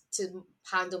taught to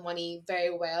handle money very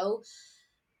well.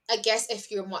 I guess if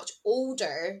you're much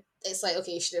older, it's like,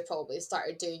 okay, you should have probably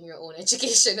started doing your own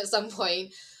education at some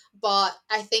point. But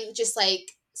I think just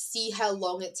like see how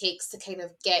long it takes to kind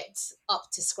of get up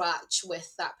to scratch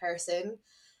with that person,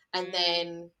 and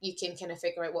then you can kind of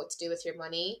figure out what to do with your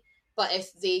money. But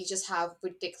if they just have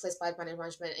ridiculous bad money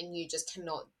management and you just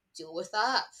cannot deal with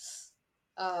that,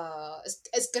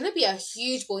 it's gonna be a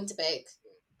huge bone to pick.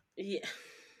 Yeah.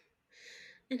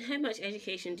 And how much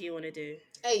education do you want to do?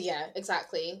 Yeah,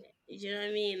 exactly. You know what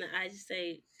I mean? I just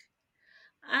say,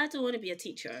 I don't want to be a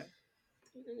teacher.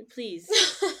 Please.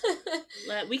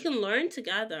 Like, we can learn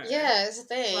together. Yeah, it's a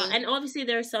thing. Well, and obviously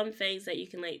there are some things that you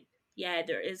can like, yeah,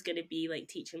 there is going to be like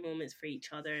teaching moments for each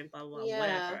other and blah blah,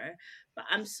 whatever. But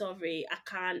I'm sorry, I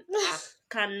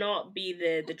cannot be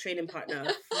the training partner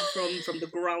from the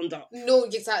ground up. No,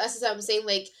 exactly. That's what I'm saying.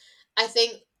 Like, I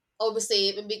think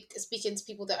obviously when speaking to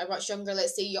people that are much younger,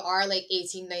 let's say you are like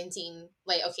 18, 19,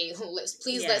 like, okay,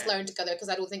 let's learn together, because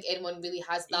I don't think anyone really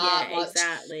has that much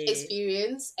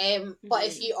experience. But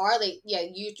if you are like,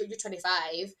 you're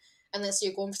 25, and let's say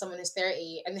you're going for someone who's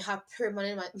 30 and they have poor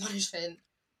money management,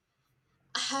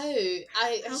 how?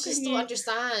 I just don't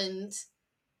understand.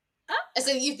 As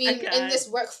in, you've been in this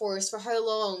workforce for how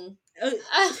long?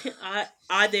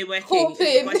 Are they working?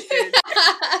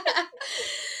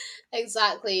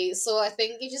 Exactly. So I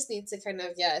think you just need to kind of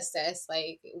assess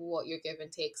like what your give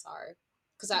and takes are,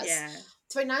 because that's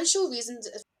financial reasons.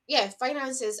 Yeah,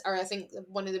 finances are, I think,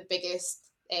 one of the biggest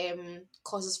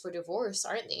causes for divorce,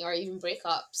 aren't they, or even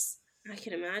breakups? I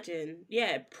can imagine.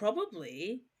 Yeah,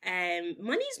 probably.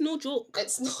 Money's no joke.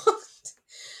 It's not.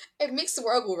 It makes the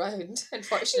world go round,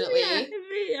 unfortunately.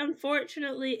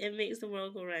 Unfortunately, it makes the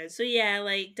world go round. So yeah,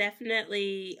 like,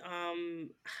 definitely,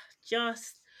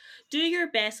 just do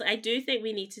your best. I do think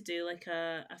we need to do like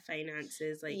a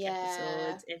finances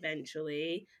episode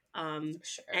eventually.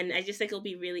 Sure. And I just think it'll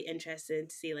be really interesting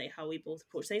to see like how we both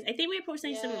approach things. I think we approach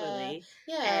things similarly.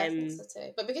 I think so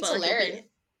too. But we get to learn.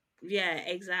 Yeah,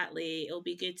 exactly. It'll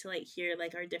be good to like hear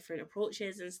like our different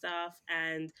approaches and stuff,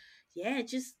 and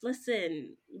just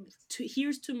listen.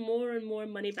 Here's to more and more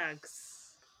money bags.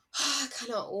 I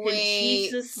cannot wait.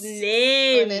 In Jesus'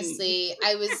 name. Honestly,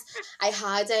 I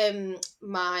had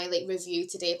my like review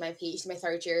today of my PhD, my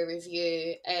third year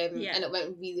review, and it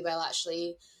went really well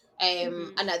actually.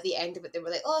 And at the end of it, they were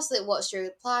like, "Oh, so like, what's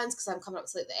your plans?" Because I'm coming up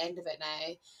to like the end of it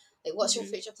now. Like, what's your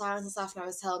future plans and stuff? And I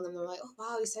was telling them, they were like, "Oh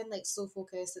wow, you sound like so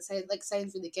focused. It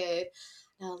sounds really good."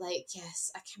 And I was like,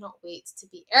 "Yes, I cannot wait to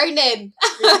be earning."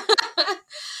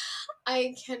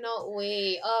 I cannot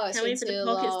wait. Oh, it's been too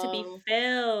long. Can't wait for the pockets to be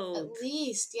filled. At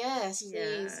least, yes,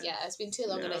 please. Yeah, it's been too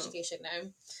long in education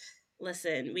now.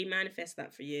 Listen, we manifest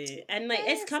that for you. And like,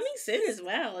 it's coming soon as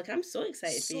well. Like, I'm so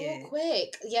excited for you. So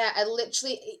quick. Yeah,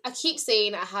 I keep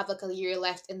saying I have like a year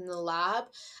left in the lab,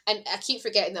 and I keep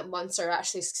forgetting that months are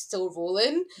actually still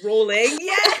rolling.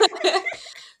 Yeah.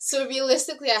 So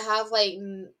realistically, I have like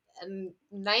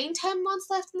 9-10 months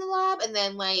left in the lab, and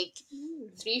then like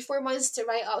 3-4 months to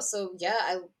write up. So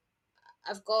yeah,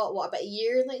 I've got about a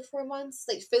year and like 4 months,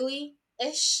 like fully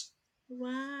ish. Wow.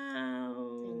 I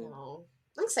know.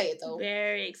 I'm excited though.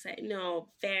 Very excited. No,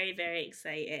 very, very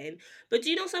exciting. But do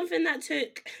you know something that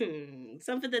took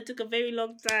a very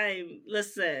long time?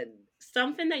 Listen,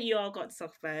 something that you all got to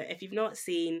talk about, if you've not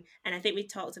seen, and I think we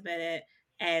talked about it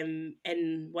in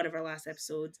one of our last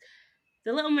episodes,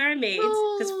 The Little Mermaid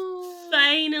has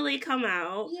finally come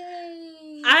out.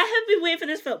 Yay! I have been waiting for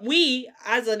this film. We,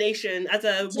 as a nation, as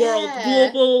a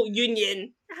global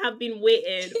union, have been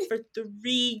waiting for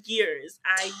 3 years.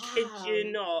 I kid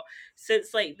you not.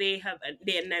 Since like they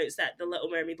announced that The Little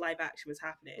Mermaid live action was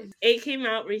happening. It came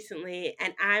out recently,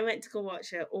 and I went to go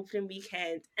watch it opening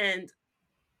weekend, and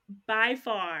by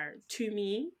far, to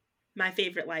me, my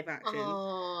favorite live action.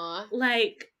 Aww.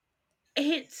 Like,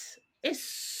 it's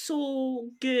so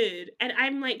good, and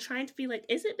I'm like trying to be like,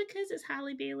 is it because it's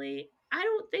Halle Bailey? I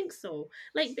don't think so.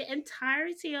 Like, the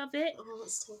entirety of it,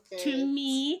 that's so good. To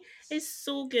me, is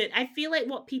so good. I feel like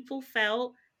what people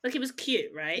felt, like, it was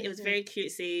cute, right? It was very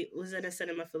cutesy. It was in a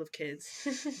cinema full of kids.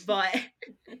 But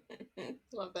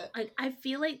love it. Like, I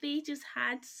feel like they just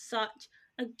had such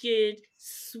a good,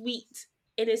 sweet,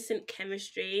 innocent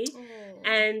chemistry.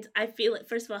 And I feel like,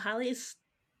 first of all, Halle is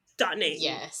stunning.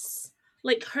 Yes.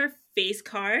 Like, her face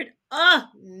card,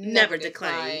 never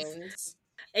declines.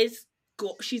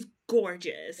 She's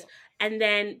gorgeous. Yeah. And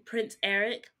then Prince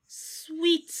Eric,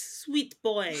 sweet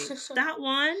boy. That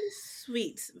one,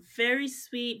 sweet. Very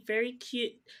sweet, very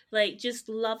cute. Like, just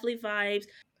lovely vibes.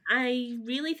 I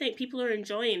really think people are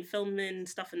enjoying filming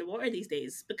stuff in the water these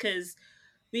days because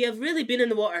we have really been in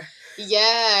the water.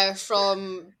 Yeah,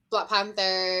 from Black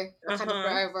Panther, Wakanda Uh-huh.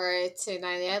 Forever to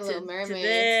now, yeah, Little Mermaid. To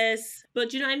this. But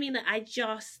do you know what I mean? That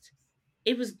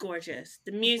it was gorgeous.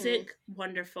 The music,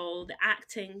 wonderful. The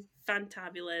acting,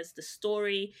 fantabulous. The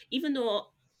story, even though,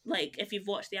 like, if you've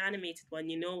watched the animated one,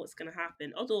 you know what's going to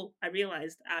happen. Although I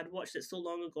realized I'd watched it so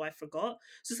long ago, I forgot.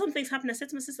 So some things happened. I said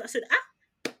to my sister, I said,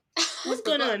 what's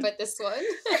going on? About this one.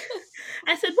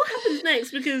 I said, what happens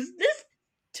next? Because this,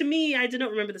 to me, I did not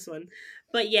remember this one.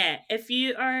 But yeah, if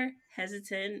you are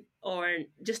hesitant or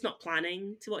just not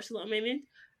planning to watch The Little Mermaid,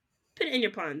 put it in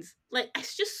your plans. Like,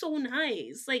 it's just so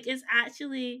nice. Like, it's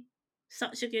actually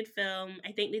such a good film.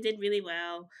 I think they did really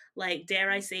well. Like, dare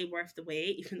I say, worth the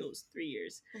wait, even though it's 3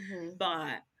 years.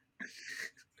 But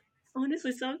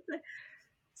honestly, sometimes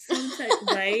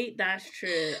right, that's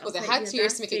true. Well, they had 2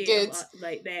 years to make it good.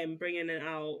 Like them bringing it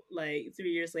out like 3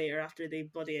 years later after they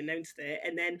bloody announced it,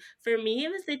 and then for me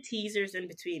it was the teasers in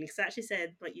between because I actually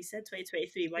said, like you said,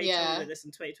 2023. Why are you talking about this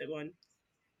in 2021?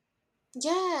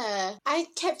 Yeah, I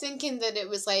kept thinking that it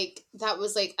was like that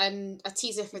was like a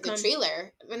teaser for the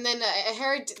trailer, and then I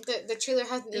heard that the trailer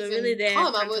hadn't even really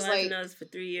come. I was like, us for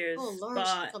 3 years. Oh Lord,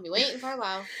 I'll be waiting for a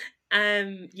while.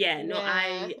 I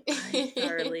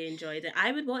thoroughly enjoyed it.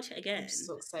 I would watch it again. I'm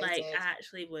so excited. Like, I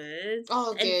actually would.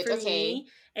 Oh, good. And for me,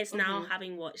 it's now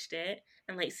having watched it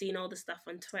and like seeing all the stuff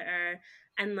on Twitter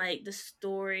and like the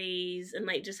stories and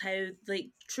like just how like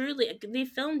truly they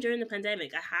filmed during the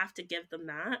pandemic. I have to give them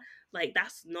that. Like,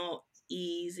 that's not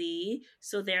easy.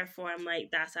 So therefore I'm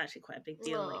like, that's actually quite a big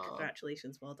deal. Like,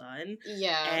 congratulations, well done.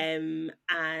 Yeah.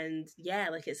 And yeah,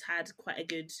 like it's had quite a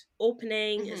good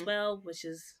opening as well, which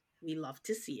is, we love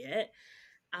to see it.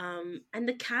 And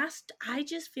the cast, I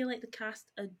just feel like the cast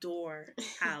adore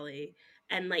Halle.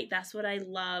 And like that's what I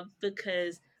love,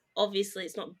 because obviously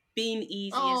it's not been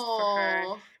easiest for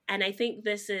her. And I think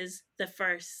this is the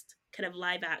first kind of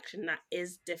live action that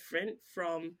is different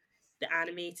from the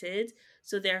animated.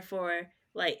 So therefore,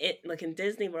 like in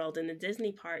Disney World, in the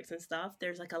Disney parks and stuff,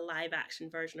 there's like a live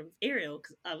action version of Ariel,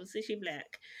 because obviously she's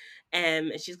black,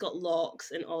 and she's got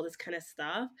locks and all this kind of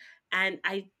stuff. And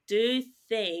I do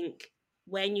think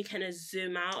when you kind of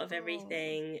zoom out of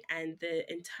everything and the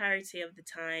entirety of the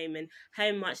time and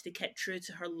how much they kept true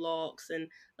to her locks, and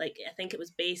like I think it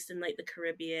was based in like the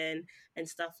Caribbean and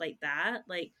stuff like that,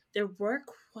 like there were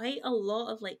quite a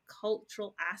lot of like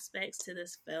cultural aspects to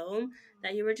this film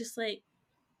that you were just like,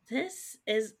 this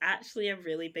is actually a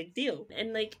really big deal.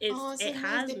 And like it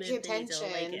has moved the needle,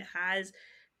 like it has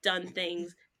done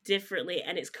things differently,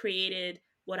 and it's created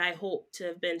what I hope to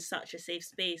have been such a safe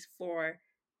space for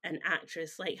an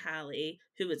actress like Halle,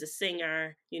 who was a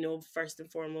singer, you know, first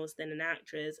and foremost, then an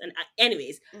actress. And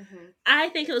anyways, I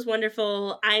think it was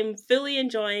wonderful. I'm fully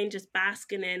enjoying just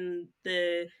basking in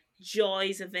the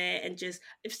joys of it, and just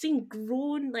I've seen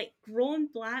grown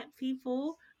black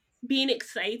people being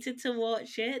excited to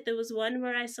watch it. There was one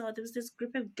where I saw there was this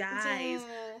group of guys,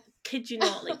 kid you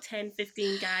not, like 10,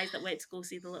 15 guys that went to go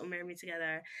see The Little Mermaid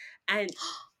together, and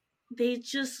they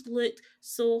just looked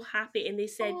so happy, and they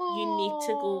said, you need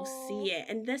to go see it.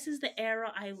 And this is the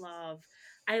era I love.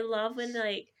 I love when,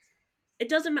 like, it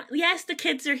doesn't matter. Yes, the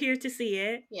kids are here to see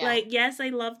it. Yeah. Like, yes, I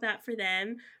love that for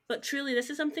them. But truly, this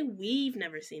is something we've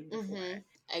never seen before.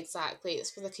 Exactly.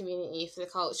 It's for the community, for the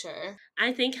culture.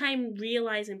 I think I'm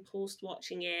realizing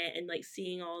post-watching it and, like,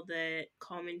 seeing all the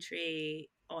commentary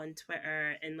on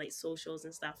Twitter and, like, socials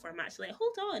and stuff, where I'm actually like,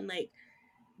 hold on, like,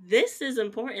 this is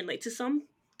important. Like, to some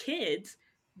kids,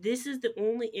 this is the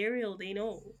only Ariel they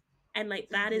know, and like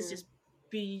that is just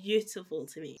beautiful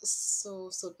to me.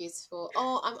 So beautiful.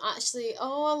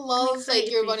 I love like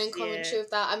your running commentary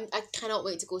of that. I cannot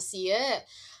wait to go see it.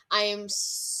 I am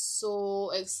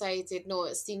so excited. No,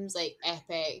 it seems like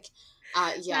epic.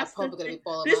 Yeah, I'm probably gonna be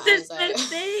bawling my eyes out. This is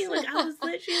the thing. Like, I was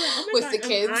literally like, oh my with God, the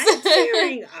kids, I'm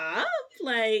tearing up.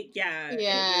 Like, yeah.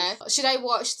 Yeah. Should I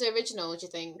watch the original, do you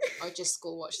think? Or just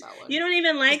go watch that one? You don't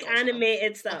even like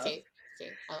animated stuff. Okay.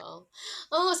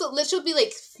 Oh, so literally be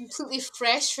like completely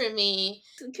fresh for me.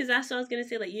 Because that's what I was gonna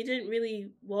say. Like, you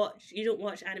don't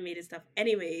watch animated stuff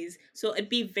anyways. So it'd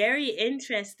be very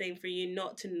interesting for you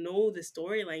not to know the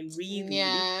storyline really.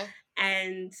 Yeah.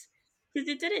 And because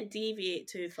it didn't deviate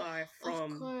too far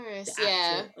from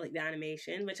the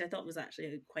animation, which I thought was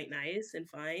actually quite nice and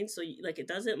fine. So like it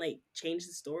doesn't like change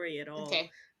the story at all.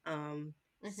 Okay.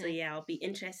 So yeah, I'll be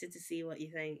interested to see what you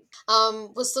think.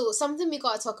 Well, so something we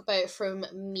got to talk about from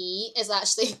me is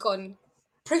actually gone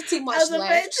pretty much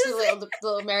left the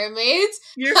Little Mermaid.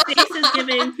 Your face is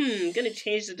giving, gonna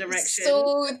change the direction.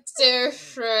 So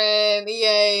different.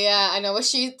 Yeah. I know, I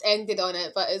wish you ended on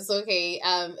it, but it's okay.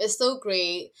 It's still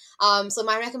great. So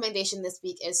my recommendation this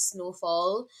week is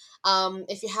Snowfall.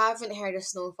 If you haven't heard of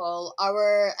Snowfall,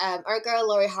 our girl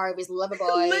Laurie Harvey's lover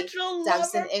boy,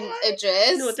 Damson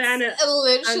Idris. No, Dana,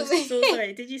 literally. I'm so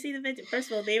sorry. Did you see the video?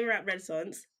 First of all, they were at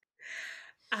Renaissance.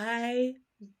 I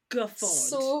guffawed.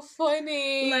 So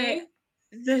funny. Like,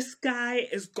 this guy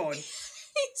is gone.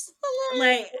 He's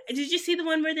hilarious. Like, did you see the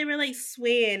one where they were like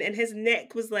swaying and his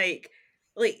neck was like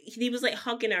he was like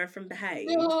hugging her from behind?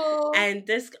 No. And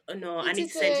this, I need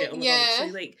to send you it. Oh my god! So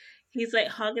he's like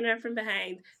hugging her from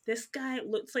behind. This guy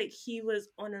looks like he was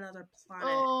on another planet.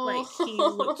 Oh. Like, he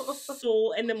looked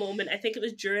so in the moment. I think it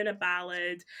was during a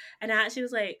ballad, and I actually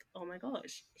was like, "Oh my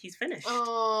gosh, he's finished."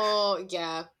 Oh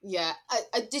yeah.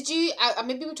 Did you?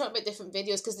 Maybe we're talking about different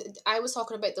videos, because I was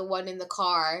talking about the one in the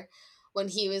car when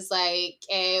he was like,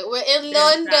 "We're in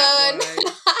London."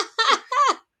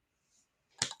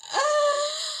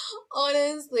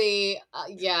 Honestly,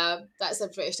 yeah, that's a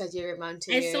British Nigerian man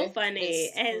too. It's so funny.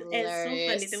 It's so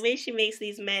funny the way she makes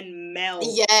these men melt.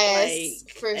 Yes,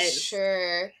 for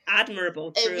sure.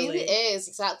 Admirable, truly. It really is,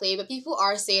 exactly. But people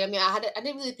are saying, I mean, I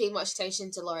didn't really pay much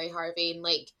attention to Laurie Harvey and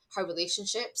like her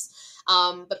relationships.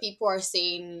 But people are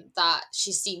saying that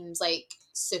she seems like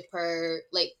super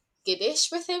like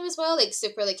goodish with him as well, like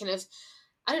super like kind of,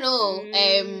 I don't know,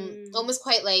 almost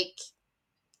quite like,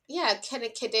 yeah, kind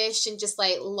of kiddish and just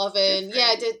like loving,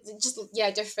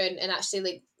 different, and actually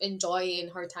like enjoying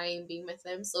her time being with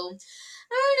him. So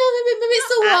I don't know, maybe it's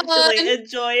the one actually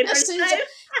enjoying her time.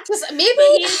 Because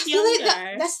maybe I feel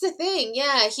like that's the thing.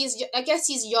 Yeah, I guess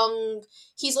he's young.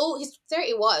 He's old. He's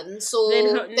 31. So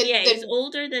he's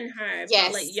older than her,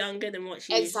 but like younger than what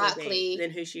she usually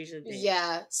than who she usually be.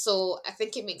 Yeah, so I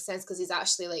think it makes sense because he's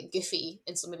actually like goofy,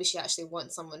 and so maybe she actually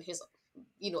wants someone who's,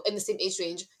 in the same age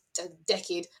range. A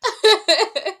decade.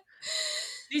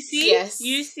 You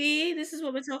see, this is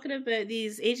what we're talking about,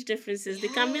 these age differences. They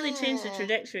can really change the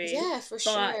trajectory. Yeah, for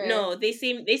sure. But no, they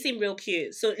seem real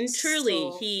cute. So, and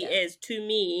truly, he is, to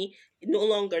me, no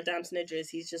longer Damson Idris.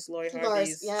 He's just Laurie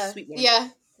Harvey's sweet one.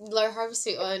 Yeah, Laurie Harvey's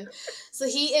sweet one. So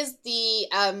he is the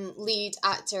lead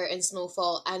actor in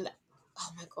Snowfall, and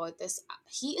oh my god,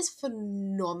 he is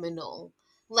phenomenal.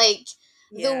 Like,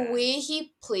 the way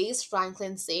he plays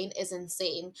Franklin Saint is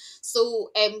insane.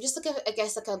 So, just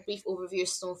like a brief overview of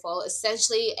Snowfall.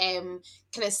 Essentially, kind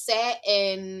of set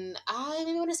in, I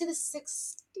maybe want to say the 60s.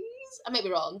 I might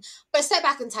be wrong, but it's set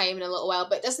back in time in a little while.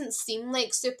 But it doesn't seem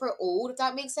like super old, if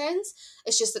that makes sense.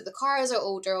 It's just that the cars are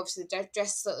older. Obviously, they're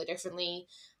dressed slightly differently,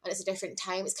 and it's a different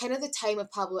time. It's kind of the time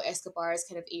of Pablo Escobar's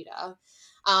kind of era.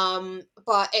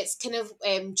 But it's kind of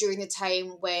during the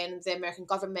time when the American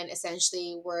government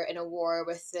essentially were in a war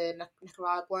with the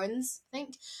Nicaraguans, I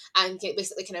think, and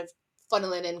basically kind of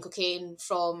funneling in cocaine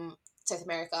from South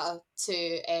America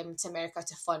to America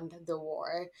to fund the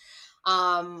war.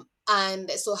 And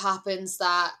it so happens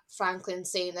that Franklin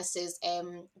Saint, this is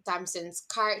Damson's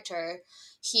character,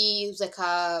 he's like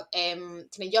a kind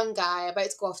of young guy about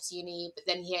to go off to uni, but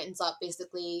then he ends up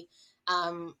basically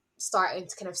starting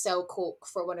to kind of sell coke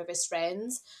for one of his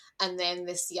friends, and then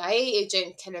the CIA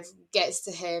agent kind of gets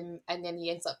to him, and then he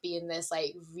ends up being this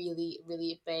like really,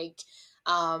 really big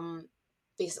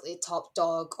basically top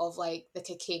dog of like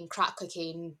the crack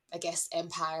cocaine, I guess,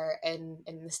 empire in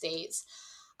the States.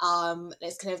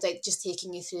 It's kind of like just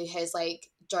taking you through his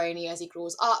like journey as he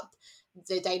grows up,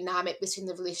 the dynamic between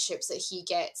the relationships that he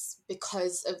gets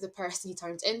because of the person he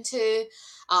turns into,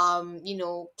 kind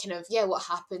of, what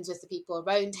happens with the people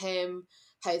around him,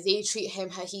 how they treat him,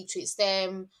 how he treats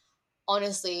them.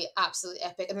 Honestly, absolutely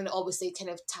epic. And then obviously kind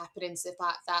of tapping into the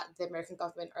fact that the American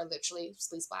government are literally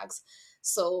sleazebags.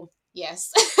 So,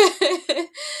 yes.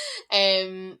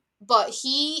 But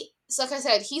so like I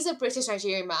said, he's a British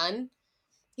Nigerian man.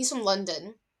 He's from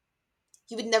London.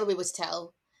 You would never be able to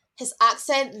tell. His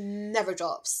accent never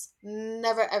drops.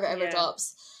 Never, ever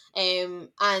drops. And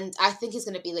I think he's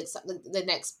going to be like the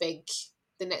next big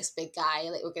guy.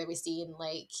 Like, we're going to be seeing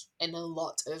like in a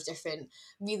lot of different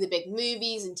really big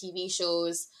movies and TV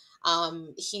shows.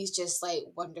 He's just like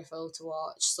wonderful to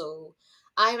watch. So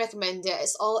I recommend it.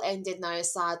 It's all ended now,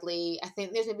 sadly. I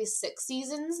think there's going to be 6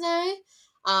 seasons now.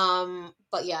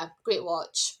 But yeah, great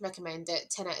watch. Recommend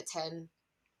it. 10 out of 10.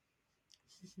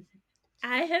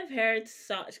 I have heard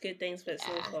such good things about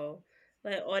Snowfall.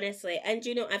 Like, honestly. And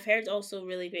I've heard also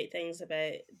really great things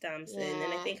about Damson.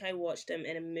 And I think I watched him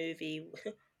in a movie.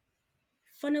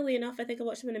 Funnily enough, I think I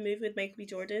watched him in a movie with Michael B.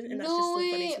 Jordan. And that's just so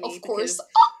funny to me. Of course.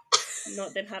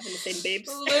 not them having the same babes.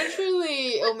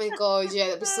 Literally. Oh my god, yeah,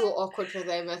 that'd be so awkward for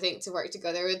them, I think, to work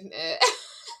together, wouldn't it?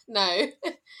 No.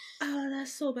 Oh,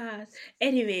 that's so bad.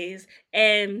 Anyways,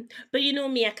 but you know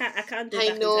me, I can't do it I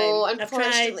back in time. know, I've tried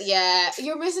unfortunately, yeah,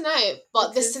 you're missing out. But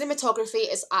the because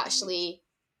cinematography is actually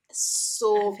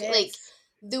so good. Like, FX.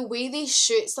 the way they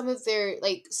shoot some of their,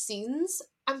 like, scenes,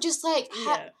 I'm just like,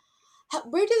 Yeah.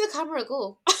 where did the camera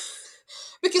go?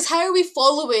 Because how are we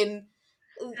following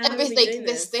How are we everything, doing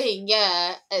this this? thing?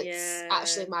 Yeah, it's Yeah.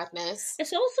 actually madness.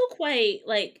 It's also quite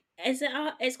like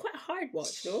it's quite a hard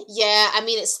watch, no? Yeah, I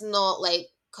mean, it's not like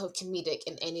comedic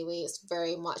in any way. It's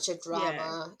very much a Yeah.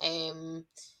 drama.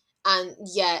 And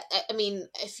yeah, I mean,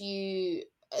 if you,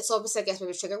 it's obviously, I guess,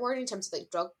 maybe a trigger word in terms of like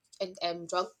drug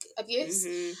abuse.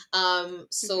 Mhm. Mhm.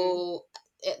 So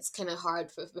it's kind of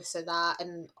hard for that,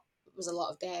 and it was a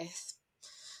lot of death.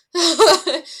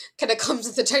 Kind of comes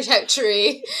with the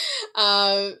trajectory,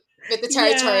 with the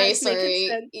Yeah, territory. it's making Sorry,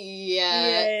 sense. yeah.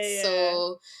 Yeah, yeah.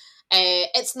 So,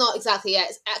 it's not exactly. Yeah,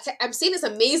 I'm saying it's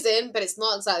amazing, but it's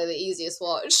not exactly the easiest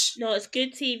watch. No, it's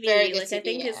good Very TV. good Like I TV.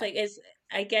 think Yeah. it's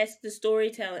I guess the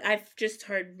storytelling. I've just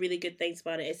heard really good things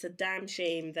about it. It's a damn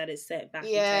shame that it's set back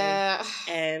in time.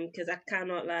 Yeah. Because I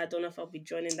cannot lie, I don't know if I'll be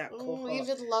joining that Oh, you cohort.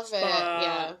 would love it. But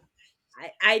Yeah.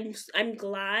 I'm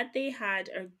glad they had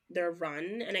their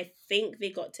run, and I think they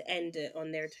got to end it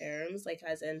on their terms. Like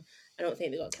as in, I don't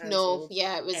think they got No. cancelled.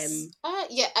 Yeah. It was.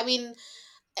 Yeah. I mean,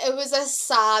 it was a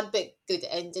sad but good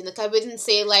ending. Like, I wouldn't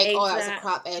say like, oh, that was a Exact.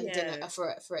 crap ending Yeah. for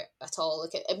it at all.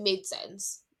 Like, it made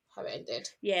sense how it ended.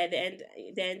 Yeah,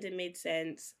 the ending made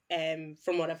sense.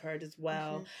 From what I've heard as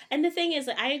well. Mm-hmm. And the thing is,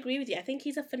 like, I agree with you. I think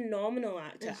he's a phenomenal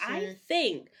actor. I Mm-hmm.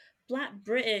 think Black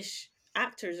British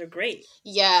actors are great,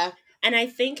 Yeah. and I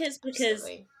think it's because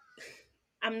Absolutely.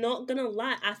 I'm not gonna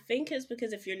lie. I think it's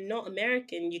because if you're not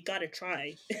American, you gotta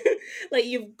try. Like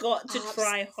you've got to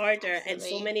try harder, and so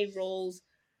Absolutely. many roles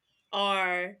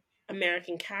are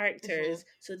American Mm-hmm. characters.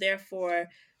 So therefore,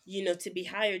 to be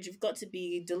hired, you've got to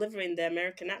be delivering the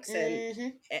American accent Mm-hmm.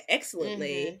 Mm-hmm.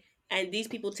 excellently. And these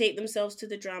people take themselves to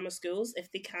the drama schools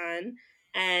if they can.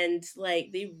 And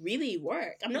like they really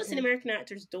work. I'm not saying Mm-hmm. American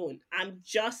actors don't. I'm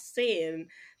just saying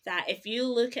that if you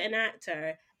look at an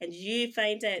actor and you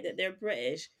find out that they're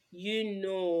British, you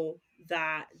know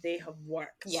that they have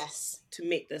worked Yes. to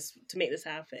make this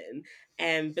happen.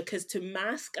 Because to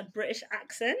mask a British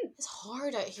accent, It's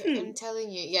hard out here. hmm, I'm telling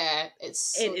you. Yeah,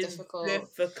 it's it so is difficult.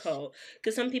 difficult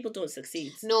because some people don't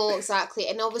succeed. No, exactly.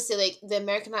 And obviously, like, the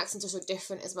American accents are so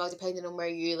different as well, depending on where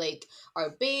you, like,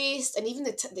 are based, and even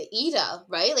the era,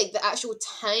 right? Like, the actual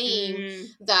time Mm,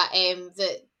 that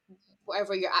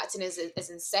whatever you're acting is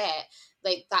in set,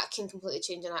 like, that can completely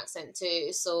change an accent too.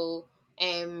 So, like,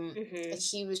 mm-hmm.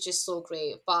 he was just so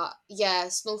great. But yeah,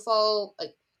 Snowfall,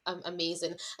 like,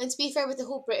 amazing. And to be fair, with the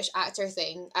whole British actor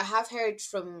thing, I have heard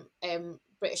from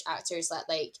British actors that,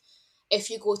 like, if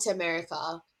you go to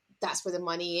America, that's where the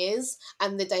money is,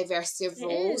 and the diversity of It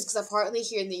roles, because is. apparently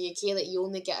here in the UK, like, you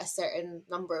only get a certain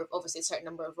number of, obviously, a certain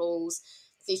number of roles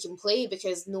that you can play,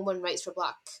 because no one writes for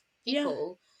black Yeah.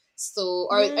 people. So,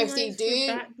 or No one if they likes for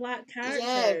do, black yeah,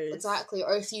 characters. exactly,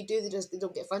 or if you do, they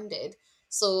don't get funded.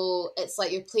 So it's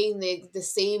like you're playing the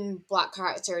same black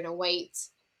character in a white,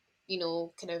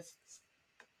 kind of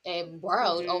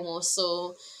world Mm-hmm. almost.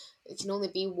 So it can only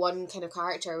be one kind of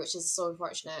character, which is so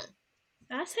unfortunate.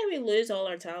 That's how we lose all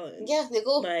our talent. Yeah, they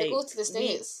go Like to the we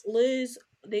States. lose.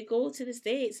 They go to the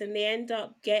States and they end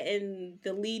up getting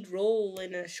the lead role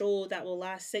in a show that will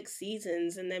last 6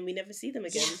 seasons, and then we never see them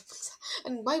Yeah, again.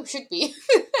 and why should be?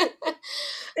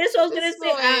 That's what I was gonna This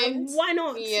say. point. Why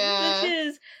not? Yeah.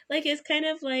 Because like it's kind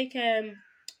of like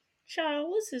Charles,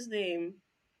 what's his name?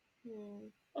 Hmm.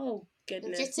 Oh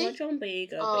goodness, not Duty? John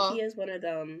Boyega, but he Oh, is one of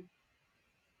them.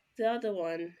 The other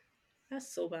one,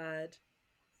 that's so bad.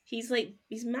 He's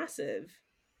massive.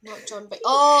 not John, but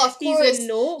oh, of He's a course.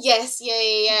 nope. Yes, yeah,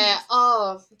 yeah, yeah. He's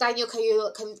Oh, Daniel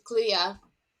Kaluuya.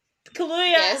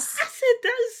 Kaluuya. Yes. I said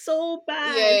that's so Yeah,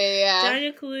 bad. yeah, yeah.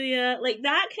 Daniel Kaluuya, like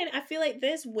that kind. I feel like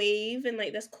this wave and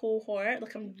like this cohort,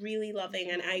 like I'm really loving,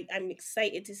 and Mhm. I'm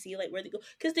excited to see like where they go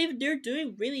because they're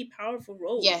doing really powerful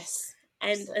roles. Yes,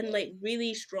 And absolutely. like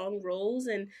really strong roles,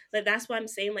 and like that's why I'm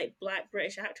saying like black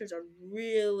British actors are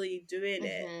really doing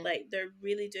it, Mm-hmm. like they're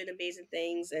really doing amazing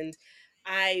things, and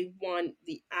I want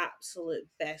the absolute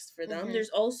best for them.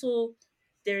 Mm-hmm.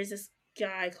 There's this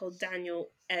guy called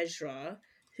Daniel Ezra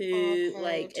Oh, who I've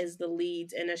like heard. is the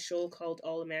lead in a show called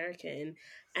All American,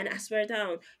 and I swear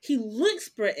down he looks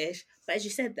British, but as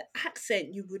you said, the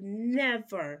accent you would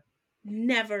never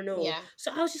know. Yeah.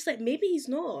 So I was just like, maybe he's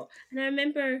not. And I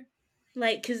remember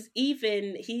Like, because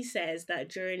even he says that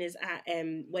during his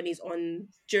when he's on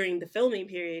during the filming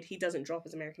period, he doesn't drop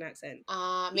his American accent.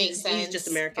 Makes sense. He's just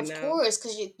American now. Of course,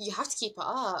 because you have to keep it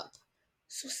up.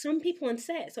 So some people on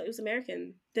set thought it was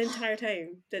American the entire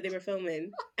time that they were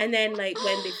filming, and then like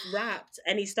when they wrapped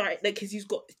and he started like because he's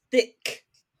got thick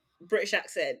British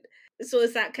accent, so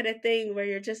it's that kind of thing where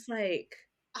you're just like,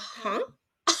 huh?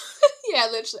 Yeah,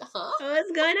 literally, huh?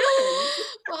 What's going on?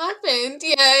 What happened?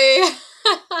 Yeah.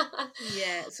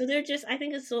 Yeah, so they're just, I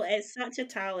think it's such a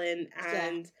talent,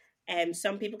 and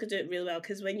some people could do it really well,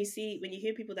 because when you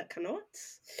hear people that cannot,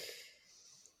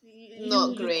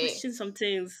 not great. You question some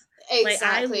things.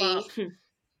 Exactly. Like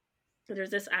there's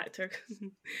this actor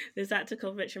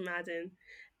called Richard Madden,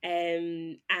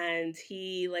 and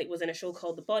he like was in a show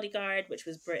called The Bodyguard, which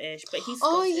was British, but he's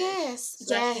Scottish,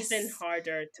 so that's even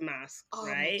harder to mask,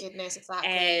 right? Oh my goodness,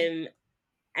 exactly.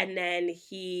 And then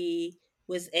he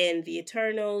was in The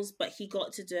Eternals, but he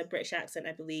got to do a British accent,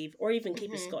 I believe, or even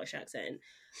keep his Scottish accent.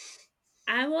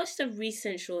 I watched a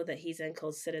recent show that he's in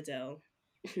called Citadel.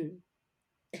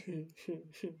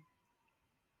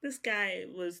 This guy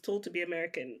was told to be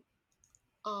American.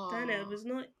 Dana,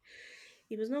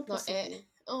 he was not possible. Not it.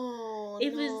 Oh,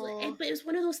 but it was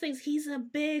one of those things. He's a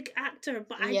big actor,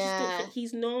 but I just don't think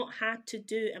he's not had to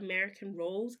do American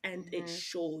roles, and it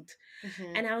showed.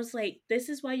 And I was like, this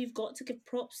is why you've got to give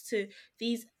props to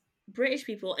these British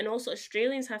people, and also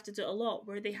Australians have to do a lot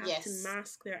where they have to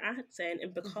mask their accent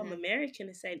and become American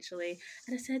essentially.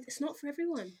 And I said, it's not for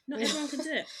everyone. Not everyone can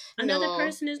do it. Another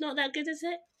person who's not that good at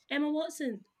it, Emma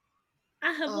Watson.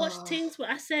 I have watched things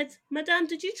where I said, Madame,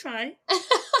 did you try?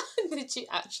 Did you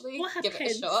actually give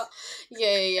it a shot?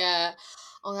 Yeah.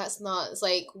 Oh, that's nuts.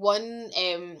 Like one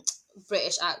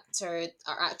British actor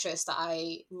or actress that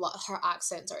I love, her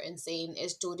accents are insane,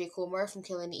 is Jodie Comer from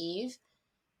Killing Eve.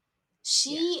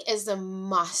 She is the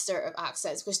master of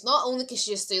accents, because not only can she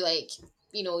just do like,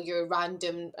 you know, your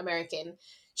random American,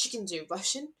 she can do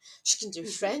Russian, she can do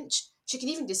French, she can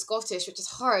even do Scottish, which is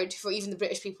hard for even the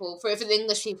British people, for even the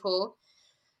English people.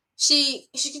 She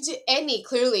can do any,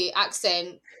 clearly,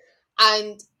 accent,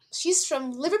 and she's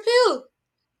from Liverpool.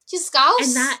 She's Scouse.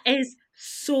 And that is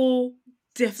so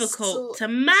difficult to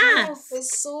mask.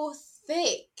 It's so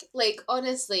thick. Like,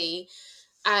 honestly,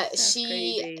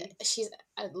 she's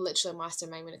literally a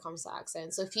mastermind when it comes to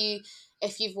accents. So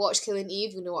if you've watched Killing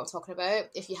Eve, you know what I'm talking about.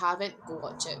 If you haven't, go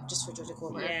watch it just for Jodie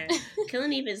Comer. Yeah,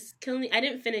 Killing Eve. I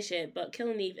didn't finish it, but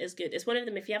Killing Eve is good. It's one of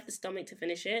them. If you have the stomach to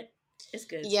finish it, it's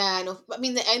good. Yeah, I know. I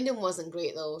mean, the ending wasn't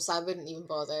great though, so I wouldn't even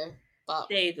bother. But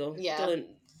there you go. Yeah. Don't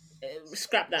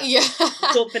scrap that. Yeah.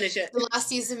 Don't finish it. The last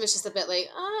season was just a bit like,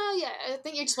 I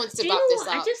think you just wanted to wrap this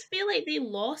up. I just feel like they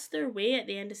lost their way at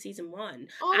the end of season 1.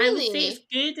 Oh, really? I would say it's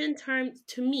good in terms,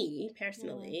 to me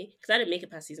personally, because I didn't make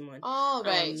it past season 1. Oh,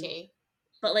 right, okay.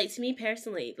 But like, to me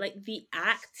personally, like the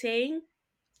acting,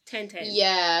 10/10.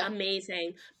 Yeah.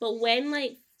 Amazing. But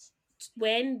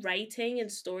when writing and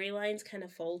storylines kind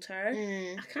of falter,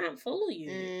 I can't follow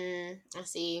you. I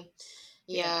see.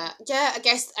 Yeah, I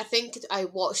guess I think I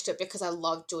watched it because I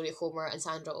loved Jodie Comer and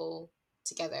Sandra Oh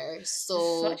together.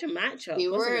 So such a matchup. They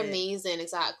were amazing,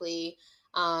 exactly.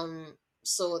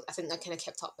 So I think I kind of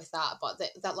kept up with that. But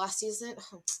that last season,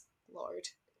 oh, Lord,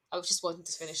 I was just wanting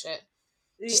to finish it.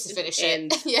 Just to finish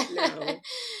it. Yeah. No.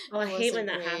 Oh, I hate when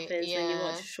that happens. Yeah. When you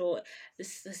watch a show.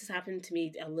 This has happened to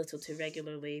me a little too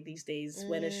regularly these days.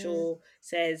 When a show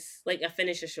says, like, I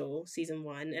finish a show, season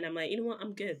 1, and I'm like, you know what,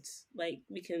 I'm good. Like,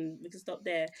 we can stop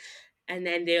there. And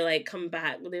then they're like, come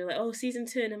back. They're like, oh, season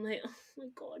 2, and I'm like, oh my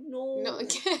god, no. Not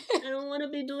again. I don't want to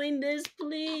be doing this,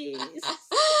 please.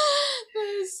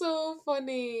 That is so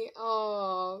funny.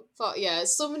 Oh, but yeah,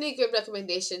 so many good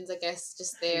recommendations, I guess,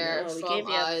 just there from we gave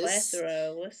you a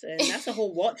plethora. Listen, that's a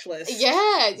whole watch list.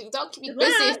 Yeah, that'll keep me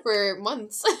busy for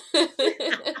months.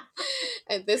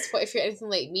 At this point, if you're anything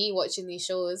like me watching these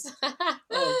shows.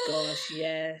 Oh gosh,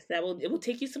 yeah, it will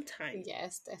take you some time.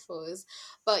 Yes, definitely.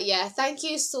 But yeah, thank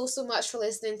you so much for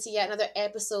listening to yet another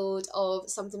episode of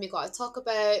Something We Gotta Talk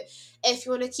About. If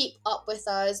you want to keep up with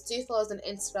us, do follow us on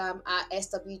Instagram at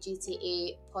SWGTA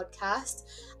Podcast.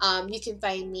 You can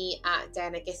find me at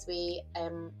Diana Githway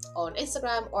on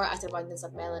Instagram, or at Abundance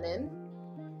of Melanin.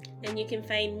 And you can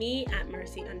find me at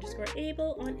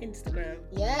Mercy_Able on Instagram.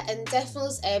 Yeah, and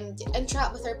definitely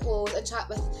interact with our polls, interact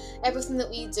with everything that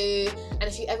we do. And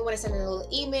if you ever want to send a little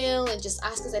email and just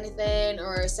ask us anything,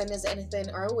 or send us anything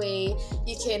our way,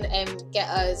 you can get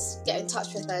in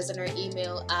touch with us on our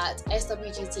email at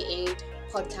swgta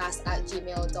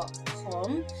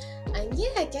podcast@gmail.com. And yeah,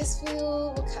 I guess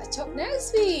we'll catch up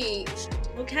next week.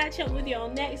 We'll catch up with y'all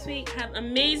next week. Have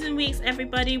amazing weeks,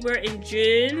 everybody. We're in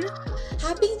June.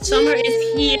 Happy June. Summer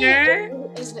is here.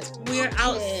 Oh, we're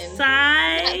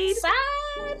outside.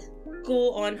 Outside.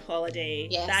 Go on holiday.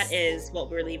 Yes. That is what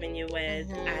we're leaving you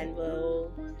with. And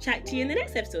we'll chat to you in the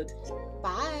next episode.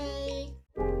 Bye.